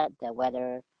call that? The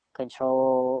weather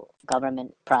control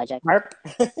government project. Harp.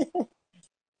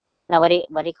 No, what do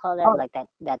you call that? Oh, Like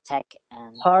that tech.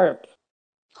 harp.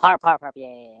 Harp.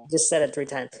 Yeah. Just said it 3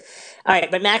 times. All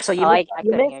right, but Maxwell, Oh, I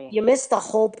couldn't hear you. you missed the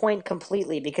whole point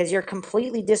completely because you're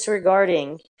completely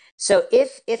disregarding. So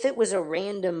if it was a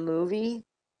random movie,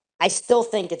 I still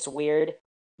think it's weird.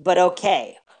 But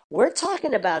okay, we're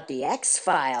talking about the X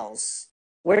Files.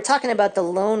 We're talking about the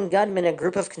lone gunman, a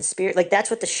group of conspiracy. Like that's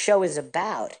what the show is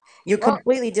about. You Well,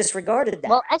 completely disregarded that.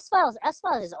 well, X Files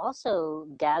has also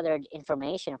gathered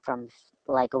information from,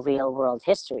 like, real world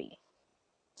history,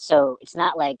 so it's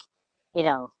not like, you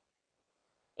know,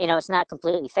 it's not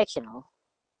completely fictional.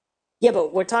 Yeah,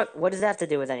 but we're talking. What does that have to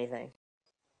do with anything?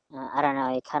 I don't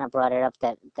know. You kind of brought it up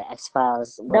that the X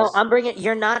Files No, was. I'm bringing.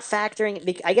 You're not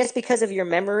factoring. I guess because of your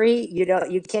memory, you don't.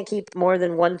 You can't keep more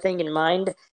than one thing in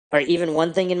mind, or even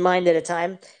one thing in mind at a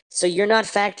time. So you're not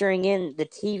factoring in the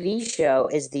TV show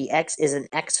is an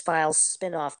X Files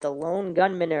spinoff. The lone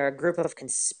gunmen are a group of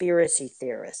conspiracy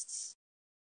theorists.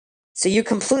 So you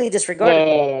completely disregarded.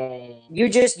 Yeah.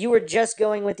 You were just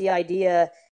going with the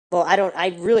idea. Well,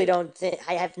 I really don't think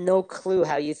I have no clue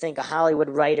how you think a Hollywood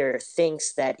writer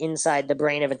thinks that inside the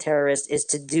brain of a terrorist is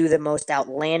to do the most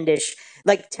outlandish.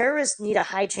 Like terrorists need a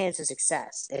high chance of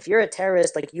success. If you're a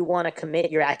terrorist, like you want to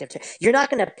commit your act of you're not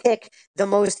going to pick the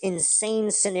most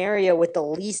insane scenario with the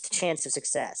least chance of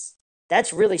success.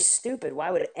 That's really stupid.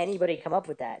 Why would anybody come up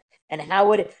with that? And how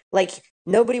would like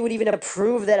nobody would even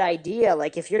approve that idea?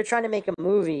 Like if you're trying to make a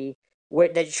movie where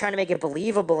that you're trying to make it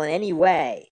believable in any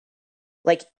way,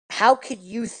 like how could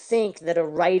you think that a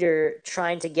writer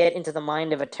trying to get into the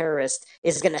mind of a terrorist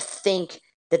is going to think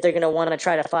that they're going to want to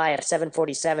try to fly a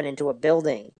 747 into a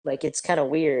building? Like it's kind of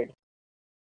weird.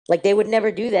 Like they would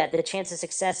never do that. The chance of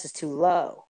success is too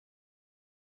low.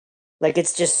 Like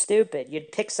it's just stupid.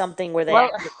 You'd pick something where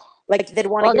Well, like they'd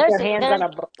want to well, get there's their hands there's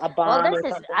on a well, bomb there's or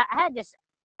this. something. I had this.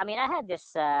 I mean, I had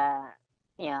this.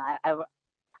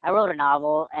 I wrote a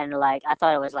novel, and, like, I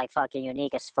thought it was, like, fucking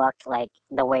unique as fuck, like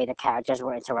the way the characters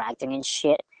were interacting and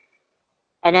shit.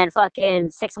 And then fucking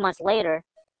 6 months later,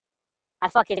 I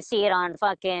fucking see it on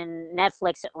fucking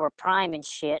Netflix or Prime and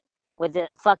shit, with the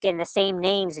same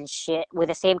names and shit, with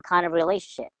the same kind of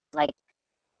relationship. Like,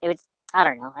 it was. I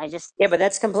don't know. I just. Yeah, but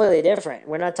that's completely different.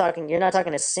 We're not talking. You're not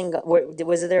talking a single.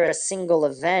 Was there a single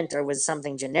event or was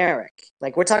something generic?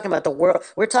 Like we're talking about the world.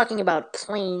 We're talking about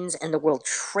planes and the World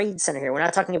Trade Center here. We're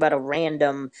not talking about a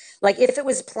random. Like if it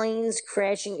was planes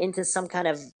crashing into some kind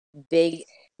of big,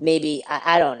 maybe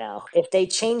I don't know. If they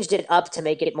changed it up to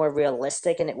make it more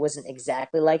realistic and it wasn't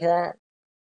exactly like that,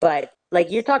 but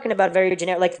like you're talking about very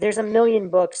generic. Like there's a million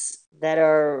books that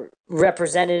are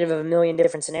representative of a million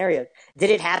different scenarios. Did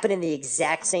it happen in the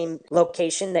exact same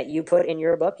location that you put in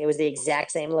your book? It was the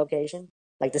exact same location,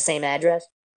 like the same address.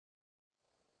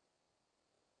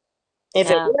 No, If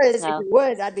no. it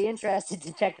was, I'd be interested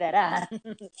to check that out.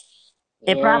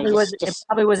 It Yeah, probably was. It just.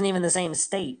 probably wasn't even the same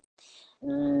state.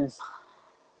 Mm,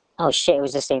 oh shit! It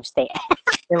was the same state.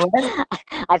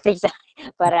 I think so,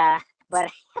 but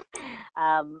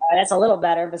That's a little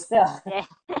better, but still. yeah,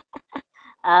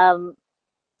 um,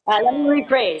 Let me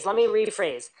rephrase. Let me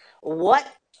rephrase. What?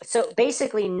 So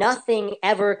basically, nothing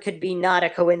ever could be not a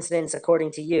coincidence,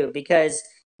 according to you, because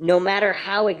no matter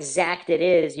how exact it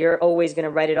is, you're always going to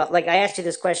write it off. Like I asked you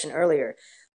this question earlier.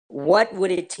 What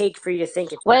would it take for you to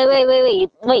think it's wait.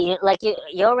 Like you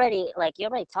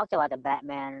already talked about the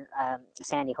Batman,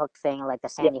 Sandy Hook thing, like the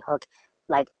yeah. Sandy Hook.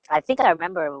 Like I think I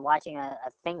remember watching a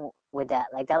thing with that.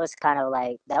 Like that was kind of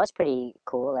like that was pretty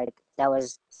cool. Like that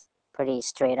was pretty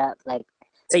straight up. Like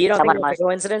So you don't think someone it's a must.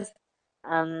 coincidence?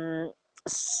 Um,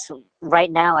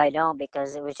 right now I don't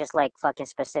because it was just like fucking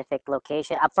specific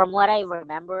location. From what I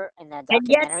remember in the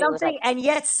documentary, it was like And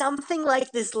yet something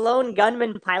like this lone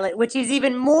gunman pilot, which is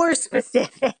even more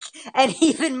specific and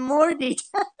even more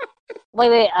detailed.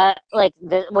 like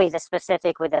the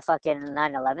specific with the fucking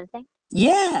 9/11 thing.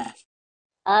 Yeah.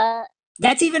 Uh,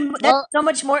 That's well, so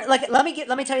much more. Like, let me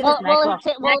tell you this, Maxwell.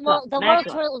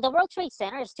 the World Trade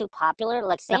Center is too popular.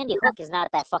 Like Sandy Hook is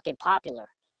not that fucking popular.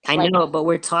 I Like, know, but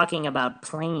we're talking about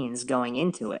planes going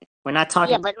into it. We're not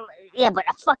yeah, talking. but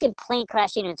a fucking plane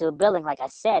crashing into a building, like I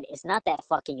said, is not that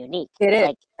fucking unique. It is.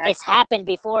 Like it's happened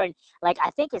before, and like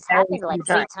I think it's Every happened like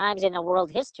time. 3 times in the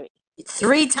world history.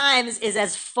 3 times is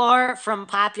as far from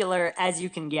popular as you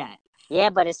can get. Yeah,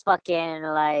 but it's fucking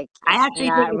like I it's actually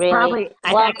not think it's really. probably.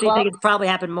 I Well, actually think it's probably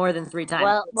happened more than 3 times.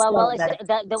 It's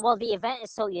the event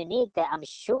is so unique that I'm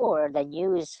sure the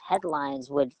news headlines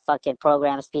would fucking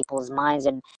programs people's minds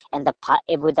and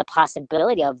with the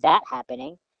possibility of that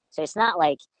happening. So it's not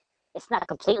like it's not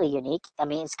completely unique. I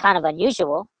mean, it's kind of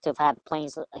unusual to have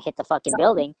planes hit the fucking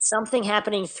building. Something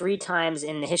happening 3 times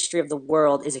in the history of the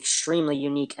world is extremely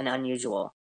unique and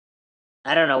unusual.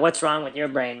 I don't know what's wrong with your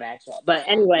brain, Maxwell. But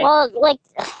anyway, Well, like,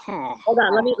 hold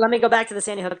on. Let me go back to the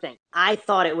Sandy Hook thing. I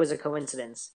thought it was a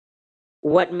coincidence.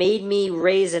 What made me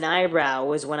raise an eyebrow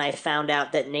was when I found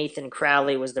out that Nathan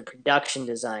Crowley was the production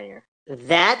designer.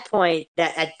 That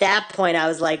at that point I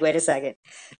was like, wait a second.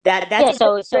 That's yeah.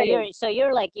 a bit strange.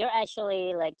 You're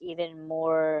actually like even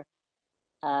more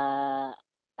uh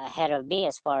ahead of me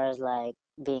as far as like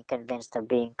being convinced of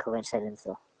being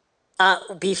coincidental.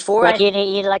 Before Like I you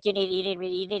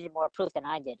needed more proof than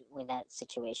I did in that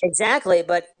situation. exactly,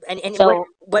 but and So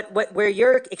what where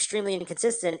you're extremely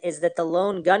inconsistent is that the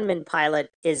lone gunman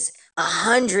pilot is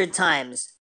 100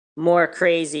 times more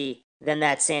crazy than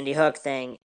that Sandy Hook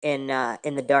thing in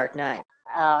the Dark Knight.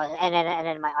 and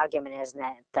then my argument is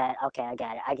that okay, I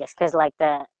got it. I guess because like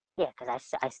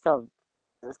because I still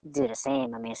do the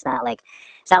same. I mean, it's not like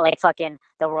fucking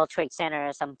the World Trade Center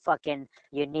or some fucking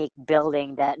unique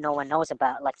building that no one knows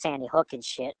about, like Sandy Hook and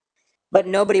shit. But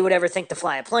nobody would ever think to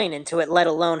fly a plane into it, let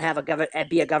alone have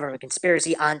be a government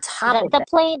conspiracy on top of that.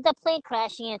 The plane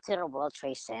crashing into the World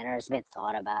Trade Center has been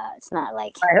thought about. It's not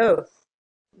like By who?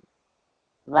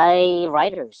 by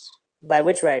writers, By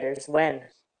which writers? When?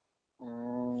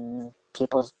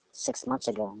 people 6 months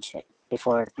ago and shit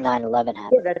before 9/11 Yeah,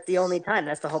 happened. that's the only time.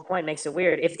 That's the whole point. Makes it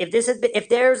weird. If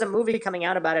there's a movie coming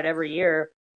out about it every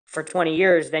year for 20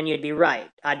 years, then you'd be right.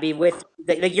 I'd be with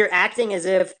like you're acting as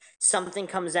if something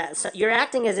comes out. You're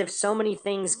acting as if so many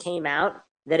things came out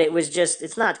that it was just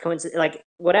it's not coincidence. Like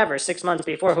whatever, 6 months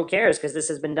before, who cares? Because this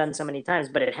has been done so many times,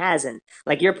 but it hasn't.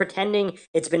 Like you're pretending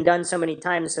it's been done so many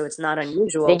times, so it's not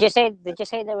unusual. Did you say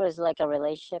there was like a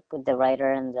relationship with the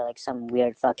writer and like some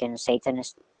weird fucking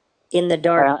Satanist? In the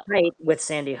Dark Knight with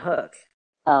Sandy Hook.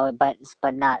 Oh, but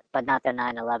not the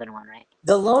 9/11 one, right?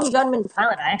 The Lone Gunman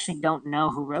pilot, I actually don't know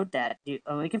who wrote that.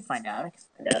 We can find out. I can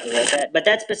find out who wrote that. But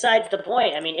that's besides the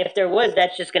point. I mean, if there was,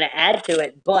 that's just going to add to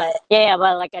it. But Yeah,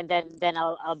 but like, and then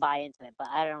I'll buy into it. But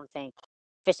I don't think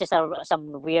if it's just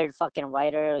some weird fucking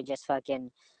writer who just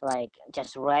fucking like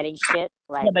just writing shit.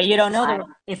 Like, yeah, but you don't know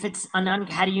if it's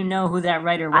how do you know who that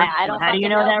writer was? I don't How do you fucking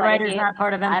know know. that But if writer's you, not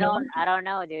part of MK11? I don't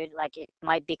know, dude. Like, it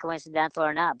might be coincidental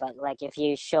or not. But like, if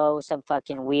you show some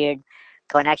fucking weird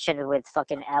connection with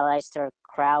fucking Aleister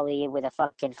Crowley with a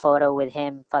fucking photo with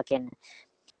him fucking,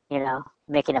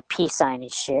 making a peace sign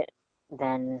and shit,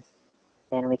 then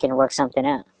we can work something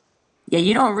out. Yeah,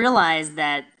 you don't realize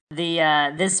that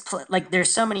like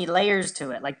there's so many layers to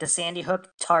it. Like the Sandy Hook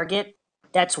target,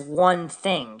 that's one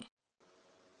thing.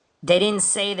 They didn't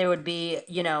say there would be,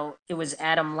 it was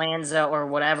Adam Lanza or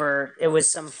whatever. It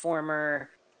was some former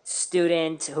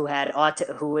student who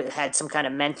who had some kind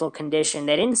of mental condition.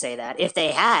 They didn't say that. If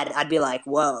they had, I'd be like,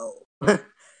 whoa.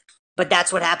 But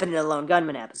that's what happened in the Lone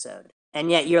Gunman episode.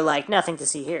 And yet you're like, nothing to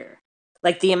see here.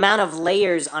 Like the amount of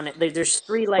layers on it, there's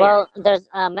 3 layers. Well, there's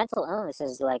mental illness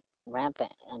is like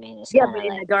rampant. I mean, it's Yeah, kind but of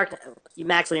in like the dark,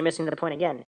 Maxwell, you're missing the point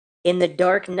again. In The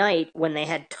Dark Knight, when they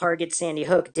had target Sandy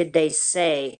Hook, did they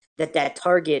say that that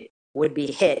target would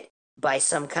be hit by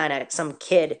some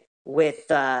kid with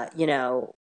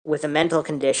with a mental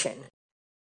condition?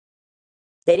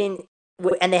 They didn't,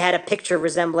 and they had a picture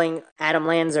resembling Adam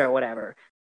Lanza or whatever.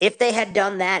 If they had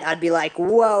done that, I'd be like,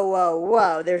 whoa, whoa,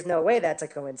 whoa, there's no way that's a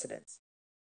coincidence.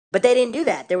 But they didn't do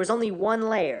that. There was only one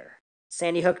layer,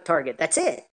 Sandy Hook target. That's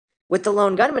it. With the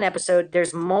Lone Gunman episode,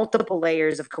 there's multiple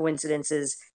layers of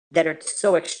coincidences that are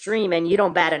so extreme and you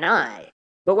don't bat an eye.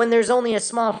 But when there's only a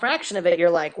small fraction of it,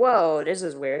 you're like, whoa, this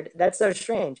is weird. That's so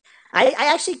strange. I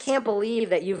actually can't believe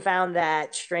that you found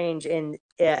that strange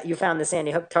you found the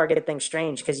Sandy Hook target thing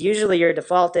strange, because usually your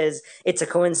default is it's a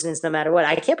coincidence no matter what.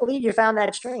 I can't believe you found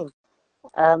that strange.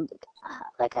 Um,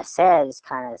 like I said, it's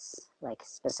kind of like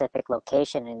specific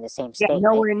location in the same state. Yeah,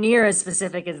 nowhere near as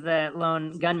specific as the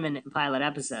Lone Gunman pilot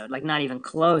episode. Like, not even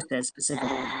close as specific.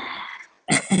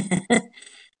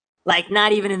 Like,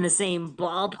 not even in the same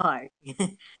ballpark.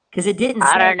 Because it didn't.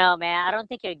 I don't know, man. I don't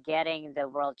think you're getting the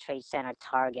World Trade Center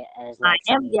target as like.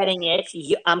 I am getting it.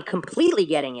 I'm completely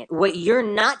getting it. What you're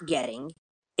not getting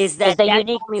is that the that's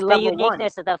unique, only the level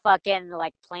uniqueness one. of the fucking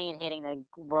like plane hitting the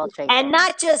World Trade Center. And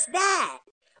not just that,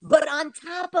 but on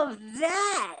top of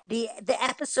that, the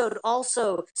episode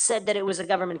also said that it was a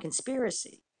government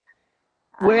conspiracy.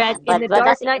 Whereas in the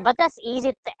Dark Knight, but that's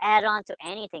easy to add on to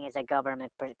anything as a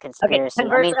government conspiracy.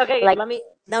 Okay, I mean, okay, like, let me.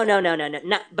 No. Not,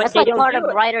 but that's they like don't part do of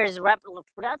it. writers.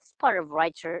 That's part of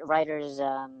writers.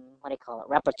 What do you call it?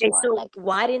 Repertoire. Okay, so like,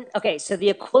 why didn't? Okay, so the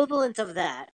equivalent of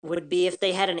that would be if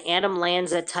they had an Adam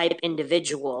Lanza type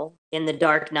individual in the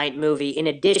Dark Knight movie, in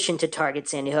addition to Target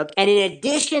Sandy Hook, and in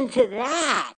addition to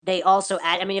that, they also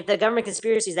add. I mean, if the government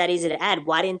conspiracy is that easy to add,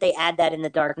 why didn't they add that in the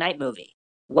Dark Knight movie?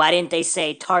 Why didn't they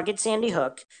say Target Sandy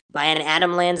Hook by an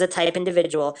Adam Lanza type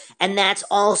individual, and that's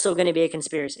also going to be a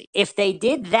conspiracy? If they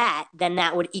did that, then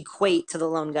that would equate to the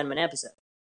Lone Gunman episode.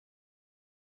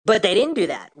 But they didn't do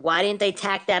that. Why didn't they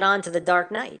tack that on to the Dark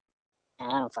Knight? I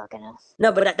don't fucking know.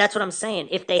 No, but that's what I'm saying.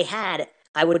 If they had,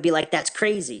 I would be like, that's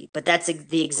crazy. But that's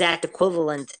the exact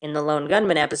equivalent in the Lone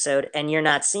Gunman episode, and you're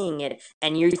not seeing it.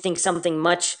 And you think something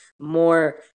much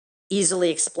more easily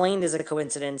explained as a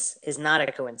coincidence is not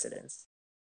a coincidence.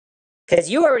 Because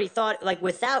you already thought, like,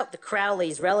 without the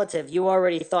Crowley's relative, you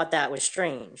already thought that was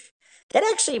strange. That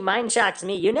actually mind shocks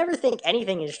me. You never think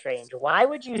anything is strange. Why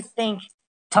would you think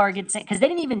Target? Because they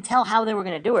didn't even tell how they were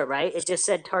going to do it, right? It just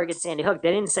said Target Sandy Hook.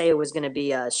 They didn't say it was going to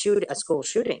be a school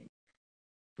shooting.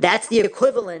 That's the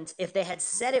equivalent. If they had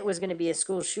said it was going to be a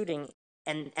school shooting,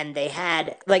 and they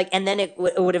had and then it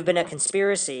would have been a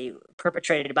conspiracy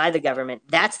perpetrated by the government.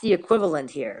 That's the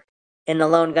equivalent here in the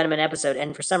Lone Gunman episode,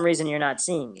 and for some reason you're not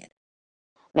seeing it.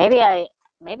 Maybe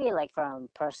like from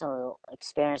personal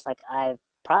experience, like I've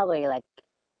probably like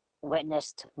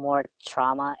witnessed more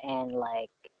trauma and like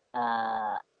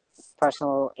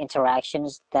personal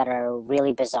interactions that are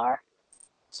really bizarre.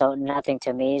 So nothing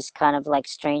to me is kind of like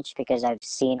strange because I've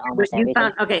seen almost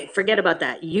everything. Okay, forget about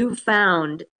that. You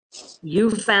found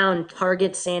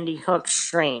Target Sandy Hook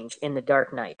strange in The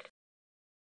Dark Knight.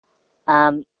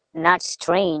 Not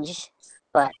strange,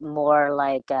 but more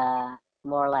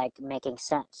like making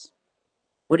sense.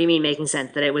 What do you mean making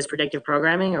sense? That it was predictive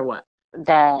programming or what?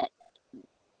 That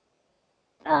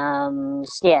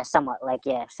yeah, somewhat like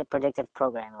it's a predictive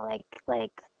programming.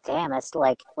 Like damn, that's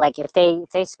like if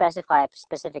they specify a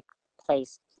specific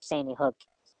place, Sandy Hook,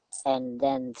 and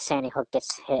then Sandy Hook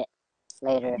gets hit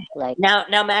later. Like now,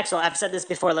 Maxwell, I've said this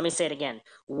before. Let me say it again.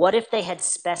 What if they had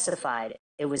specified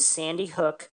it was Sandy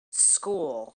Hook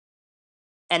school,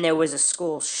 and there was a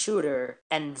school shooter,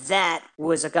 and that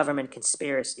was a government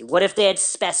conspiracy? What if they had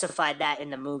specified that in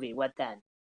the movie? What then?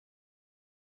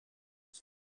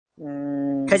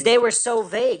 Because they were so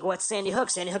vague. What's Sandy Hook?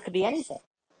 Sandy Hook could be anything.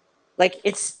 Like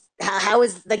it's how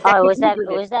is like. Oh, was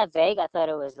that vague? I thought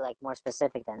it was like more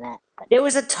specific than that. There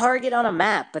was a target on a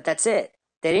map, but that's it.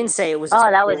 They didn't say it was. Oh,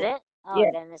 that was it. Oh,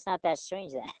 yeah. Then it's not that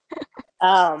strange then.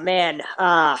 Oh man.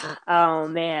 Oh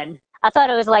man. I thought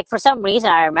it was like, for some reason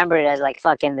I remember it as like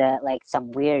fucking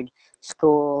some weird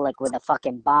school like with a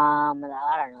fucking bomb.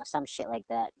 I don't know, some shit like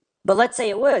that. But let's say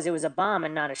it was a bomb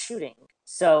and not a shooting.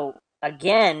 So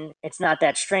again, it's not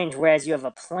that strange. Whereas you have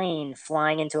a plane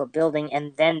flying into a building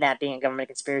and then that being a government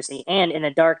conspiracy. And in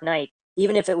The Dark Knight,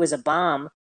 even if it was a bomb,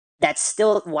 that's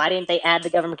still, why didn't they add the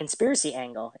government conspiracy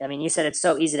angle? I mean, you said it's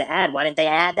so easy to add. Why didn't they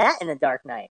add that in The Dark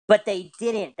Knight? But they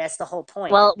didn't. That's the whole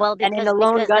point. Well, And in The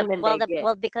Lone Gunman, they did.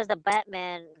 well, because the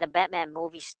Batman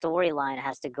movie storyline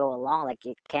has to go along. Like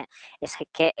it can't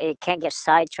get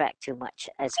sidetracked too much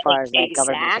as far as like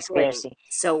government conspiracy.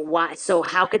 So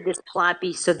how could this plot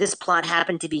be? So this plot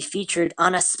happened to be featured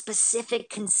on a specific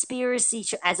conspiracy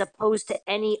show, as opposed to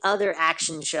any other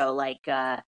action show, like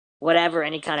whatever,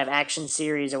 any kind of action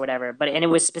series or whatever. And it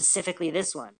was specifically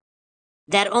this one.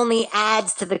 That only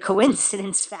adds to the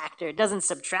coincidence factor. It doesn't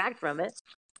subtract from it.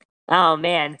 Oh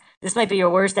man, this might be your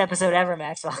worst episode ever,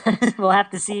 Maxwell. We'll have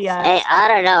to see. Hey, I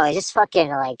don't know. It's just fucking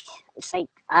like, it's like,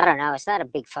 I don't know. It's not a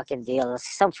big fucking deal.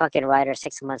 Some fucking writer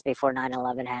 6 months before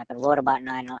 9/11 happened wrote about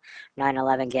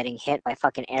 9/11 getting hit by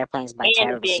fucking airplanes by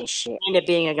terrorists and shit. And it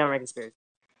being a government conspiracy.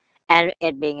 And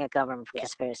it being a government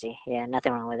conspiracy. Yeah,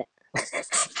 nothing wrong with it.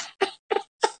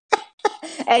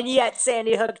 And yet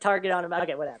Sandy Hook target on him.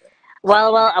 Okay, whatever.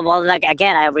 Well, like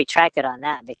again, I retracted on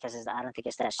that because I don't think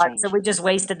it's that strange. So we just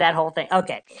wasted that whole thing.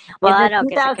 Okay. Well, I know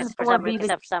because for some reason,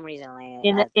 like,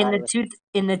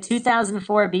 in the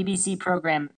 2004 BBC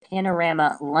program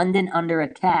Panorama: London Under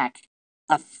Attack,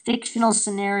 a fictional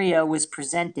scenario was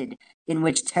presented in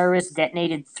which terrorists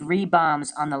detonated 3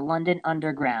 bombs on the London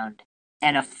Underground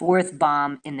and a 4th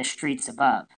bomb in the streets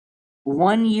above.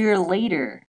 1 year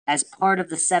later, as part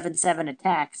of the 7/7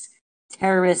 attacks,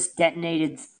 terrorists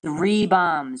detonated 3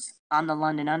 bombs on the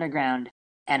London Underground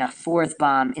and a 4th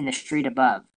bomb in the street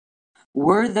above.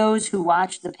 Were those who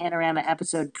watched the Panorama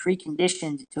episode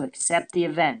preconditioned to accept the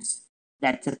events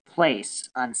that took place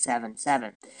on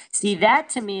 7/7? See, that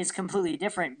to me is completely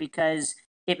different, because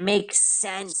it makes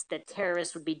sense that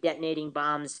terrorists would be detonating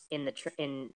bombs in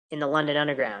the London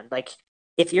Underground. Like,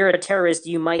 if you're a terrorist,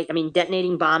 you might, I mean,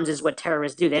 detonating bombs is what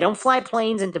terrorists do. They don't fly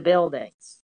planes into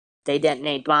buildings. They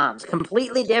detonate bombs.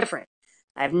 Completely different.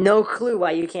 I have no clue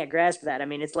why you can't grasp that. I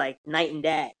mean, it's like night and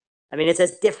day. I mean, it's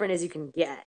as different as you can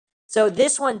get. So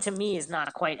this one to me is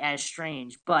not quite as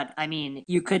strange, but I mean,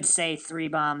 you could say 3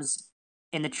 bombs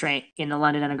in the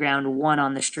London Underground, 1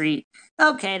 on the street.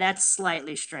 Okay, that's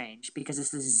slightly strange because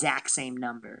it's the exact same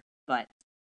number, but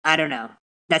I don't know.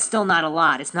 That's still not a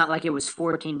lot. It's not like it was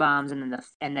 14 bombs and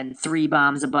then 3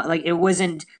 bombs above. Like, it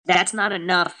wasn't. That's not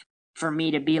enough for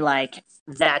me to be like,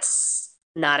 that's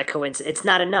not a coincidence. It's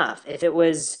not enough. If it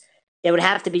was, it would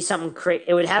have to be something crazy.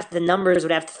 It would have the numbers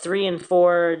would have to 3 and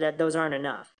 4. That those aren't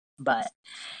enough. But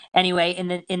anyway, in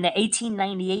the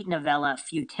 1898 novella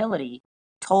Futility,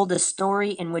 told a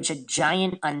story in which a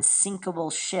giant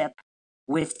unsinkable ship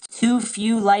with too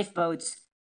few lifeboats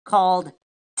called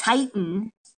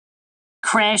Titan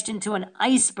crashed into an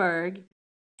iceberg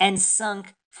and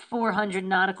sunk 400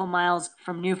 nautical miles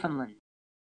from Newfoundland.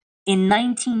 In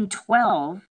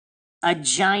 1912, a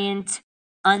giant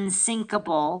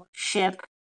unsinkable ship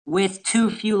with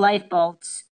too few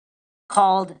lifeboats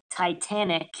called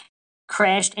Titanic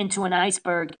crashed into an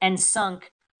iceberg and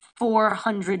sunk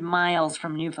 400 miles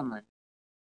from Newfoundland.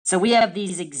 So we have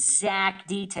these exact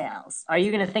details. Are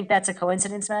you going to think that's a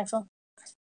coincidence, Maxwell?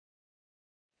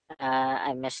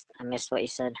 I missed what you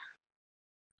said.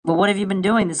 Well, what have you been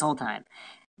doing this whole time?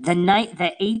 The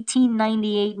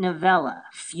 1898 novella,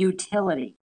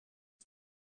 Futility.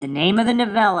 The name of the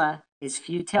novella is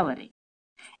Futility.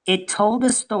 It told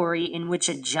a story in which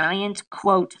a giant,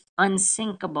 quote,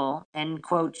 unsinkable, end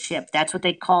quote, ship, that's what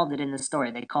they called it in the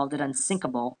story. They called it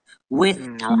unsinkable, I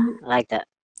like that.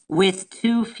 With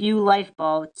too few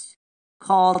lifeboats,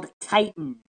 called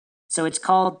Titan. So it's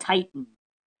called Titan.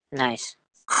 Nice.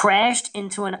 Crashed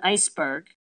into an iceberg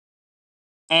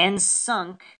and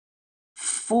sunk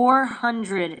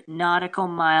 400 nautical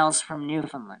miles from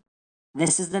Newfoundland.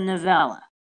 This is the novella.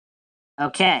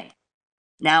 Okay.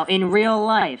 Now, in real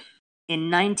life,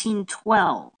 in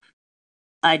 1912,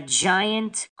 a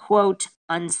giant, quote,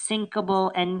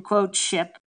 unsinkable, end quote,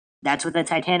 ship, that's what the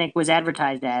Titanic was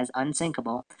advertised as,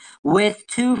 unsinkable, with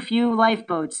too few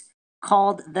lifeboats,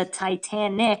 called the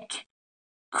Titanic,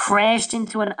 crashed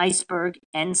into an iceberg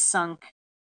and sunk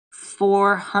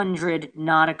 400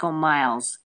 nautical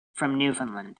miles from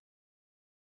Newfoundland.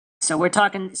 So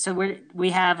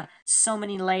we have so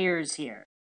many layers here.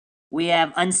 We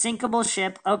have unsinkable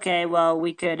ship. Okay, well,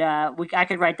 I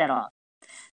could write that off.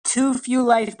 Too few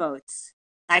lifeboats.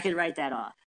 I could write that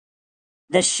off.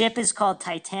 The ship is called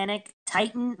Titanic.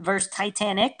 Titan versus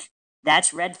Titanic.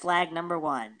 That's red flag number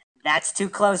 1. That's too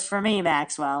close for me,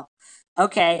 Maxwell.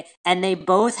 Okay, and they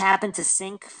both happen to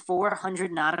sink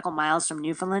 400 nautical miles from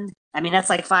Newfoundland. I mean, that's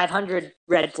like 500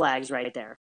 red flags right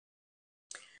there.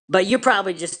 But you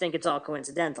probably just think it's all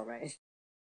coincidental, right?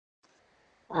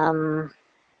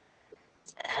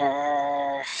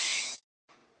 Uh,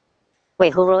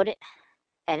 wait, who wrote it?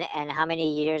 And how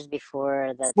many years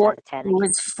before the It Titanic?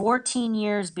 was 14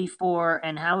 years before,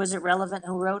 and how is it relevant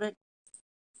who wrote it?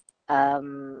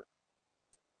 Um,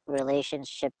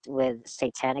 relationship with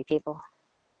satanic people.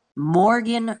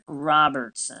 Morgan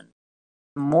Robertson.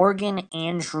 Morgan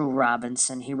Andrew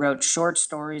Robinson. He wrote short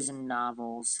stories and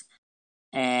novels,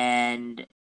 and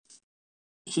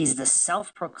he's the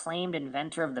self-proclaimed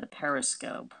inventor of the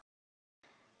periscope.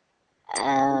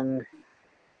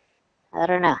 I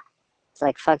don't know. It's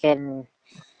like fucking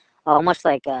almost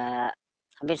like I've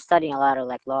been studying a lot of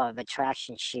like law of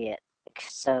attraction shit.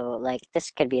 So like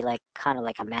this could be like kind of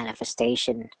like a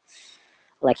manifestation,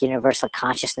 like universal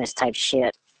consciousness type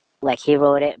shit. Like he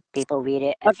wrote it, people read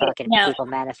it, and Okay, fucking now people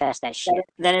manifest that shit.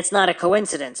 then it's not a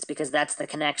coincidence because that's the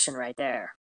connection right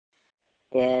there.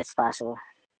 Yeah, it's possible.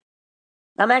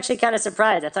 I'm actually kind of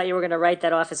surprised. I thought you were going to write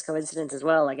that off as coincidence as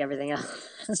well, like everything else.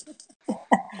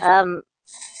 Um,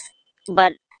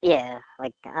 but yeah,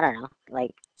 like I don't know.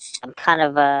 Like I'm kind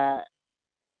of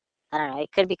I don't know.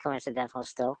 It could be coincidental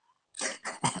still.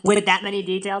 With that many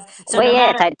details. So Wait, no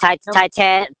yeah, matter,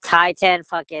 Titan,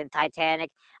 fucking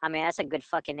Titanic. I mean, that's a good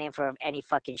fucking name for any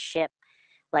fucking ship.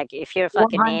 Like, if you're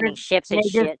fucking 400, naming ships they and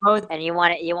just shit, both, and you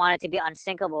want it to be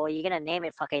unsinkable, you're gonna name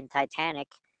it fucking Titanic.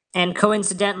 and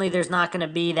coincidentally, there's not going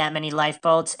to be that many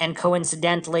lifeboats, and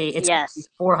coincidentally, it's gonna be Yes,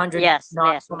 400 yes.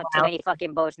 nautical Too miles. many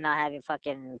fucking boats not having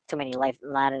fucking too many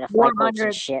not enough lifeboats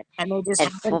and 400, shit, and they just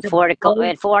and happen to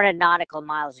 400 nautical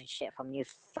miles and shit from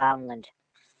Newfoundland.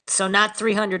 so not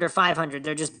 300 or 500,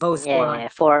 they're just both Yeah, 400. yeah,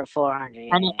 400.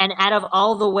 Yeah, And yeah. and out of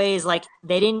all the ways, like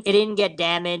it didn't get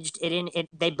damaged.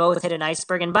 They both hit an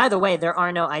iceberg. And by the way, there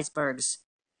are no icebergs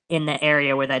in the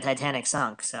area where the Titanic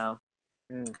sunk. So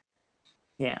Mm,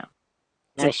 yeah.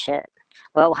 no Just shit.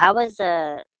 Well, how was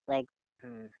like?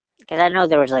 Because I know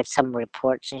there was like some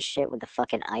reports and shit with the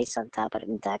fucking ice on top of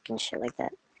the deck and shit like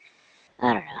that.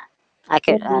 I don't know. I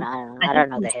think don't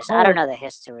it know the was history. I don't cold. know the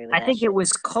history with I that think it shit.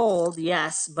 was cold,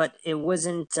 yes, but it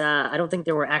wasn't. I don't think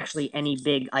there were actually any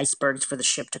big icebergs for the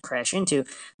ship to crash into.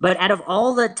 But out of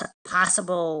all the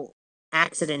possible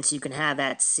accidents you can have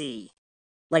at sea,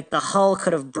 like the hull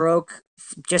could have broke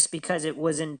just because it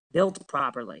wasn't built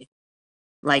properly.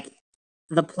 Like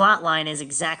the plot line is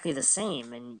exactly the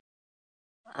same, and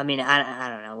I mean, I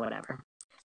don't know, whatever.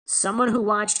 Someone who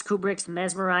watched Kubrick's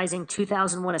mesmerizing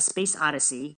 2001: A Space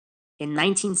Odyssey in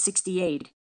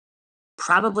 1968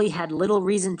 probably had little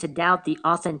reason to doubt the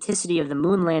authenticity of the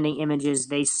moon landing images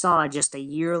they saw just a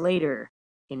year later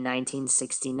in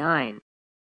 1969.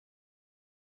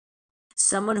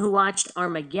 Someone who watched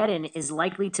Armageddon is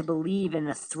likely to believe in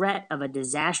the threat of a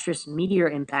disastrous meteor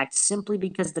impact simply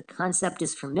because the concept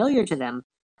is familiar to them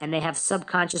and they have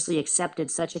subconsciously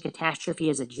accepted such a catastrophe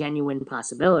as a genuine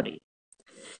possibility.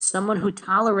 Someone who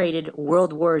tolerated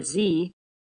World War Z,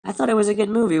 I thought it was a good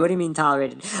movie. What do you mean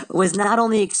tolerated? Was not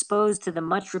only exposed to the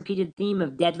much repeated theme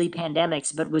of deadly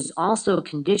pandemics, but was also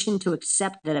conditioned to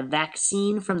accept that a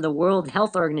vaccine from the World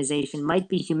Health Organization might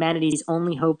be humanity's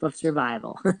only hope of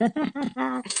survival.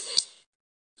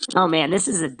 Oh man, this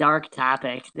is a dark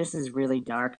topic. This is really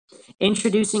dark.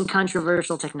 Introducing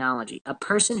controversial technology. A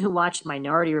person who watched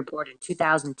Minority Report in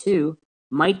 2002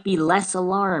 might be less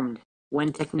alarmed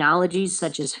when technologies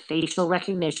such as facial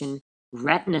recognition,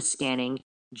 retina scanning,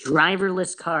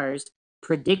 driverless cars,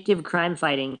 predictive crime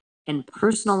fighting, and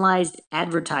personalized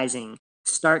advertising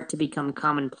start to become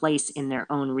commonplace in their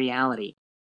own reality.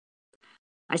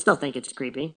 I still think it's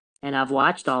creepy, and I've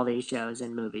watched all these shows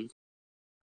and movies.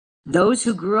 Those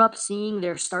who grew up seeing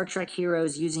their Star Trek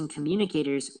heroes using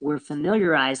communicators were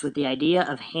familiarized with the idea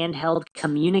of handheld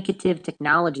communicative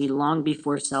technology long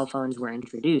before cell phones were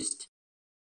introduced.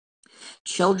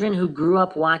 Children who grew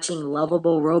up watching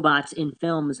lovable robots in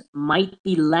films might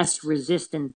be less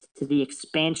resistant to the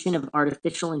expansion of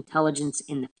artificial intelligence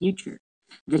in the future.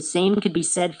 The same could be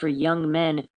said for young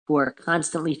men who are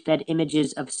constantly fed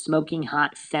images of smoking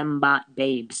hot fembot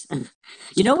babes.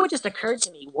 You know what just occurred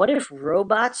to me? What if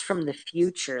robots from the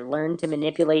future learn to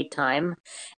manipulate time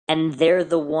and they're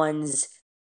the ones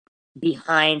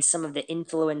behind some of the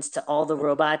influence to all the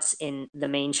robots in the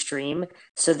mainstream?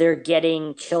 So they're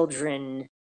getting children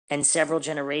and several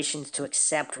generations to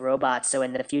accept robots so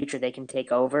in the future they can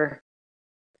take over?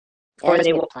 Yeah, Or that's a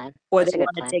they good will, plan. or they That's a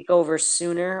good want to plan. take over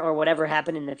sooner, or whatever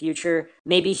happened in the future.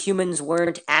 Maybe humans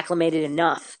weren't acclimated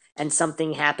enough, and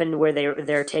something happened where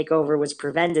their takeover was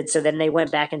prevented. So then they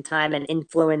went back in time and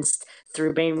influenced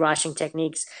through brainwashing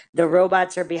techniques. The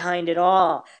robots are behind it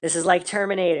all. This is like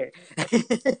Terminator.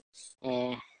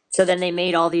 Yeah. So then they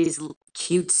made all these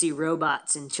cutesy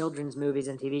robots in children's movies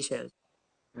and TV shows.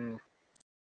 Mm.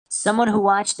 Someone who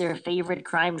watched their favorite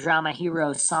crime drama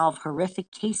hero solve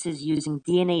horrific cases using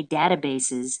DNA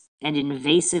databases and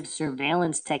invasive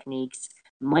surveillance techniques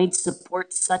might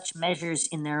support such measures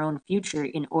in their own future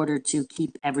in order to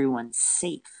keep everyone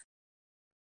safe.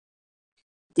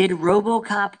 Did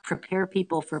RoboCop prepare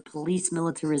people for police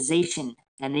militarization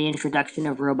and the introduction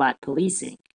of robot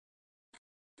policing?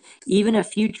 Even a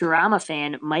Futurama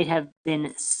fan might have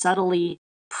been subtly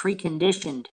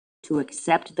preconditioned to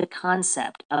accept the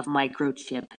concept of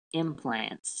microchip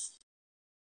implants.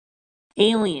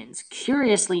 Aliens.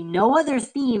 Curiously, no other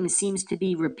theme seems to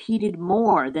be repeated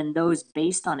more than those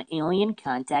based on alien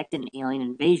contact and alien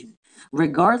invasion.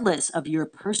 Regardless of your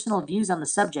personal views on the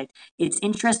subject, it's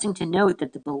interesting to note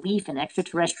that the belief in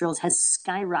extraterrestrials has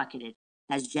skyrocketed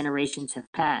as generations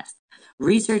have passed.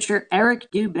 Researcher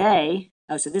Eric Dubay,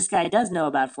 oh, so this guy does know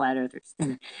about flat earthers,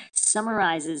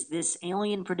 summarizes this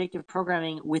alien predictive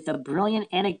programming with a brilliant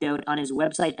anecdote on his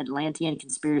website,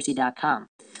 atlanteanconspiracy.com.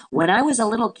 When I was a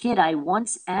little kid, I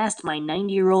once asked my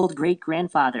 90-year-old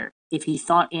great-grandfather if he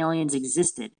thought aliens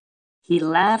existed. He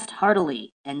laughed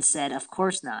heartily and said, "Of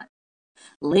course not."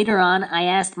 Later on, I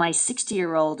asked my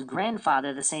 60-year-old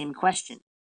grandfather the same question.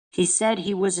 He said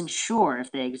he wasn't sure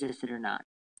if they existed or not.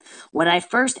 When I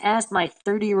first asked my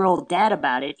 30-year-old dad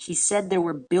about it, he said there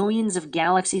were billions of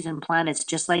galaxies and planets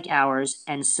just like ours,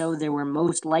 and so there were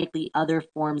most likely other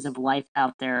forms of life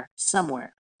out there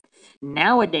somewhere.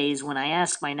 Nowadays, when I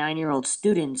ask my 9-year-old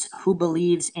students who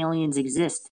believes aliens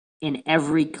exist, in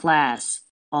every class,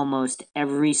 almost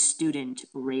every student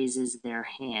raises their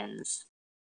hands.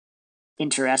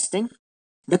 Interesting.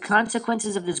 The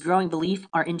consequences of this growing belief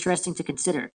are interesting to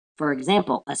consider. For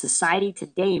example, a society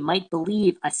today might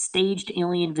believe a staged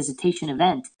alien visitation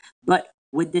event, but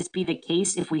would this be the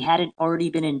case if we hadn't already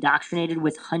been indoctrinated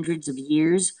with hundreds of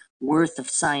years worth of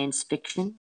science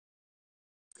fiction?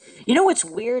 You know what's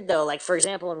weird though? Like, for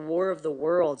example, in War of the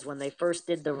Worlds, when they first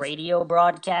did the radio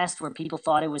broadcast where people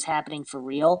thought it was happening for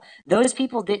real, those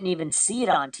people didn't even see it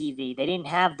on TV. They didn't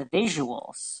have the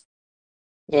visuals.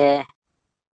 Yeah.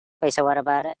 Wait, so what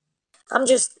about it? I'm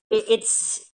just,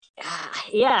 it's,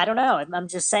 yeah, I don't know. I'm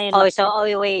just saying, Oh, like,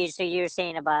 so wait, so you're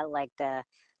saying about like there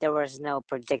was no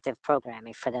predictive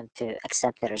programming for them to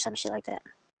accept it or some shit like that.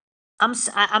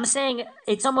 I'm saying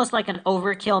it's almost like an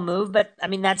overkill move, but I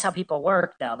mean that's how people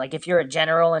work though. Like if you're a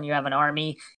general and you have an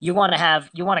army, you want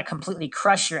to completely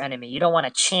crush your enemy. You don't want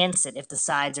to chance it if the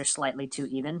sides are slightly too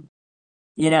even.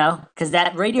 You know, because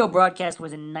that radio broadcast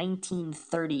was in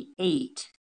 1938,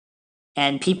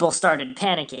 and people started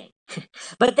panicking.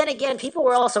 But then again, people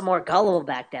were also more gullible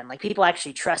back then. Like people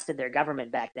actually trusted their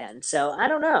government back then. So I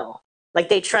don't know. Like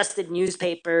they trusted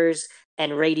newspapers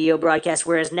and radio broadcasts,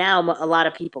 whereas now a lot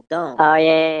of people don't. Oh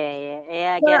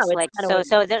yeah. I No, guess it's like kind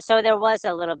of there was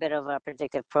a little bit of a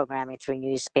predictive programming through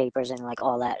newspapers and like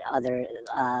all that other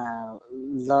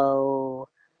low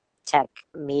tech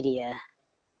media,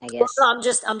 I well, guess. no,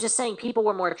 I'm just saying people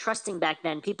were more trusting back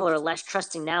then. People are less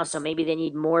trusting now, so maybe they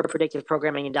need more predictive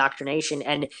programming indoctrination,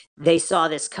 and they saw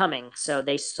this coming, so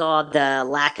they saw the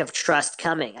lack of trust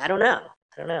coming. I don't know.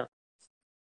 I don't know.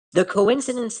 The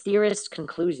coincidence theorist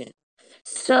conclusion.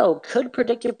 So, could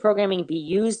predictive programming be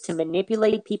used to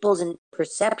manipulate people's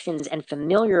perceptions and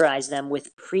familiarize them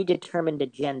with predetermined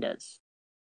agendas?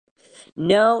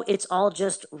 No, it's all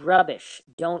just rubbish.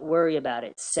 Don't worry about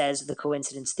it, says the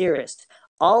coincidence theorist.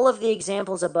 All of the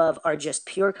examples above are just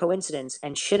pure coincidence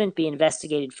and shouldn't be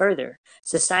investigated further.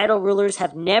 Societal rulers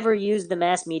have never used the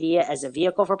mass media as a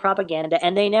vehicle for propaganda,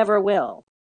 and they never will.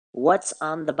 What's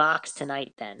on the box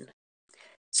tonight, then?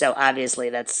 So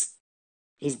obviously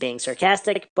he's being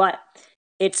sarcastic, but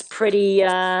it's pretty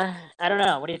I don't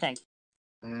know. What do you think?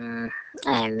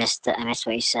 I missed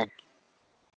what you said.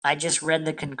 I just read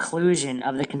the conclusion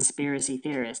of the conspiracy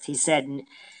theorist. He said,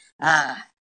 "Ah,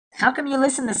 how come you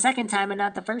listen the second time and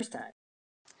not the first time?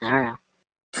 I don't know.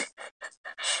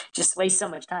 Just waste so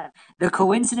much time." The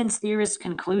coincidence theorist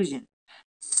conclusion.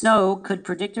 So, could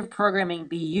predictive programming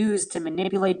be used to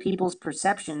manipulate people's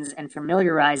perceptions and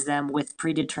familiarize them with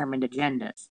predetermined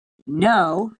agendas?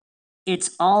 No,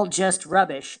 it's all just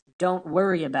rubbish. Don't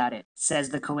worry about it, says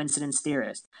the coincidence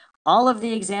theorist. All of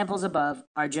the examples above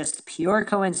are just pure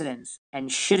coincidence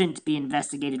and shouldn't be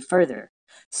investigated further.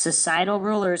 Societal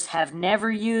rulers have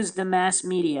never used the mass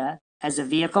media as a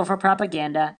vehicle for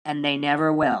propaganda, and they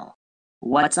never will.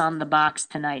 What's on the box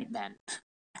tonight, then?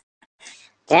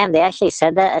 Damn, they actually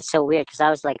said that. That's so weird because I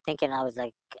was like thinking, I was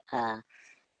like, I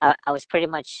was pretty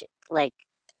much like,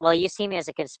 well, you see me as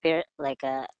a like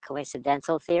a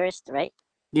coincidental theorist, right?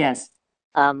 Yes.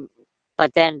 Um,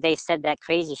 but then they said that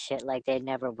crazy shit like they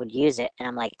never would use it, and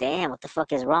I'm like, damn, what the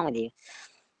fuck is wrong with you?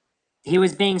 He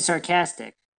was being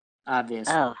sarcastic,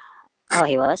 obviously. Oh,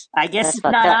 he was? I guess That's it's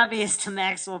fucked not up. obvious to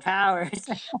Maxwell Powers.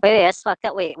 Wait, that's fucked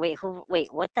up. Wait,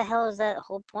 what the hell is that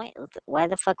whole point? Why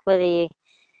the fuck would he?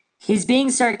 He's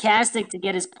being sarcastic to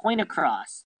get his point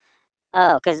across.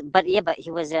 Oh, but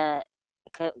he was a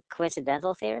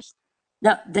coincidental theorist?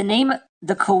 The name,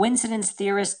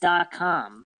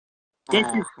 thecoincidencetheorist.com.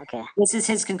 Okay. This is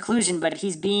his conclusion, but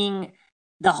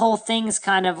the whole thing's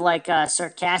kind of like a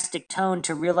sarcastic tone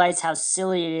to realize how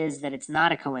silly it is that it's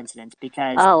not a coincidence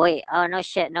because... Oh, wait. Oh, no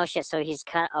shit. So he's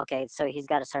okay, so he's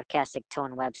got a sarcastic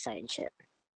tone website and shit.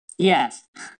 Yes.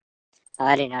 Oh,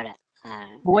 I didn't know that.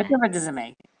 What difference does it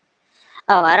make?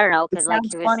 Oh, I don't know, because like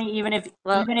he was funny, even if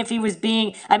he was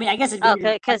being. I mean, I guess it. Oh,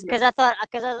 because I thought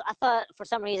for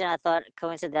some reason I thought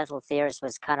coincidental theorist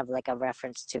was kind of like a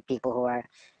reference to people who are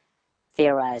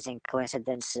theorizing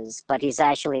coincidences, but he's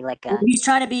actually like he's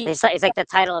trying to be. It's like the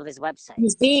title of his website.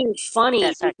 He's being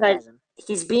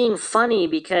funny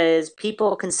because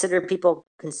people consider people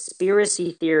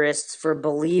conspiracy theorists for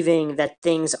believing that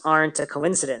things aren't a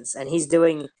coincidence, and he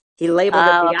labeled it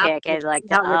the opposite. Okay, like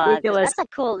how ridiculous.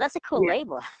 That's a cool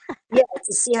label. Yeah,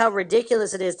 to see how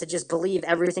ridiculous it is to just believe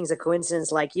everything's a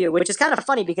coincidence like you, which is kind of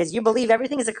funny because you believe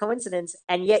everything is a coincidence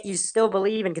and yet you still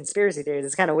believe in conspiracy theories.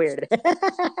 It's kind of weird.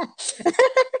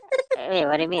 Hey,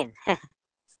 what do you mean?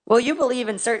 Well, you believe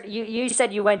in certain. You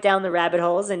said you went down the rabbit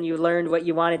holes and you learned what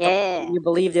you wanted. Yeah. You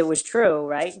believed it was true,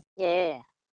 right? Yeah.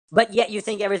 But yet you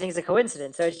think everything's a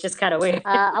coincidence, so it's just kind of weird.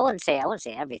 I wouldn't say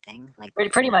everything. Like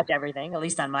pretty much everything, at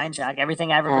least on Mindshock.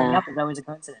 Everything I ever bring up is always a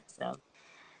coincidence. So.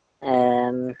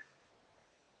 All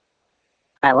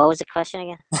right, what was the question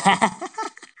again?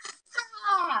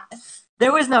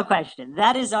 There was no question.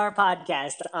 That is our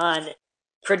podcast on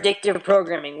predictive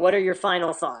programming. What are your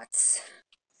final thoughts?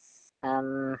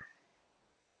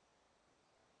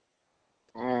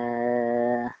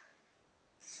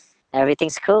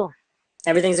 Everything's cool.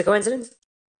 Everything's a coincidence?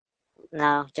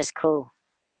 No, just cool.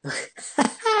 All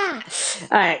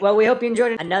right. Well, we hope you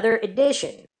enjoyed another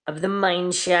edition of the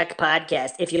Mindshack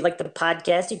podcast. If you like the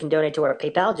podcast, you can donate to our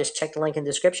PayPal. Just check the link in the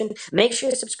description. Make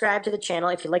sure to subscribe to the channel.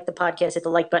 If you like the podcast, hit the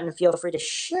like button. Feel free to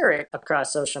share it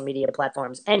across social media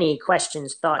platforms. Any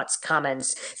questions, thoughts,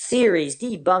 comments, theories,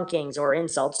 debunkings, or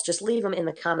insults, just leave them in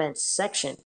the comments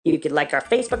section. You could like our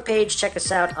Facebook page, check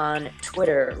us out on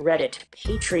Twitter, Reddit,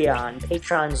 Patreon.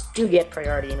 Patrons do get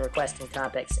priority in requesting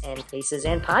topics and cases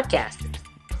and podcasters.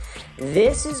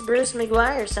 This is Bruce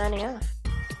McGuire signing off.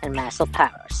 And Maxwell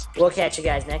Powers. We'll catch you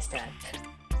guys next time.